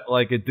know that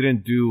like it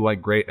didn't do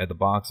like great at the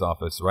box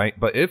office, right?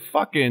 But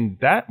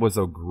that was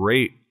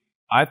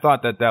I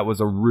thought that was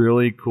a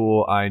really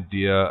cool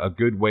idea, a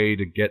good way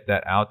to get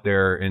that out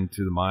there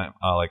into the mind,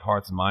 like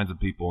hearts and minds of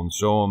people, and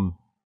show them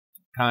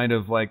kind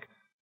of like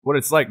what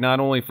it's like,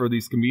 not only for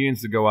these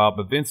comedians to go out,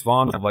 but Vince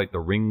Vaughn, like the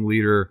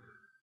ringleader.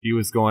 He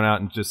was going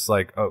out and just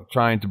like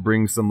trying to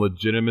bring some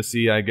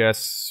legitimacy, I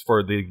guess,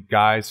 for the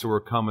guys who were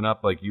coming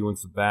up, like you and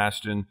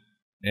Sebastian,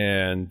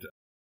 and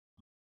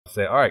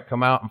say, all right,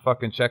 come out and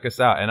fucking check us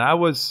out. And I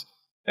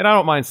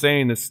don't mind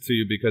saying this to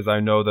you because I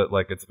know that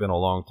like it's been a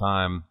long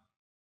time.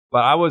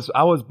 But I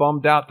was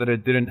bummed out that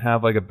it didn't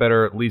have like a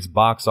better, at least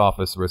box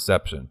office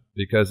reception,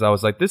 because I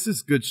was like, this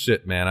is good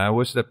shit, man. I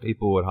wish that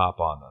people would hop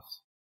on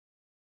this.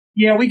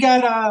 Yeah, we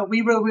got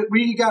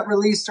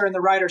released during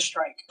the writer's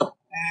strike,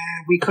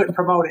 and we couldn't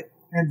promote it.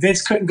 And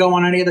Vince couldn't go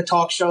on any of the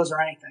talk shows or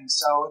anything.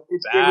 So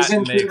it was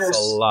in theaters. That makes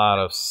a lot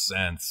of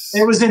sense.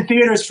 It was in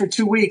theaters for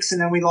 2 weeks,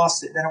 and then we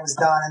lost it. Then it was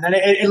done. And then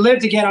it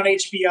lived again on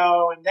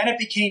HBO, and then it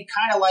became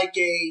kind of like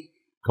a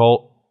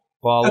cult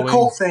following. A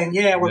cult thing,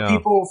 yeah, where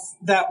people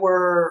that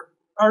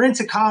are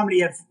into comedy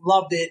have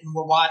loved it and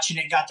were watching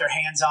it, got their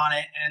hands on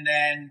it. And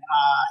then,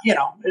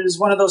 it was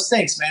one of those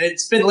things, man.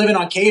 It's been living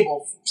on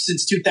cable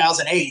since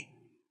 2008.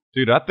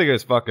 Dude, I think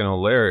it's fucking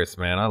hilarious,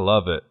 man. I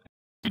love it.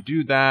 You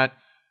do that,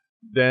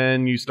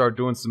 then you start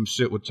doing some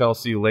shit with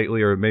Chelsea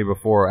lately, or maybe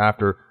before or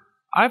after.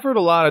 I've heard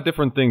a lot of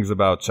different things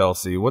about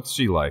Chelsea. What's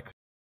she like?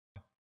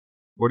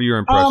 What are your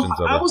impressions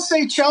of her? I will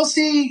say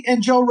Chelsea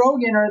and Joe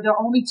Rogan are the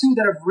only two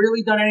that have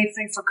really done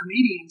anything for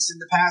comedians in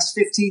the past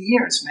 15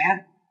 years,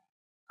 man.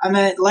 I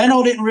mean,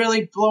 Leno didn't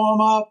really blow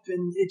him up,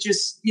 and it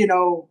just,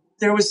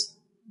 there was,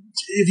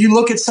 if you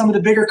look at some of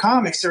the bigger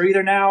comics, they're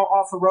either now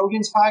off of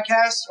Rogan's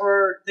podcast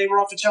or they were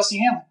off of Chelsea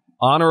Handler.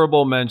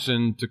 Honorable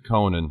mention to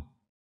Conan.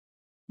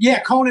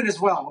 Yeah, Conan as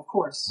well, of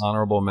course.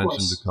 Honorable mention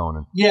to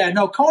Conan. Yeah,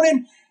 no,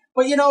 Conan.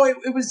 But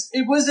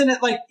it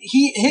wasn't like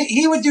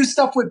he would do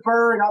stuff with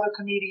Burr and other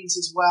comedians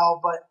as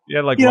well. But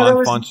yeah, like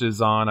Ron Funch is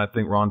on. I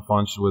think Ron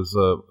Funch was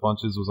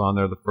on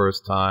there the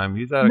first time.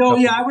 He's had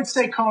I would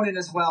say Conan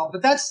as well.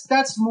 But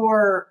that's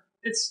more.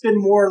 It's been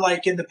more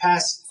like in the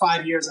past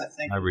 5 years, I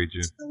think. I read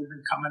you. It's really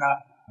been coming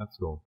up. That's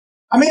cool.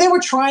 I mean, they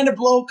were trying to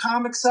blow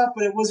comics up,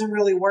 but it wasn't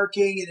really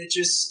working, and it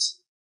just,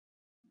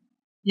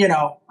 I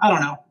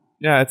don't know.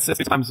 Yeah,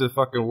 sometimes it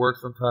fucking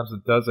works, sometimes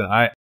it doesn't.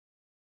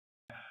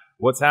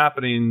 What's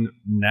happening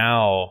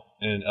now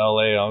in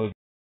LA,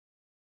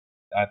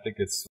 I think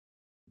it's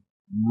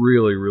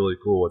really, really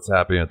cool what's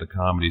happening at the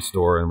Comedy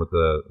Store and with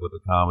the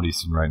comedy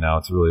scene right now.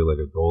 It's really like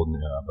a golden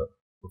era. But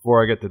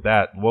before I get to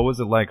that, what was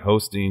it like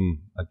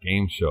hosting a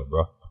game show,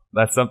 bro?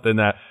 That's something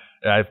that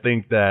I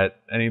think that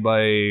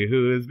anybody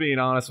who is being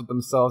honest with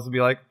themselves would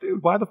be like,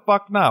 dude, why the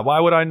fuck not? Why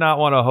would I not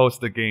want to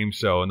host a game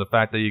show? And the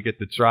fact that you get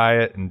to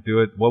try it and do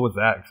it, what was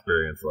that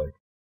experience like?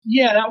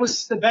 Yeah, that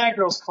was the Bad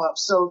Girls Club.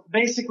 So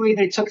basically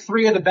they took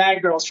 3 of the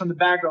Bad Girls from the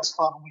Bad Girls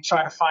Club and we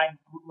tried to find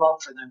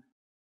love for them.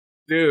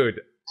 Dude,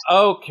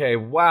 okay,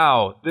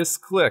 wow. This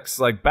clicks.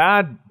 Like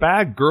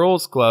Bad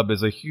Girls Club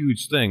is a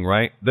huge thing,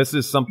 right? This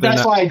is something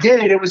That's why I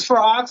did it. It was for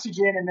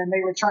Oxygen, and then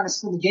they were trying to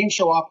spin the game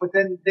show off, but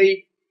then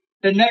the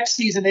next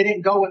season they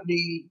didn't go with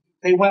me.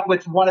 They went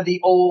with one of the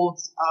old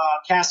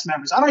cast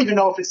members. I don't even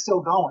know if it's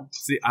still going.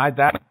 See,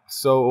 that's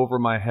so over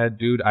my head,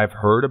 dude. I've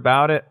heard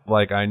about it.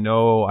 Like, I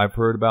know I've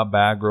heard about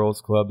Bad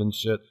Girls Club and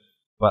shit,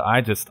 but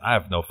I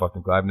have no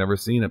fucking clue. I've never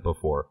seen it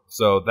before.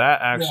 So that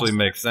actually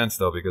makes sense,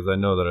 though, because I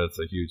know that it's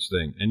a huge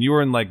thing. And you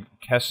were in, like,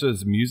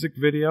 Kesha's music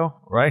video,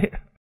 right?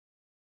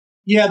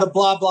 Yeah, the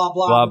blah, blah,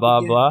 blah. Blah,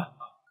 blah, blah.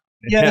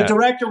 Yeah, the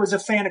director was a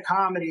fan of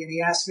comedy, and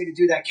he asked me to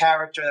do that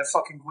character, that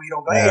fucking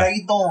Guido. Hey, how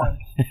you doing?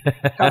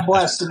 God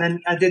bless. And then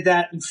I did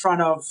that in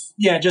front of,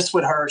 just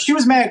with her. She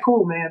was mad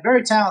cool, man.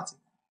 Very talented.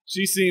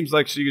 She seems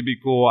like she could be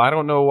cool. I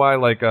don't know why,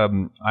 like,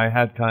 I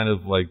had kind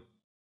of, like,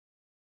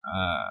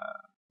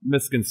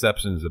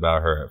 misconceptions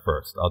about her at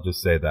first. I'll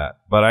just say that.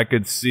 But I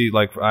could see,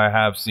 like, I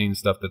have seen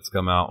stuff that's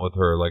come out with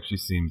her. Like, she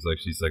seems like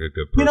she's, like, a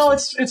good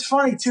person. It's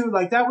funny, too.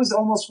 Like, that was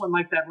almost when,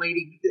 like, that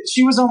lady,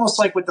 she was almost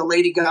like what the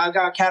Lady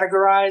Gaga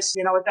categorized,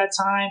 at that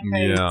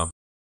time.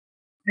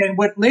 And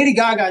what Lady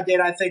Gaga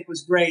did, I think,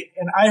 was great.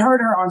 And I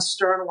heard her on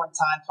Stern one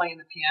time playing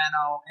the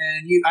piano,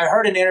 and I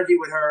heard an interview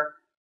with her,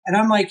 and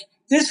I'm like,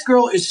 this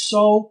girl is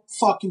so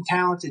fucking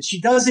talented.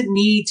 She doesn't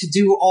need to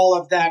do all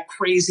of that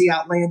crazy,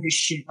 outlandish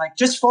shit. Like,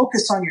 just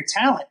focus on your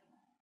talent,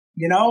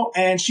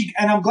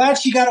 And I'm glad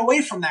she got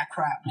away from that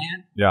crap,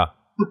 man. Yeah.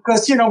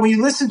 Because when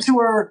you listen to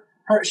her,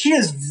 she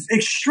is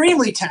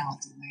extremely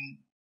talented, man.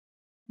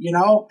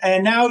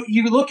 And now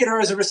you look at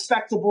her as a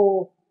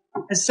respectable,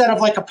 instead of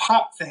like a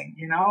pop thing,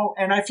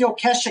 And I feel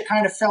Kesha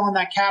kind of fell in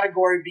that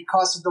category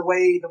because of the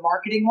way the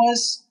marketing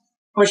was.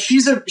 But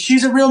she's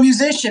a real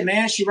musician,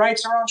 man. She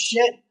writes her own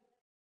shit.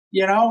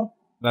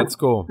 That's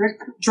cool.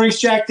 Drinks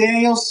Jack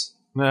Daniels.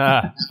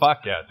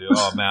 Fuck yeah, dude.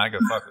 Oh man, I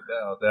can fuck with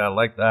that. Yeah, I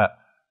like that.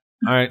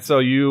 All right,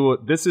 so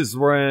this is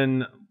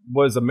when,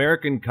 was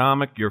American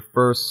Comic your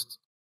first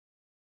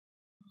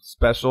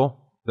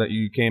special that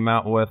you came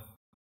out with?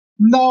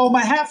 No,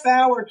 my half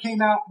hour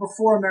came out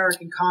before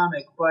American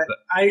Comic, but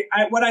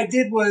what I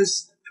did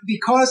was,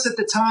 because at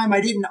the time I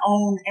didn't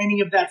own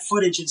any of that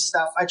footage and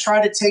stuff, I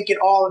tried to take it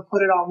all and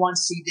put it on one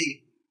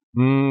CD.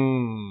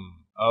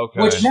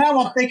 Okay. Which now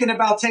I'm thinking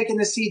about taking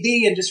the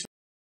CD and just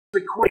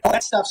recording all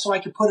that stuff so I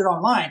can put it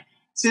online.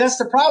 See, that's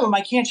the problem.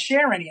 I can't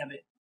share any of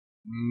it.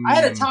 I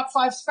had a top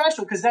 5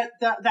 special because the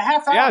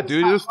half hour. Yeah,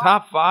 dude, it was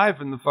top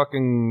 5 in the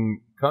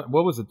fucking,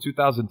 what was it,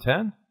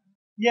 2010?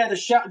 Yeah,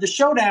 the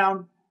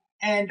Showdown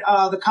and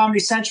the Comedy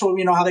Central.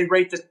 How they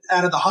rate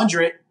out of the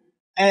 100,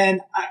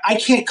 and I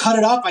can't cut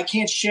it up. I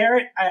can't share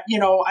it. I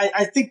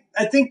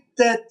think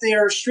that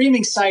their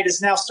streaming site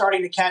is now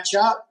starting to catch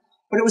up.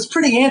 But it was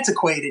pretty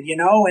antiquated,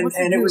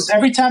 and it was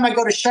every time I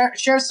go to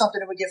share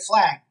something, it would get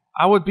flagged.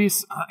 I would be,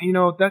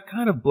 that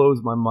kind of blows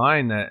my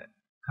mind that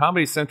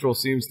Comedy Central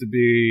seems to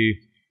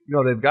be,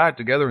 they've got it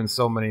together in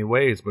so many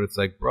ways, but it's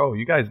like, bro,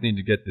 you guys need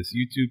to get this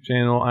YouTube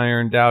channel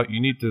ironed out.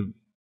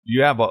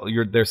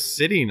 They're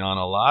sitting on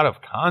a lot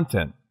of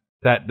content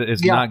that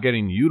is not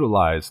getting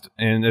utilized.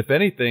 And if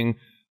anything,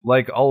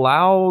 like,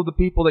 allow the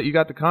people that you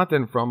got the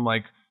content from,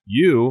 like,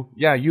 you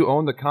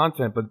own the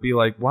content, but be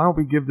like, why don't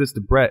we give this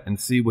to Bret and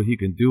see what he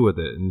can do with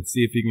it, and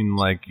see if he can,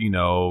 like,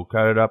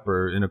 cut it up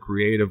or in a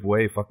creative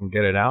way fucking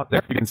get it out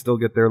there. You can still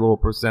get their little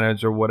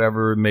percentage or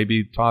whatever,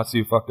 maybe toss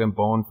you fucking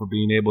bone for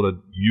being able to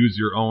use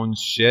your own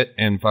shit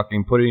and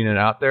fucking putting it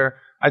out there.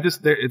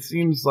 It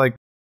seems like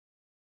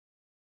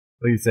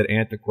you said,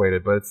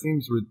 antiquated, but it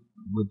seems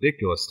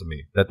ridiculous to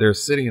me that they're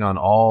sitting on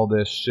all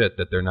this shit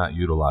that they're not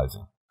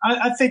utilizing.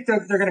 I think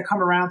they're going to come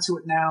around to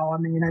it now. I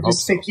mean, I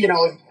just think,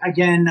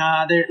 again,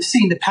 they're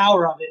seeing the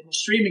power of it in the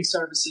streaming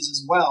services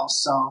as well.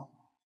 So,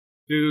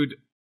 dude,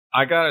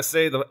 I got to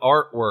say the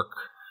artwork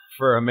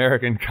for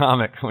American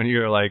Comic when you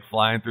were like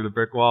flying through the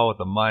brick wall with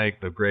the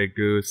mic, the Grey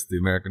Goose, the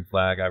American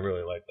flag. I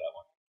really like that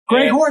one.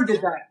 Greg Horn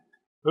did that.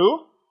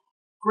 Who?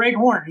 Greg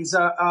Horn. He's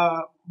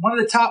one of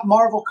the top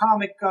Marvel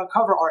comic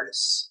cover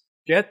artists.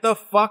 Get the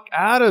fuck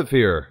out of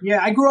here.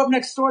 Yeah, I grew up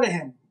next door to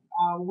him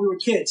when we were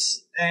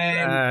kids.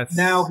 And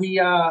now he,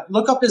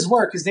 look up his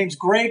work. His name's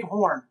Greg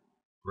Horn.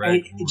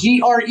 Greghorn.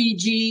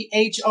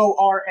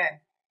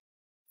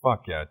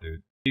 Fuck yeah,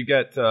 dude. You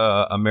get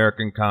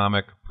American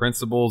Comic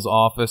Principal's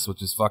Office,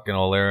 which is fucking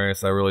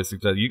hilarious. I really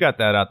suggest. You got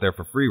that out there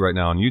for free right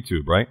now on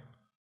YouTube, right?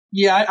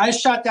 Yeah, I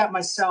shot that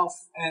myself.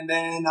 And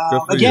then,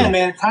 again,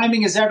 man,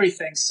 timing is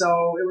everything. So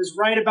it was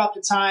right about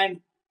the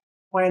time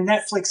when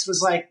Netflix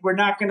was like, we're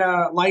not going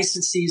to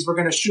license these. We're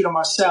going to shoot them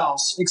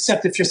ourselves,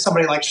 except if you're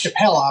somebody like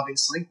Chappelle,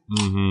 obviously.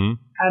 Mm-hmm.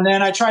 And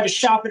then I tried to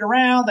shop it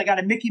around. I got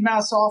a Mickey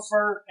Mouse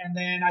offer. And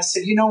then I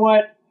said, you know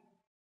what?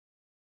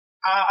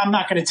 I'm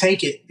not going to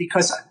take it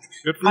because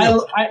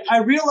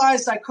I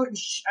realized I couldn't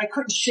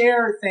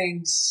share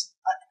things.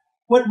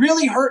 What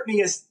really hurt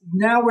me is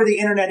now where the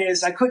internet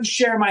is, I couldn't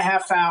share my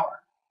half hour.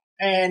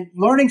 And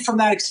learning from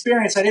that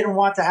experience, I didn't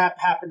want to have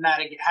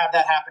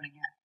that happen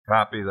again.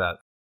 Copy that.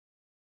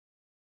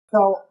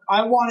 So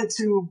I wanted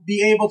to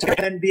be able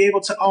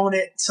to own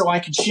it so I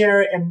could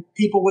share it and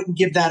people wouldn't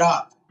give that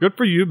up. Good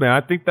for you, man.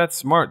 I think that's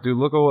smart, dude.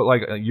 Look at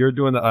what you're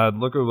doing.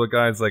 Look at what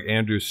guys like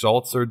Andrew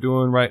Schultz are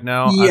doing right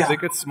now. Yeah. I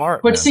think it's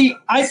smart. But man. See,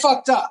 I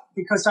fucked up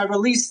because I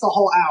released the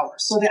whole hour.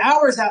 So the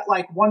hour is at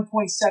like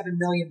 1.7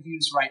 million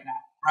views right now,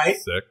 right?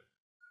 Sick.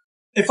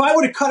 If I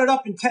would have cut it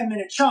up in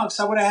 10-minute chunks,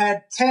 I would have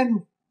had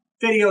 10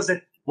 videos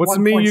at What's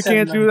the mean you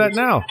can't do that views.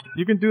 Now?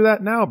 You can do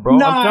that now, bro.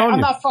 Nah, I'm telling you. I'm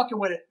not fucking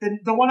with it.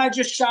 The one I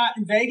just shot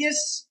in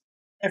Vegas,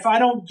 if I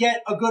don't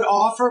get a good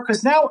offer,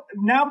 because now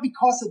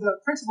because of the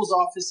principal's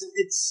office,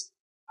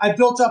 I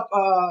built up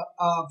a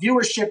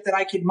viewership that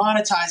I could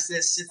monetize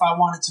this if I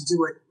wanted to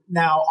do it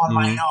now on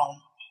my own.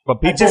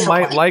 But people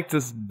might like to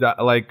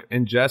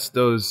ingest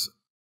those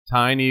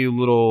tiny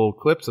little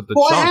clips of the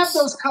chunks. I have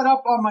those cut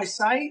up on my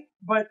site,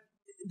 but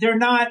they're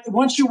not.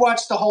 Once you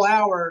watch the whole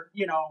hour,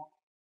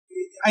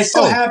 I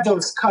still have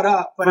those cut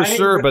up. But for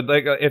sure, but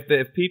like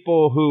if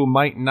people who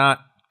might not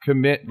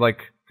commit,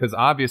 because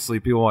obviously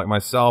people like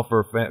myself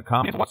or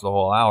comics watch the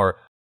whole hour.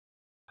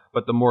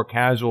 But the more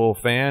casual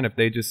fan, if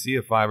they just see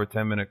a 5 or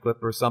 10 minute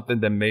clip or something,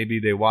 then maybe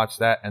they watch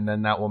that, and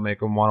then that will make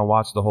them want to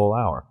watch the whole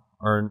hour.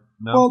 Or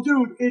no? Well,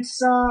 dude, it's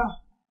a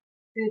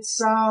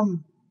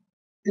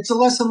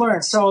lesson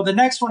learned. So the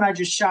next one I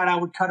just shot, I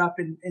would cut up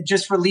and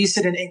just release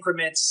it in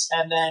increments,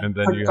 and then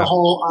put the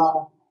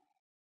whole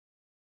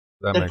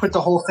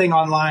the whole thing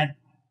online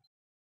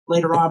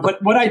later on.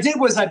 But what I did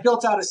was I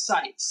built out a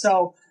site.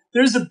 So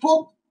there's a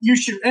book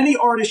any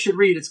artist should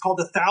read. It's called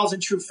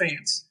 1,000 True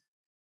Fans.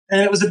 And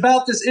it was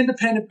about this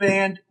independent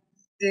band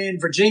in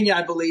Virginia,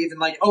 I believe, in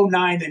like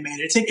 2009 they made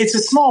it. It's a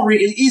small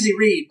read, easy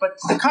read, but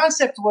the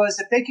concept was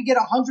if they could get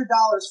 $100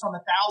 from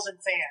 1,000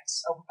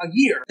 fans a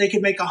year, they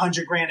could make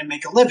 $100,000 and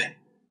make a living.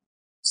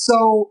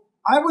 So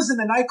I was in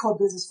the nightclub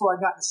business before I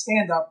got into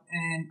stand-up,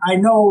 and I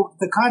know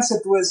the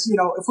concept was,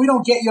 if we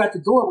don't get you at the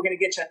door, we're going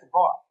to get you at the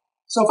bar.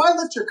 So if I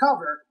lift your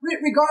cover,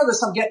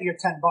 regardless, I'm getting your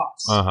 $10.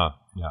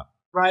 Yeah.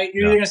 Right?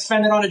 You're either going to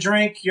spend it on a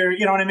drink,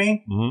 you know what I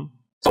mean? Mm-hmm.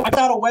 So I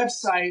got a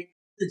website.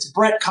 It's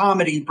Bret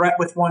Comedy, Bret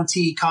with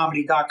 1T,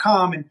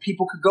 comedy.com, and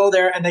people could go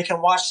there and they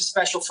can watch the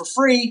special for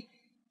free.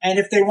 And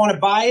if they want to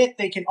buy it,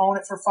 they can own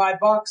it for $5.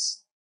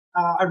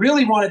 I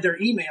really wanted their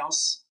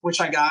emails, which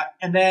I got.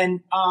 And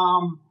then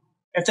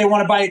if they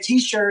want to buy a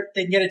T-shirt,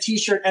 they can get a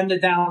T-shirt and the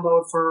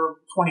download for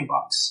 $20.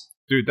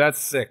 Dude, that's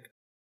sick.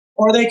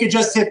 Or they could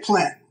just hit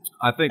play.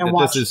 I think that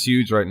this is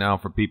huge right now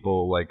for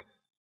people like,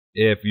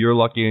 if you're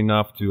lucky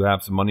enough to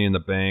have some money in the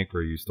bank,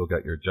 or you still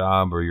got your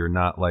job, or you're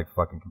not like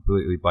fucking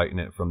completely biting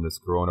it from this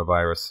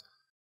coronavirus,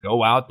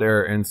 go out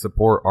there and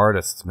support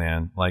artists,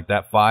 man. Like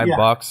that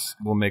 $5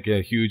 will make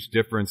a huge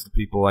difference to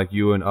people like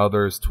you and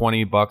others.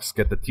 $20,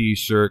 get the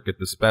T-shirt, get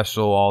the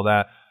special, all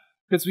that.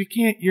 Because you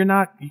can't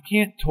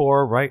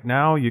tour right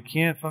now. You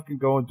can't fucking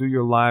go and do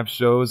your live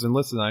shows. And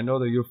listen, I know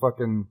that you're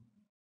fucking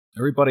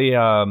everybody's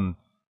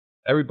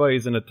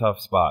in a tough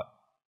spot,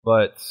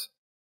 but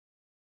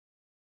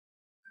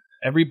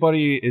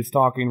everybody is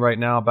talking right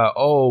now about,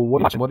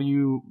 what are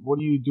you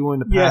doing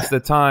to pass the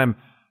time?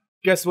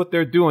 Guess what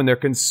they're doing? They're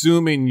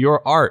consuming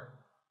your art.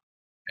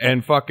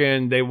 And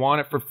fucking they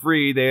want it for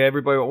free.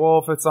 Everybody,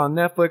 if it's on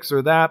Netflix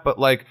or that, but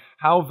like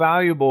how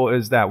valuable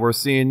is that we're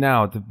seeing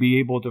now to be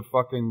able to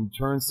fucking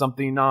turn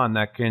something on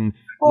that can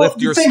lift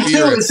your spirits? The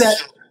thing too is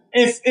that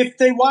if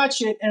they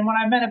watch it, and when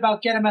I meant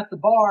about get them at the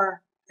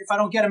bar, if I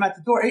don't get them at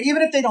the door,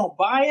 even if they don't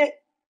buy it,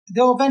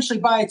 they'll eventually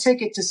buy a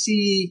ticket to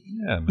see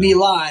me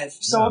live.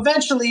 So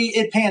eventually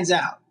it pans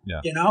out.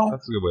 Yeah. That's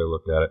a good way to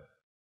look at it.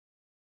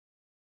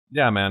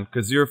 Yeah, man,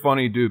 because you're a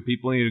funny dude.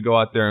 People need to go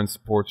out there and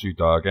support you,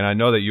 dog. And I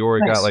know that you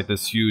already got like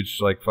this huge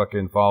like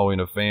fucking following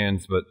of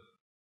fans, but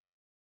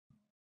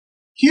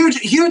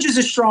huge is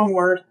a strong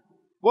word.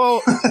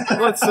 Well,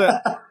 let's say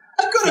a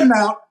good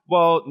amount.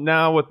 Well,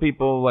 now with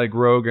people like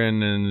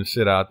Rogan and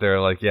shit out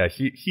there, like, yeah,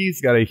 he's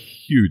got a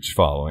huge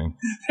following.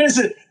 There's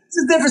a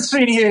difference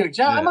between huge.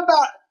 Yeah. I'm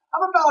about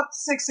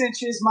 6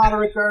 inches,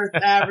 moderate girth,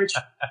 average.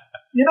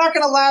 You're not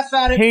going to laugh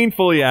at it.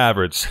 Painfully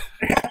average.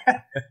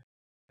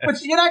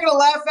 But you're not going to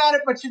laugh at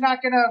it, but you're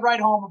not going to write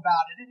home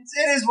about it.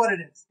 It is what it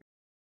is.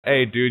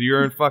 Hey, dude,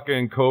 you're in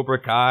fucking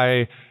Cobra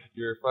Kai.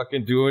 You're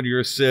fucking doing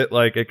your shit.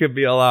 Like, it could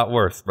be a lot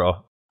worse,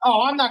 bro.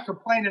 Oh, I'm not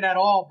complaining at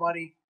all,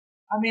 buddy.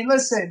 I mean,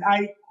 listen,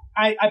 I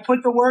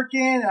put the work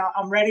in.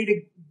 I'm ready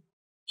to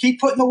keep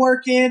putting the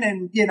work in,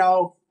 and you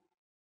know,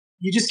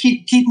 you just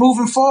keep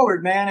moving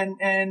forward, man,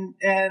 and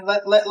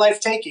let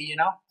life take you, you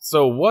know.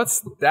 So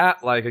what's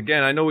that like?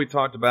 Again, I know we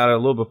talked about it a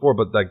little before,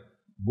 but like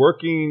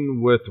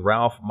working with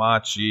Ralph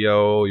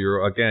Macchio,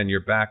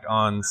 you're back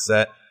on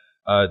set.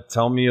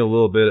 Tell me a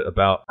little bit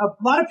about. A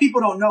lot of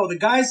people don't know the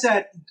guys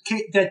that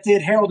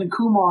did Harold and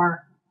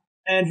Kumar,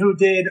 and who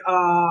did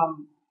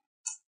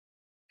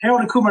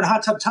Harold and Kumar and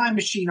Hot Tub Time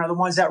Machine are the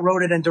ones that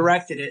wrote it and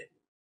directed it.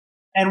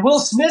 And Will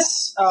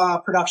Smith's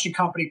production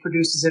company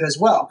produces it as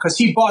well, because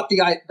he bought the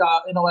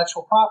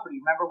intellectual property.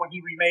 Remember when he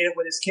remade it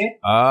with his kid?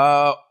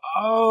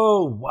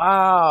 Oh,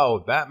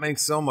 wow. That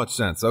makes so much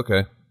sense.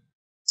 Okay.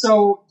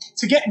 So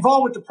to get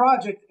involved with the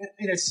project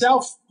in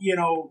itself, you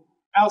know,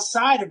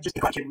 outside of just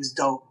it was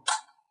dope.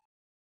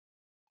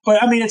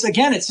 But I mean, it's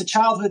a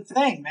childhood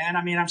thing, man.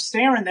 I mean, I'm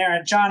staring there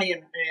at Johnny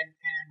and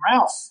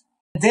Ralph,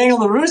 Louie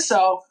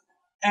LaRusso,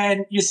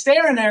 and you're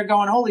staring there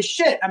going, holy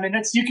shit. I mean,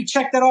 you can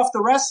check that off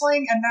the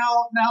wrestling and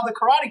now the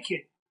Karate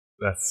Kid.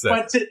 That's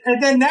sick.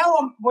 And then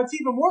now what's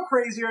even more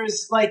crazier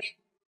is like,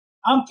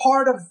 I'm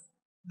part of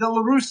the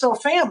LaRusso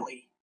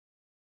family.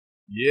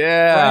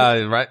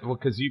 Yeah, right. Well,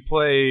 because you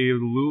play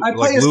Louie, I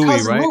play his Louie,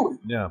 cousin right? Louie.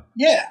 Yeah.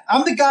 Yeah.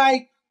 I'm the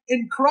guy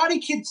in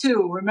Karate Kid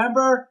 2.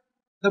 Remember,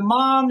 the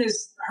mom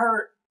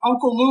her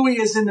Uncle Louie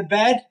is in the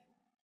bed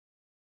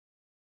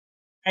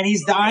and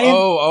he's dying.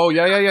 Oh,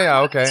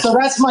 yeah. Okay. So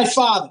that's my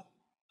father.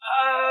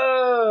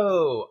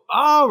 Oh,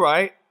 all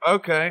right.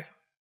 Okay.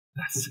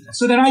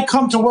 So then I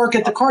come to work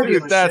at the car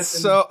dealership. That's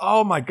so.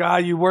 Oh my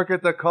god, you work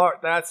at the car.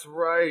 That's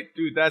right,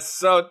 dude. That's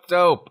so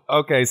dope.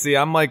 Okay, see,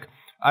 I'm like,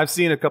 I've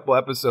seen a couple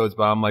episodes,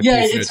 but I'm like,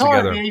 yeah, it's hard,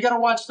 together. Man. You got to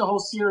watch the whole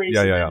series.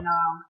 Yeah.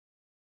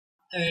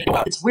 And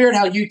it's weird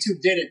how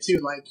YouTube did it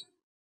too. Like,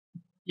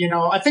 you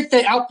know, I think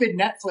they outbid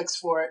Netflix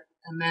for it,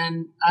 and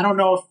then I don't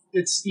know if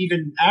it's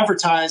even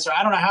advertised, or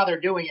I don't know how they're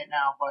doing it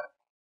now. But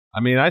I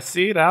mean, I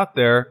see it out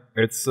there.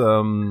 It's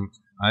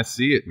I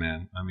see it,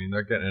 man. I mean,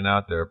 they're getting it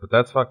out there, but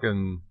that's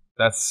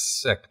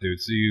sick,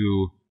 dude. So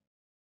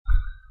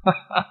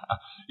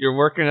you're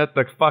working at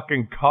the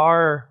fucking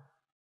car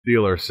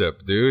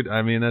dealership, dude.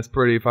 I mean, that's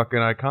pretty fucking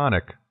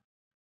iconic.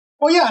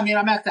 Well, yeah. I mean,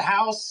 I'm at the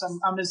house.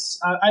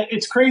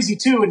 It's crazy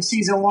too. In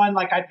season 1,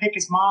 like I pick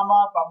his mom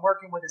up. I'm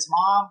working with his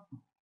mom.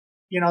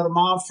 You know, the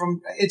mom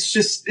from. It's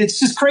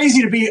just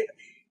crazy to be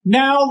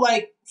now.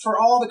 Like for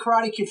all the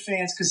Karate Kid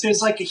fans, because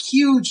there's like a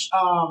huge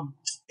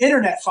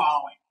internet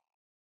following.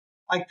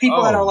 Like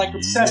people that are like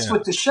obsessed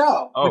with the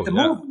show, with the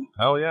movie.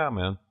 Hell yeah,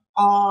 man.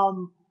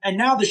 And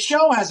now the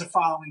show has a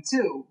following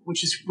too,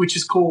 which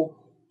is cool.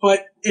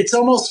 But it's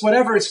almost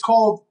whatever it's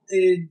called,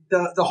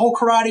 the whole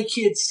Karate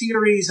Kid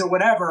series or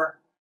whatever.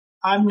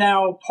 I'm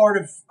now part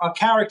of a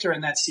character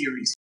in that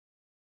series.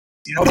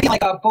 You know,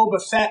 like a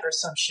Boba Fett or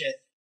some shit.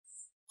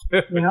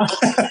 You know,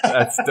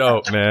 that's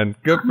dope, man.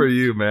 Good for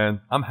you,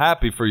 man. I'm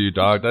happy for you,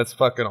 dog. That's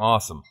fucking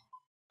awesome.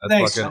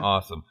 Thanks, fucking man.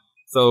 Awesome.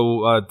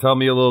 So tell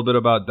me a little bit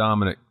about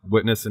Dominic,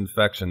 Witness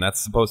Infection. That's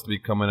supposed to be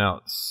coming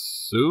out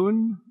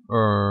soon?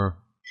 Or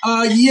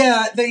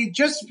yeah, they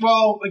just,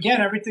 again,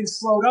 everything's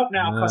slowed up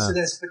now because of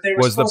this, but they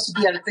were supposed to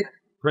be at, I think,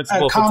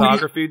 principal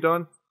photography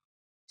done?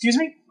 Excuse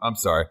me? I'm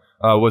sorry.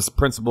 Was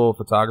principal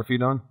photography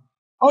done?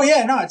 Oh,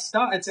 yeah, no, it's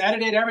done. It's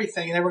edited,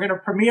 everything. They were going to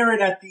premiere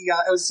it at the,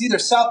 it was either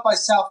South by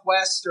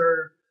Southwest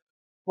or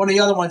one of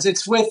the other ones.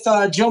 It's with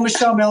Joe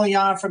Michelle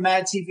Millian from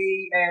Mad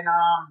TV and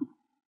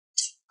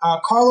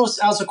Carlos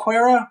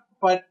Alzaquera,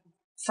 but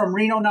from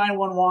Reno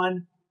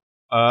 911.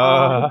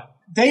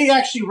 They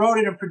actually wrote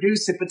it and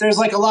produced it, but there's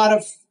like a lot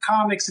of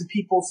comics and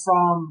people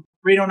from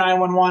Reno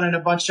 911 and a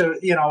bunch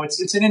of, you know,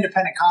 it's an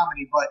independent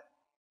comedy, but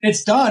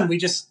it's done.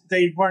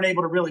 They weren't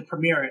able to really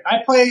premiere it. I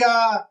play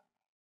a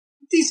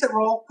decent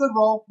role, good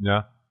role.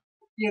 Yeah.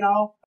 You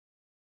know.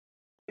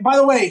 By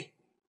the way,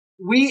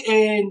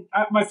 in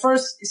my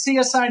first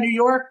CSI New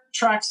York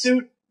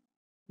tracksuit,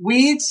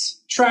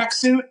 Weeds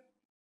tracksuit,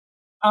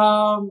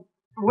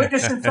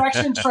 Witness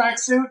Infection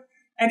tracksuit,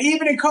 and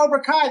even in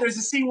Cobra Kai, there's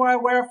a scene where I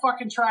wear a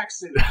fucking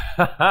tracksuit.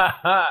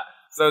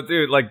 So,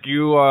 dude, like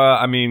you,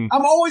 I mean,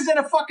 I'm always in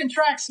a fucking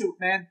tracksuit,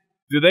 man.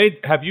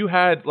 Have you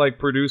had like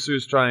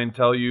producers try and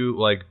tell you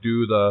like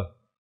do the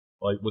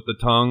like with the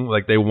tongue,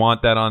 like they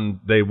want that on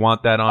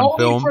only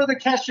film? Only for the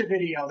Kesha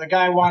video, the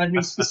guy wanted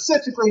me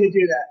specifically to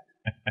do that.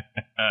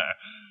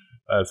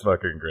 That's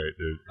fucking great,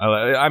 dude.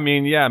 I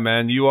mean, yeah,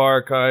 man, you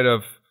are kind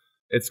of.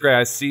 It's great.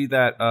 I see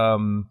that.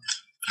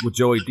 With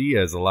Joey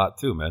Diaz a lot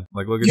too, man.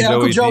 Like, look at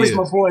Joey Diaz. Joey's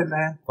my boy,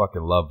 man.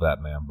 Fucking love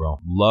that man, bro.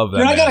 Love that.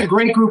 Dude, I got a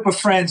great group of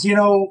friends. You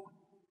know,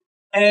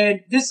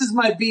 And this is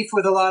my beef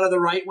with a lot of the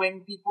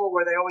right-wing people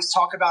where they always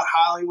talk about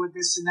Hollywood,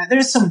 this and that.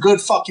 There's some good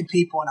fucking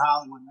people in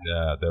Hollywood, man.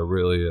 Yeah, there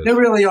really is. There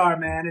really are,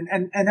 man.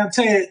 And I'll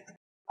tell you,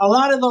 a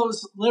lot of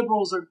those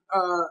liberals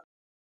are,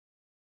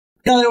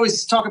 they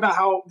always talk about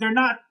how they're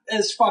not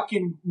as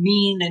fucking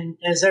mean and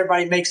as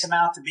everybody makes them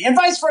out to be. And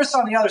vice versa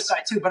on the other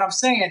side, too. But I'm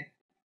saying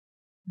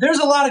there's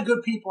a lot of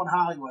good people in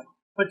Hollywood.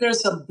 But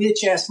there's some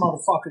bitch ass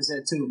motherfuckers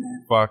there too,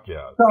 man. Fuck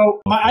yeah.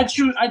 So I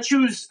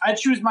choose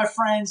my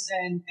friends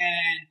and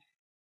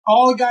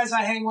all the guys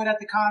I hang with at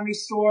the Comedy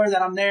Store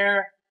that I'm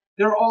there.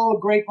 They're all a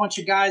great bunch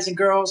of guys and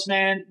girls,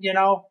 man. You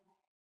know,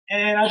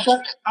 and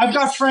I've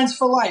got friends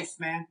for life,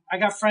 man. I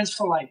got friends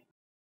for life,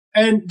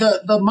 and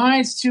the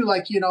minds too.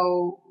 Like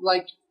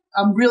like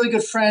I'm really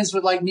good friends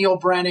with like Neil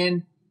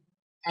Brennan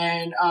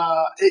and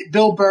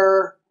Bill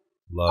Burr.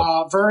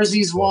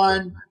 Verzi's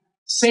one.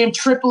 Sam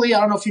Tripoli, I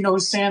don't know if you know who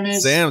Sam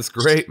is. Sam's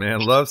great, man.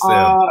 Love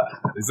Sam.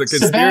 He's a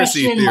conspiracy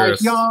Sebastian,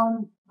 theorist. Mike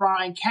Young,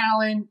 Brian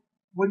Callen.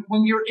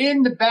 When you're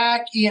in the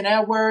back, Ian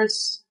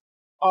Edwards,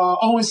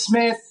 Owen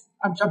Smith.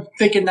 I'm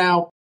thinking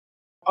now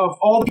of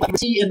all the people we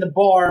see in the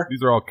bar.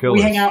 These are all killers.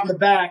 We hang out in the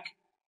back.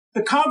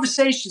 The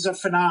conversations are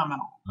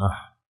phenomenal,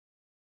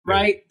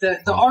 right?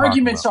 The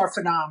arguments are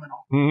phenomenal.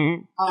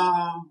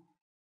 Mm-hmm.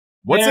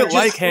 What's it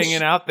like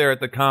hanging out there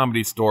at the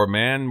Comedy Store,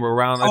 man? We're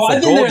around. It's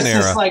I've been golden there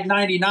era. since like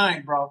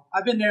 '99, bro.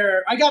 I've been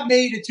there. I got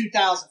made in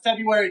 2000,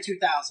 February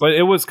 2000. But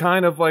it was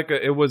kind of like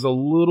it was a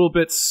little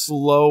bit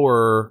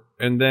slower,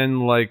 and then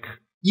like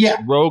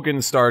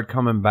Rogan started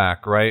coming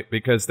back, right?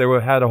 Because they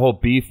had a whole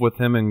beef with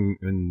him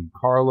and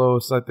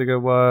Carlos, I think it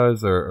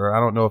was, or I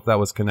don't know if that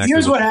was connected.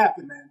 Here's what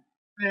happened,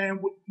 man. And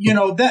you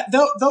know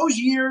those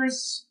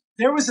years,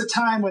 there was a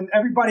time when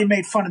everybody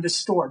made fun of the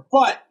store,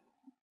 but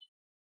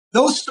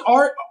those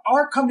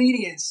our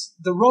comedians,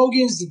 the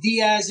Rogans, the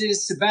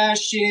Diaz's,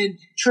 Sebastian,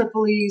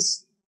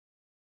 Tripoli's,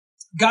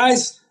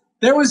 guys,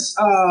 there was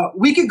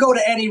we could go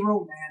to any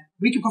room, man.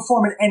 We could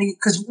perform in any,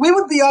 because we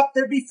would be up,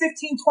 there'd be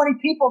 15, 20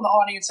 people in the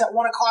audience at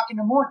 1 o'clock in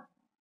the morning,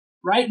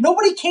 right?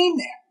 Nobody came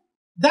there.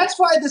 That's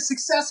why the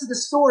success of the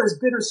store is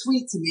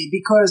bittersweet to me,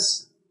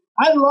 because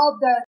I love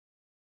that.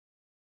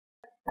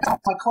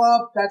 My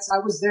club, I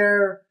was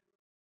there,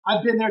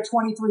 I've been there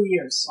 23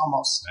 years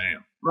almost.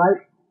 Damn.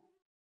 Right?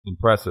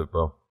 Impressive,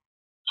 bro.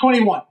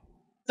 21.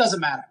 Doesn't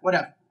matter.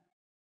 Whatever.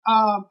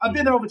 I've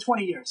been there over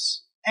 20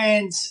 years.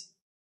 And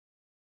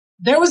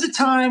there was a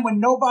time when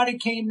nobody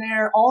came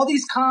there. All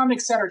these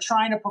comics that are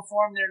trying to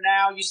perform there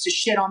now used to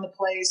shit on the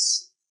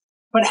place.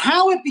 But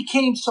how it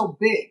became so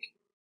big,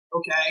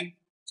 okay,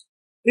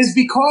 is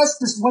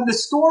because when the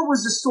store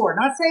was the store.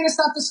 Not saying it's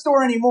not the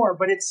store anymore,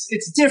 but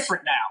it's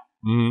different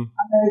now. Mm-hmm.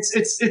 I mean,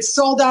 it's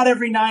sold out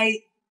every night.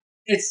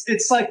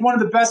 It's like one of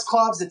the best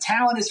clubs. The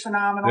talent is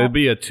phenomenal. It'd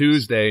be a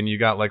Tuesday, and you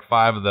got like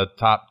 5 of the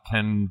top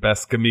 10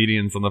 best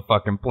comedians on the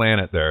fucking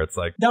planet there. It's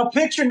like, now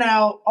picture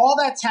all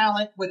that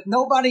talent with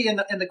nobody in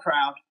the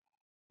crowd.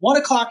 1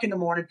 o'clock in the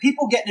morning,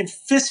 people getting in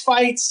fist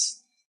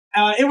fights.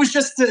 It was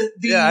just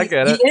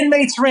the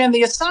inmates ran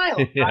the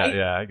asylum. Right?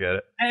 Yeah, I get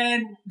it.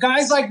 And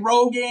guys like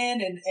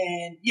Rogan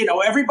and you know,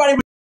 everybody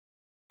would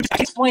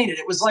explain it.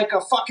 It was like a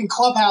fucking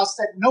clubhouse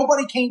that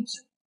nobody came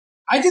to.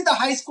 I did the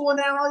high school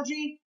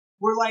analogy.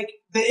 We're like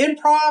the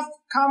Improv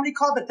Comedy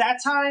Club at that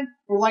time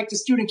were like the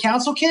student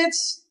council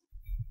kids.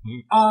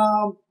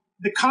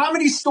 The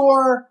Comedy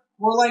Store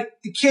were like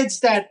the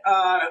kids that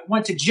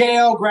went to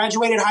jail,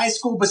 graduated high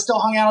school, but still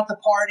hung out at the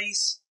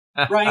parties.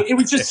 Right? It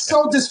was just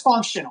so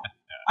dysfunctional.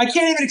 I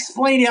can't even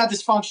explain to you how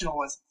dysfunctional it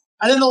was.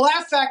 And then the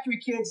Laugh Factory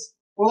kids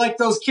were like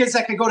those kids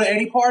that could go to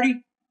any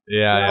party.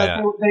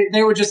 Yeah.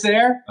 They were just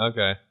there.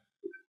 Okay.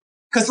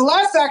 Because the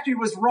Laugh Factory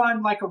was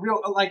run like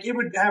it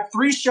would have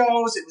 3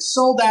 shows. It was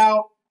sold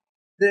out.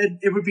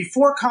 It would be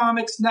 4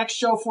 comics, next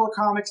show, 4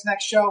 comics,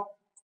 next show.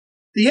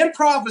 The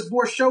Improv was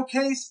more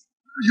showcase.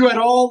 You had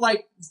all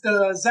like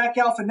the Zach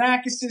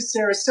Galifianakis,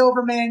 Sarah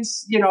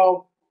Silverman's, you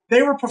know,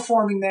 they were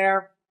performing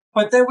there.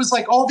 But there was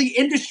like all the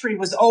industry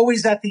was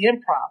always at the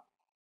Improv.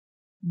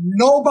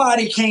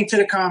 Nobody came to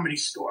the Comedy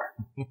Store.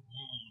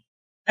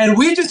 And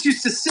we just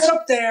used to sit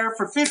up there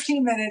for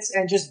 15 minutes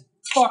and just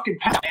fucking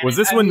pound. Was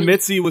this when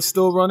Mitzi was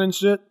still running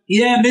shit?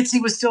 Yeah,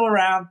 Mitzi was still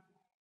around.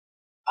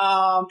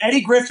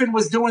 Eddie Griffin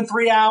was doing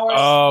 3 hours.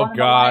 Oh,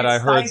 God, I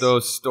heard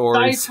those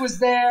stories. Dice was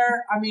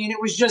there. I mean, it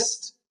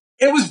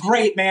was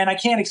great, man. I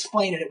can't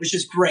explain it. It was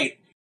just great.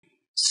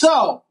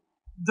 So,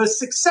 the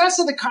success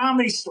of the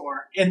Comedy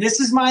Store, and this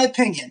is my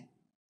opinion,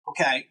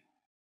 okay,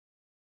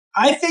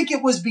 I think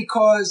it was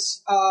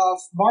because of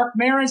Mark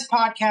Maron's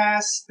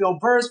podcast, Bill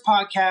Burr's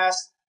podcast,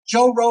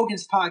 Joe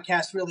Rogan's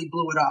podcast really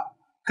blew it up.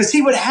 Because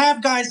he would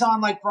have guys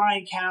on like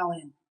Brian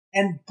Callen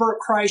and Bert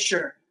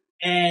Kreischer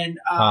and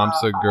Tom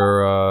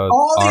Segura,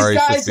 all these Ari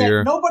guys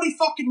Shaffir. that nobody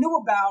fucking knew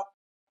about.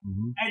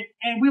 Mm-hmm.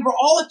 And we were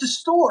all at the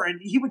store, and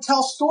he would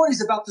tell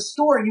stories about the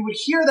store, and you would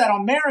hear that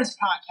on Maron's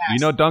podcast. You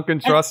know Duncan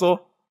Trussell?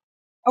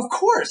 Of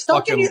course.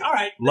 Duncan, all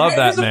right. Love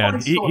that man.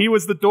 He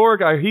was the door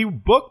guy. He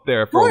booked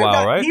there for a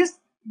while, right? He's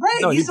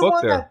the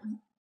one that...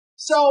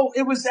 So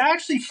it was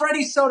actually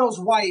Freddie Soto's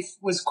wife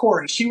was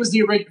Corey. She was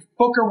the original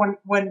booker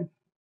when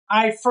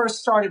I first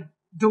started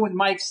doing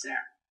mics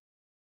there.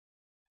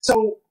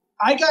 So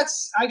I got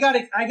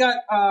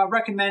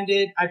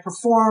recommended. I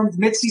performed.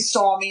 Mitzi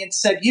saw me and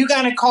said, "You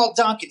got to call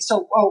Duncan."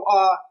 So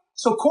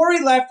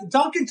Corey left.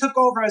 Duncan took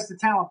over as the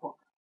talent booker.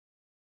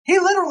 He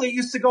literally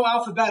used to go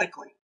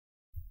alphabetically.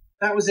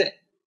 That was it.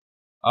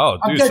 Oh,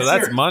 dude, so that's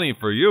serious. Money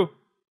for you.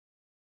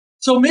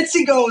 So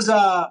Mitzi goes,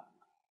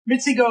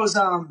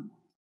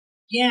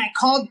 yeah,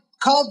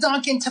 call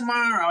Duncan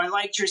tomorrow. I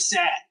liked your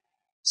set.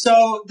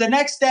 So the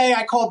next day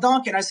I called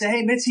Duncan. I said,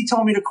 hey, Mitzi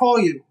told me to call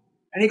you.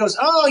 And he goes,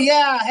 oh,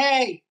 yeah,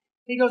 hey.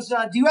 He goes, do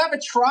you have a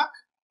truck?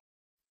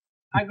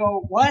 I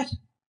go, what?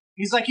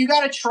 He's like, you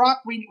got a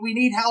truck? We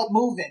need help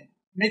moving.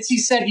 Mitzi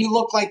said you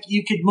look like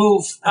you could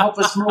move. Help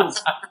us move.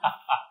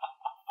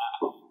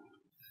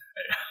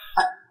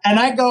 And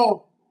I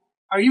go,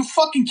 are you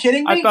fucking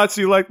kidding me? I thought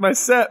you liked my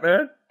set,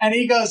 man. And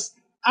he goes,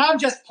 I'm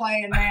just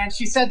playing, man.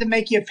 She said to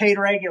make you a paid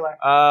regular.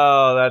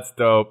 Oh, that's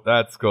dope.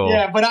 That's cool.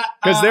 Yeah, but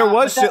because there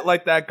was shit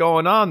like that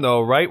going on,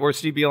 though, right? Where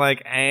she'd be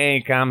like,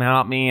 "Hey, come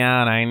help me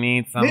out. I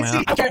need some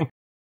help."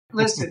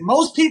 Listen,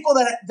 most people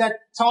that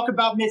talk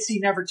about Mitzi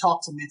never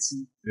talk to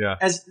Mitzi. Yeah.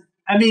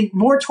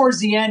 More towards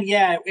the end,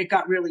 yeah, it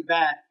got really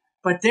bad.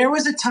 But there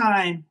was a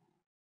time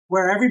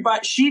where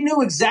she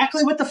knew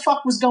exactly what the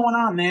fuck was going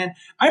on, man.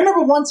 I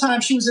remember one time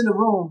she was in the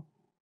room.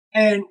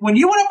 And when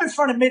you went up in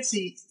front of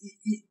Mitzi,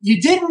 you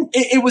didn't,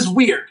 it was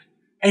weird.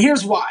 And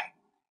here's why.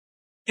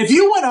 If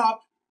you went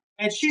up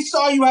and she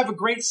saw you have a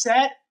great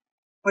set,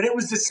 but it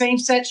was the same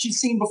set she'd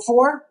seen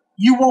before,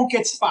 you won't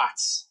get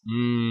spots.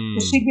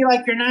 She'd be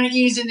like, you're not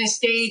using the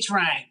stage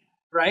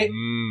right?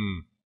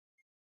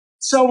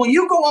 So when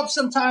you go up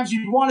sometimes,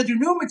 you want to do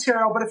new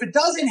material, but if it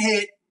doesn't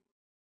hit,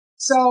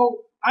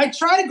 so I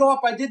try to go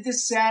up, I did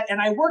this set,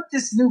 and I worked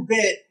this new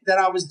bit that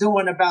I was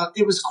doing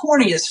it was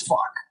corny as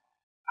fuck.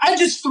 I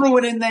just threw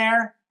it in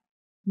there.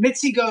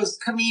 Mitzi goes,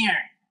 come here.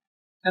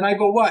 And I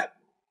go, what?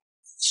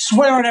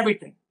 Swear on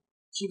everything.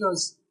 She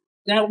goes,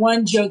 that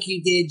one joke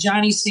you did,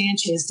 Johnny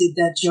Sanchez did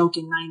that joke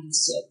in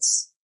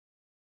 96.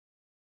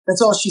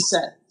 That's all she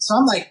said. So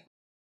I'm like,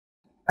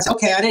 I said,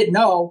 okay, I didn't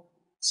know.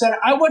 So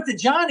I went to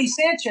Johnny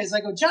Sanchez.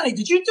 I go, Johnny,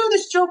 did you do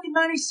this joke in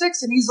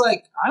 96? And he's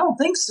like, I don't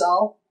think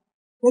so.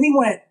 Then he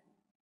went,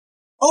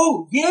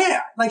 oh,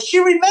 yeah. Like, she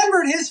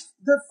remembered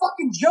the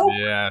fucking joke.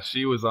 Yeah,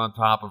 she was on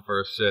top of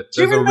her shit.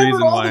 She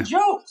remembered all the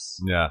jokes.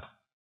 Yeah.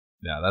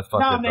 Yeah, that's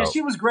fucking dope. Man,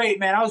 she was great,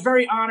 man. I was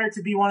very honored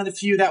to be one of the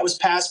few that was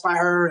passed by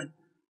her. And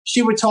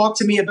she would talk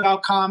to me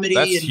about comedy.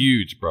 That's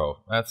huge, bro.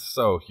 That's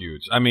so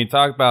huge. I mean,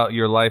 talk about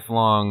your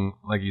lifelong,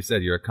 like you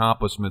said, your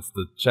accomplishments,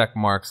 the check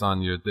marks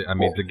on your,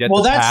 to get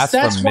the pass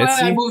from Mitzi.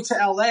 That's why I moved to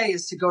LA,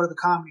 is to go to the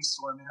Comedy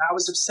Store, man. I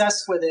was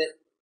obsessed with it.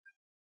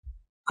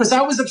 Because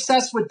I was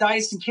obsessed with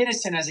Dice and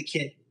Kinnison as a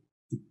kid.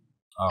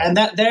 Oh. And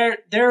that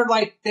they're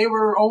like, they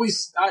were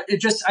always, I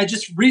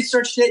just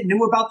researched it and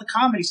knew about the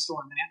Comedy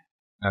Store, man.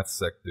 That's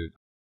sick, dude.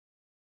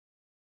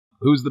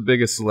 Who's the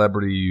biggest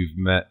celebrity you've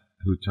met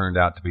who turned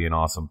out to be an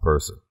awesome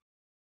person?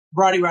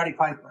 Roddy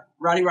Piper.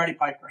 Roddy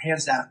Piper,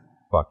 hands down.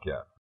 Fuck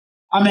yeah.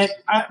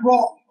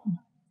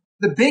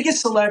 The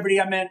biggest celebrity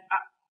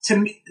to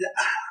me,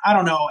 I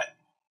don't know.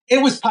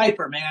 It was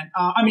Piper, man.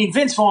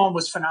 Vince Vaughn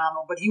was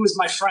phenomenal, but he was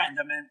my friend.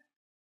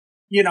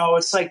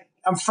 It's like,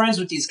 I'm friends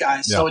with these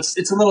guys, so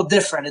it's a little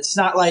different. It's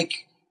not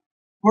like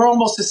we're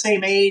almost the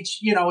same age.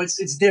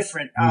 It's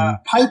different.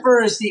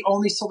 Piper is the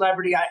only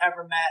celebrity I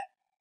ever met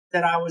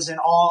that I was in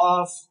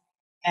awe of,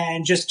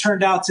 and just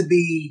turned out to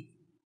be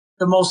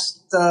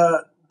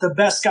the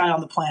best guy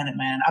on the planet,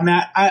 man.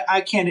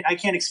 I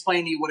can't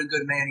explain to you what a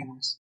good man he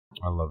was.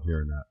 I love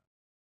hearing that.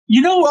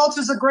 You know who else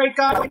is a great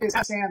guy? Is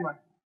Sandler.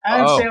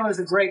 Adam Sandler's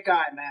a great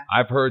guy, man.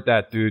 I've heard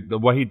that, dude.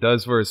 What he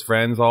does for his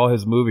friends, all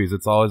his movies,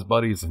 it's all his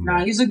buddies.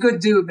 He's a good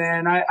dude,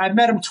 man. I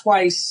met him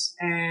twice,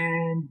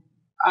 and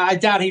I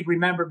doubt he'd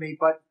remember me,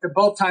 but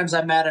both times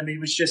I met him, he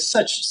was just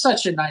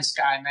such a nice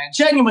guy, man.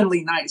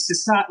 Genuinely nice.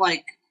 It's not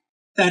like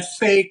that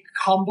fake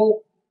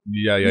humble.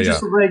 Yeah. He's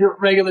just a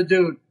regular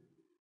dude.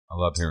 I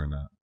love hearing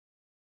that.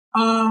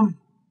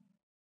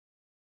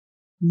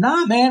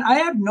 Nah, man. I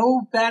have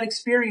no bad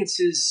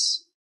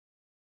experiences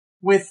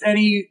with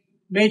any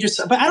major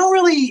stuff, but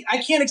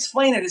I can't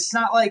explain it. It's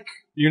not like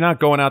you're not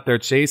going out there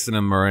chasing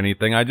them or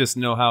anything. I just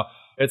know how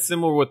it's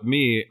similar with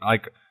me.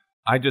 Like,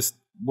 I just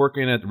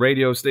working at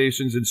radio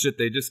stations and shit,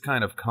 they just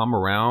kind of come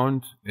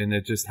around and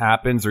it just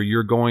happens, or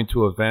you're going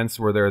to events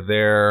where they're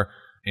there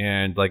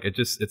and like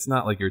it's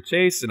not like you're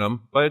chasing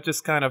them, but it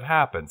just kind of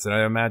happens. And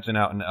I imagine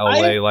out in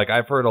LA,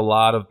 I've heard a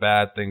lot of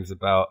bad things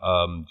about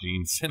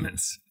Gene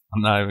Simmons.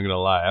 I'm not even gonna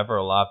lie. I've heard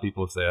a lot of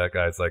people say that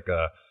guy's like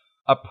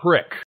a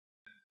prick.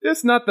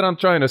 It's not that I'm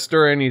trying to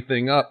stir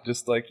anything up,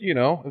 just like, it's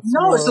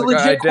a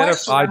legit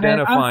question.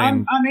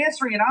 Identifying. I'm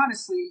answering it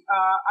honestly.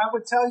 I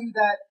would tell you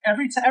that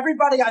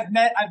everybody I've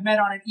met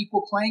on an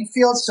equal playing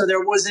field. So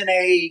there wasn't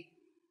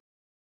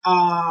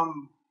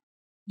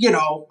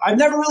I've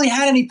never really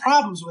had any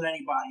problems with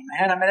anybody,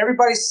 man.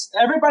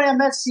 Everybody I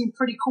met seemed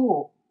pretty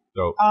cool.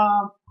 Dope.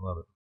 Love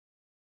it.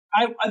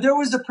 there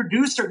was a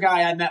producer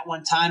guy I met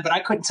one time, but I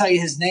couldn't tell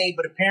you his name.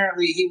 But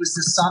apparently, he was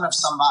the son of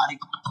somebody,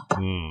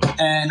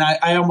 and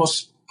I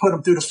almost put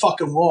him through the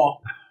fucking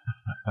wall.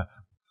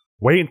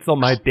 Wait until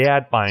my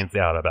dad finds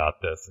out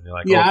about this, and you're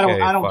like, yeah, okay,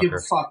 I don't give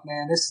a fuck,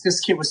 man. This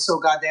kid was so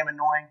goddamn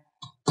annoying.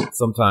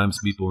 Sometimes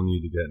people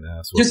need to get an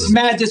ass Just whooping.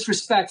 mad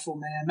disrespectful,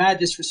 man. Mad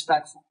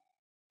disrespectful.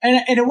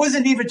 And it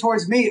wasn't even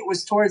towards me. It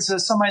was towards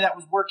somebody that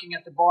was working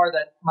at the bar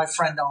that my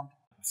friend owned.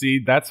 See,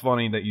 that's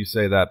funny that you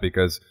say that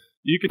because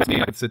you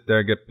could sit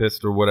there, get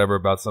pissed or whatever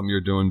about something you're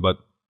doing, but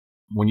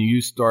when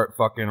you start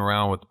fucking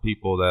around with the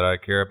people that I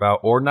care about,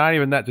 or not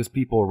even that, just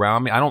people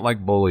around me, I don't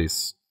like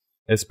bullies.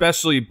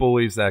 Especially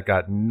bullies that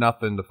got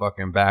nothing to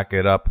fucking back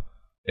it up.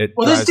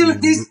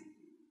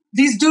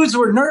 These dudes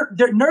were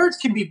nerds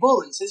can be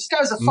bullies. This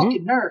guy was a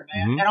fucking nerd,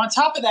 man. And on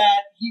top of that,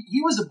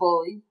 he was a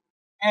bully,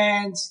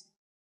 and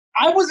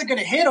I wasn't going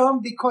to hit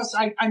him because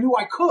I knew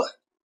I could.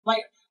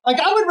 Like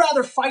I would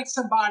rather fight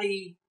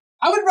somebody.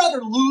 I would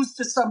rather lose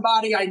to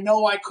somebody I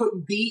know I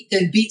couldn't beat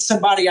than beat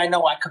somebody I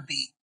know I could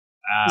beat.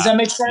 Does that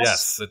make sense?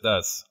 Yes, it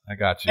does. I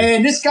got you.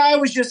 And this guy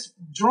was just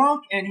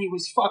drunk, and he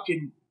was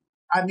fucking.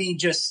 I mean,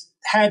 just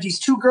had these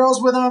two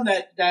girls with him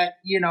that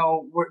you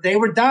know they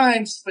were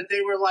dimes, but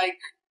they were like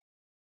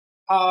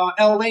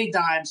LA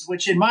dimes,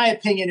 which in my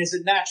opinion is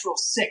a natural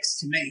 6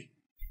 to me.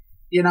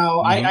 You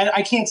know,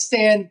 I can't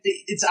stand.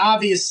 It's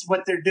obvious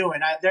what they're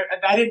doing.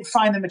 I didn't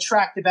find them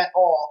attractive at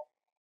all,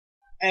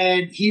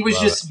 and he was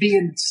just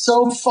being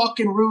so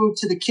fucking rude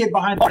to the kid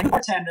behind the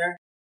bartender.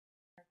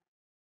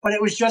 But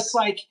it was just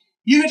like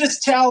you could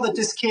just tell that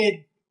this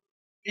kid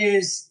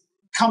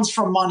comes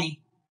from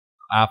money.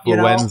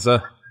 Affluenza. You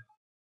know?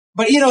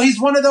 But, you know, he's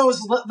one of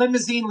those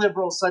limousine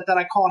liberals that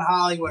I call in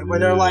Hollywood, where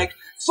they're like,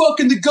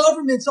 fucking the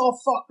government's all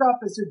fucked up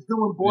as it's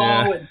doing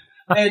blow.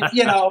 And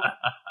you know,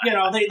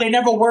 they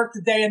never worked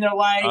a day in their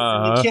life.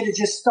 And the kid had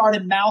just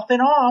started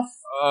mouthing off.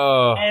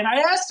 And I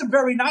asked him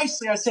very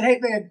nicely, I said, hey,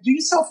 man, do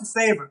yourself a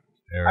favor.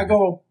 I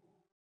go,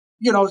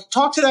 you know,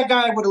 talk to that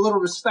guy with a little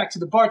respect to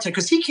the bartender,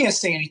 because he can't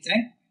say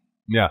anything.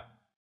 Yeah.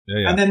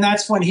 And then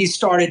that's when he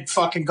started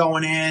fucking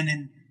going in,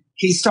 and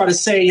he started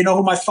saying, you know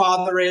who my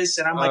father is?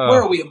 And I'm like,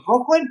 where are we, in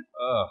Brooklyn?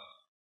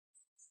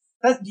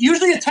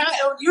 Usually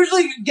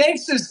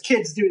gangsters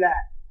kids do that.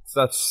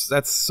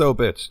 That's so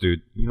bitch,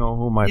 dude. You know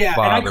who my father is.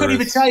 Yeah, and I couldn't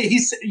even tell you.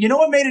 You know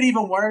what made it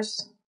even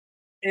worse?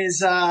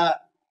 Is, I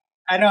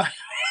know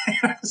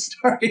a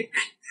story.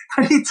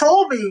 And he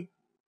told me,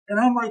 and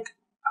I'm like,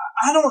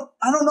 I don't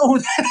know who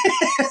that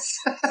is.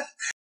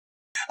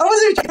 I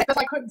wasn't even because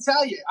I couldn't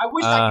tell you. I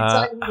wish I could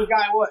tell you who the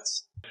guy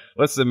was.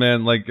 Listen,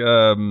 man, like,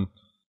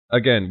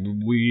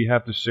 again, we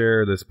have to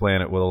share this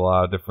planet with a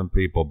lot of different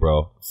people,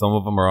 bro. Some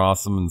of them are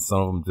awesome, and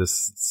some of them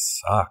just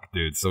suck,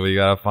 dude. So we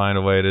gotta find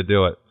a way to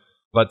do it.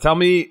 But tell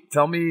me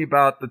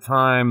about the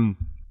time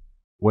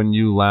when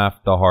you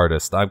laughed the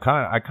hardest. I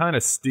kind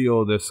of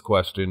steal this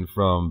question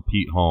from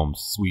Pete Holmes,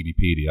 Sweetie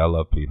Petey. I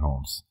love Pete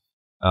Holmes,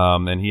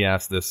 and he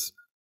asked this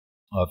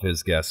of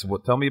his guests.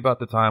 Tell me about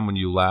the time when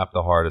you laughed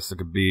the hardest. It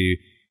could be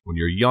when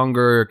you're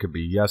younger. It could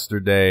be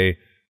yesterday.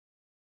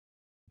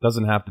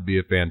 Doesn't have to be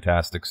a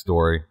fantastic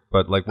story,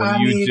 but like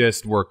when you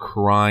just were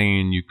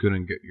crying, you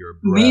couldn't get your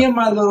breath. Me and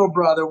my little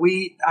brother,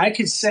 I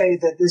could say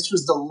that this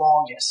was the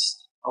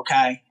longest,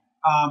 okay?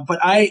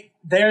 But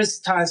there's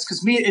times,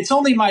 because it's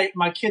only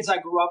my kids I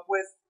grew up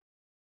with.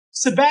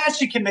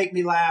 Sebastian can make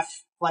me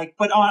laugh, like,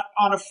 but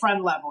on a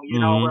friend level,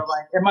 you know, where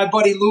like, and my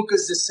buddy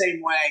Luca's the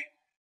same way,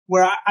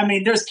 where I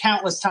mean, there's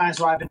countless times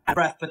where I've been out of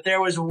breath, but there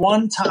was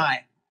one time.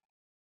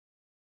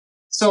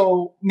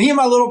 So me and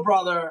my little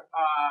brother,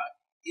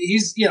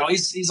 he's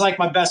like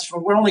my best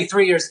friend. We're only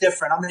 3 years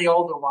different. I'm the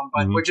older one,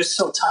 but we're just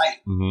so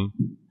tight.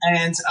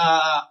 And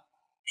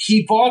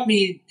he bought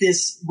me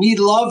this. We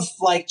love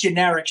like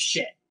generic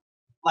shit,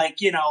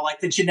 like, you know, like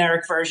the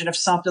generic version of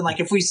something.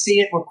 Like if we see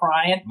it, we're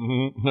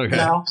crying. Okay.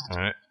 You know? All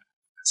right.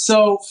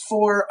 So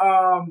for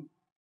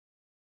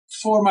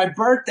my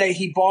birthday,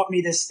 he bought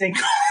me this thing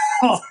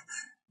called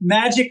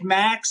Magic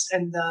Max,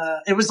 and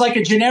it was like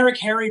a generic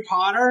Harry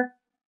Potter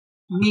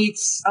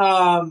meets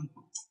Lord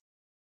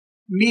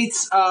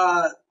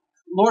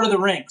of the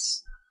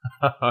Rings.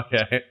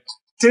 Okay.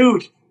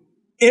 Dude,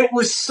 it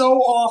was so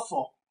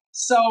awful.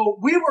 So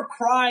we were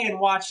crying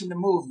watching the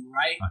movie,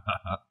 right?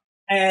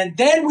 And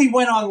then we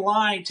went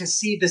online to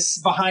see this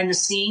behind the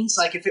scenes,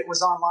 like if it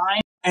was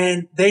online.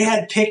 And they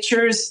had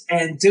pictures,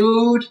 and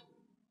dude,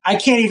 I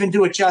can't even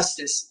do it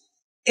justice.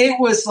 It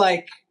was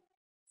like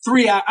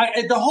 3 hours.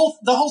 The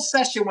whole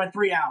session went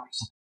 3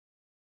 hours.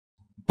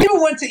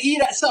 People went to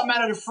eat something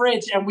out of the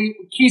fridge, and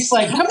he's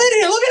like, come in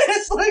here, look at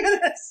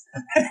this.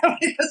 And then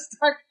we just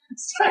start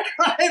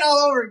crying all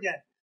over again.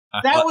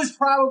 That was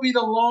probably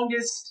the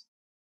longest.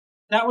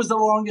 That was the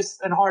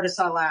longest and hardest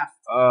I laughed.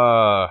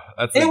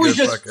 It was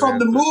just from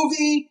the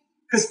movie,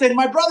 because then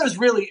my brother's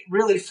really,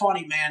 really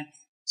funny, man.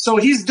 So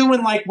he's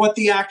doing like what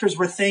the actors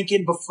were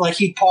thinking, before, like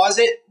he'd pause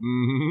it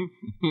and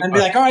be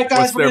like, "All right,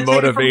 guys, what's their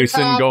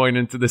motivation going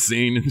into the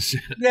scene and shit?"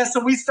 Yeah, so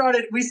we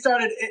started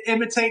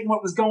imitating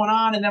what was going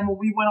on, and then when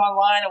we went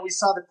online and we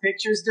saw the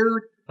pictures,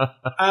 dude,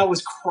 I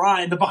was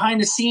crying. The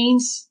behind the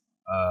scenes,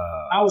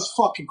 I was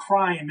fucking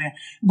crying, man.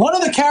 One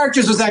of the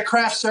characters was at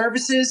Craft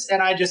Services,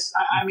 and I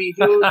mean,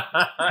 dude.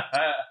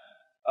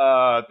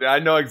 I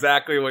know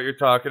exactly what you're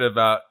talking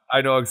about.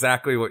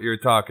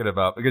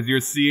 Because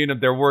you're seeing them,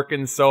 they're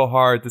working so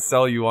hard to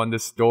sell you on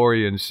this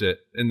story and shit,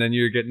 and then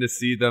you're getting to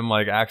see them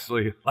like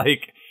actually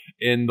like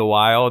in the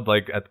wild,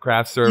 like at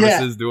Craft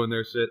Services doing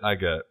their shit. I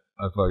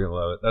fucking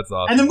love it. That's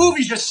awesome. And the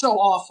movie's just so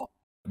awful.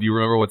 Do you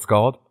remember what's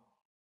called?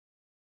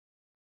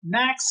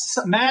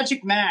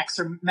 Magic Max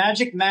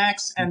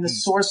and the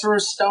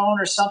Sorcerer's Stone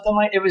or something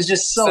like. It was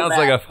just so. Sounds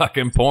like a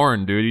fucking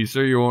porn, dude. You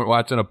sure you weren't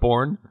watching a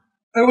porn?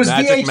 It was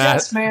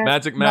VHS, man.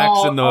 Magic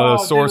Max and the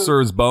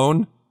Sorcerer's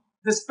Bone.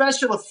 The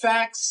special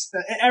effects,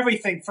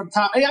 everything from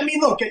top. I mean,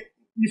 look,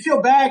 you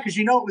feel bad because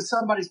you know it was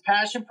somebody's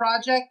passion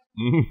project.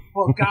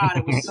 Well, God,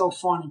 it was so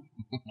funny.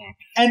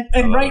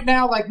 And right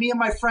now, like me and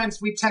my friends,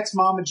 we text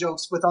mama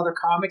jokes with other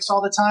comics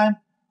all the time.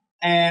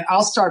 And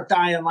I'll start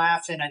dying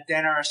laughing at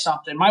dinner or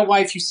something. My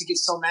wife used to get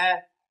so mad.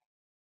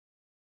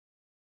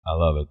 I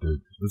love it, dude.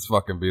 It's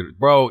fucking beautiful.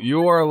 Bro,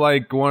 you are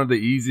like one of the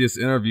easiest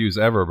interviews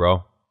ever,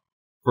 bro.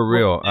 For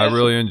real. I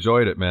really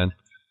enjoyed it, man.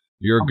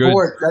 You're good.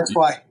 Bored, that's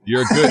why.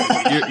 You're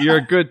good. You're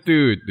a good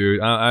dude.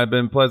 I've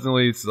been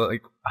pleasantly,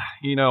 like,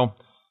 you know,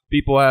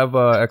 people have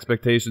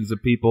expectations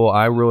of people.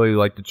 I really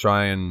like to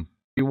try and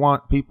you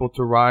want people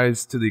to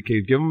rise to the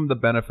occasion. Give them the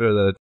benefit of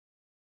the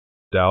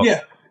doubt.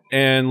 Yeah.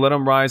 And let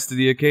them rise to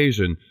the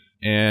occasion.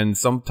 And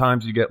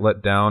sometimes you get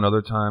let down.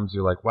 Other times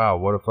you're like, wow,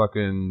 what a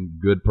fucking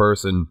good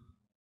person.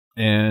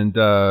 And,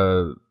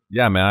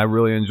 yeah, man, I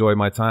really enjoy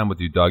my time with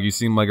you, dog. You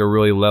seem like a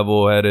really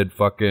level-headed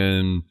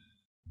fucking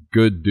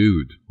good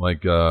dude.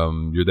 Like,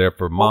 you're there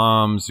for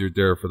moms. You're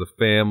there for the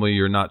family.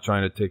 You're not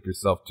trying to take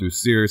yourself too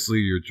seriously.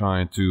 You're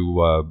trying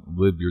to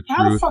live your truth.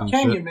 How the fuck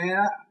can you,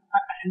 man?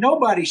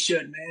 Nobody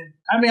should, man.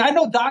 I mean, I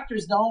know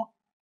doctors don't.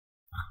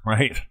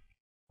 Right.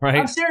 Right.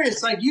 I'm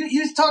serious. Like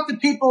you talk to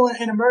people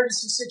in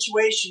emergency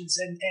situations,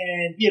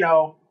 and you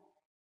know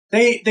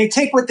they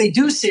take what they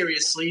do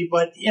seriously.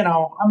 But you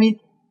know, I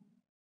mean,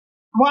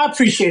 well, I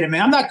appreciate it,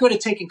 man. I'm not good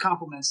at taking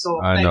compliments, so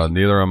I know.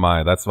 Neither am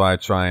I. That's why I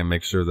try and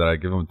make sure that I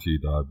give them to you,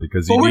 dog,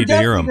 because you need to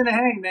hear them. We're definitely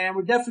gonna hang, man.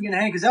 We're definitely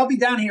gonna hang because I'll be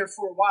down here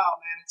for a while,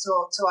 man,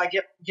 until I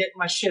get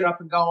my shit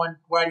up and going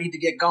where I need to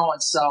get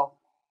going. So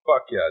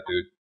fuck yeah,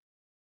 dude.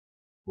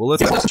 Well,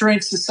 let's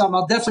drinks to some.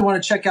 I'll definitely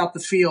want to check out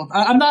the field.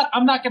 I'm not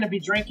going to be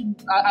drinking.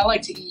 I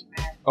like to eat,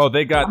 man. Oh,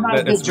 they got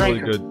it's really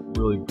good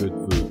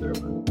food there,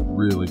 man.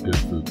 Really good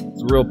food.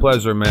 It's a real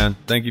pleasure, man.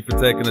 Thank you for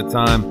taking the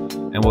time,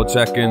 and we'll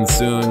check in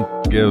soon.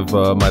 Give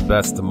my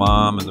best to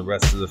Mom and the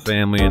rest of the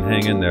family, and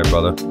hang in there,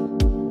 brother.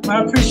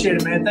 I appreciate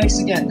it, man. Thanks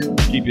again, dude.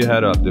 Keep your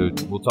head up,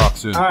 dude. We'll talk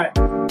soon. All right.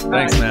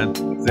 Thanks, man.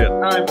 See ya.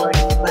 All right, buddy.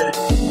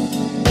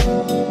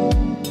 Later.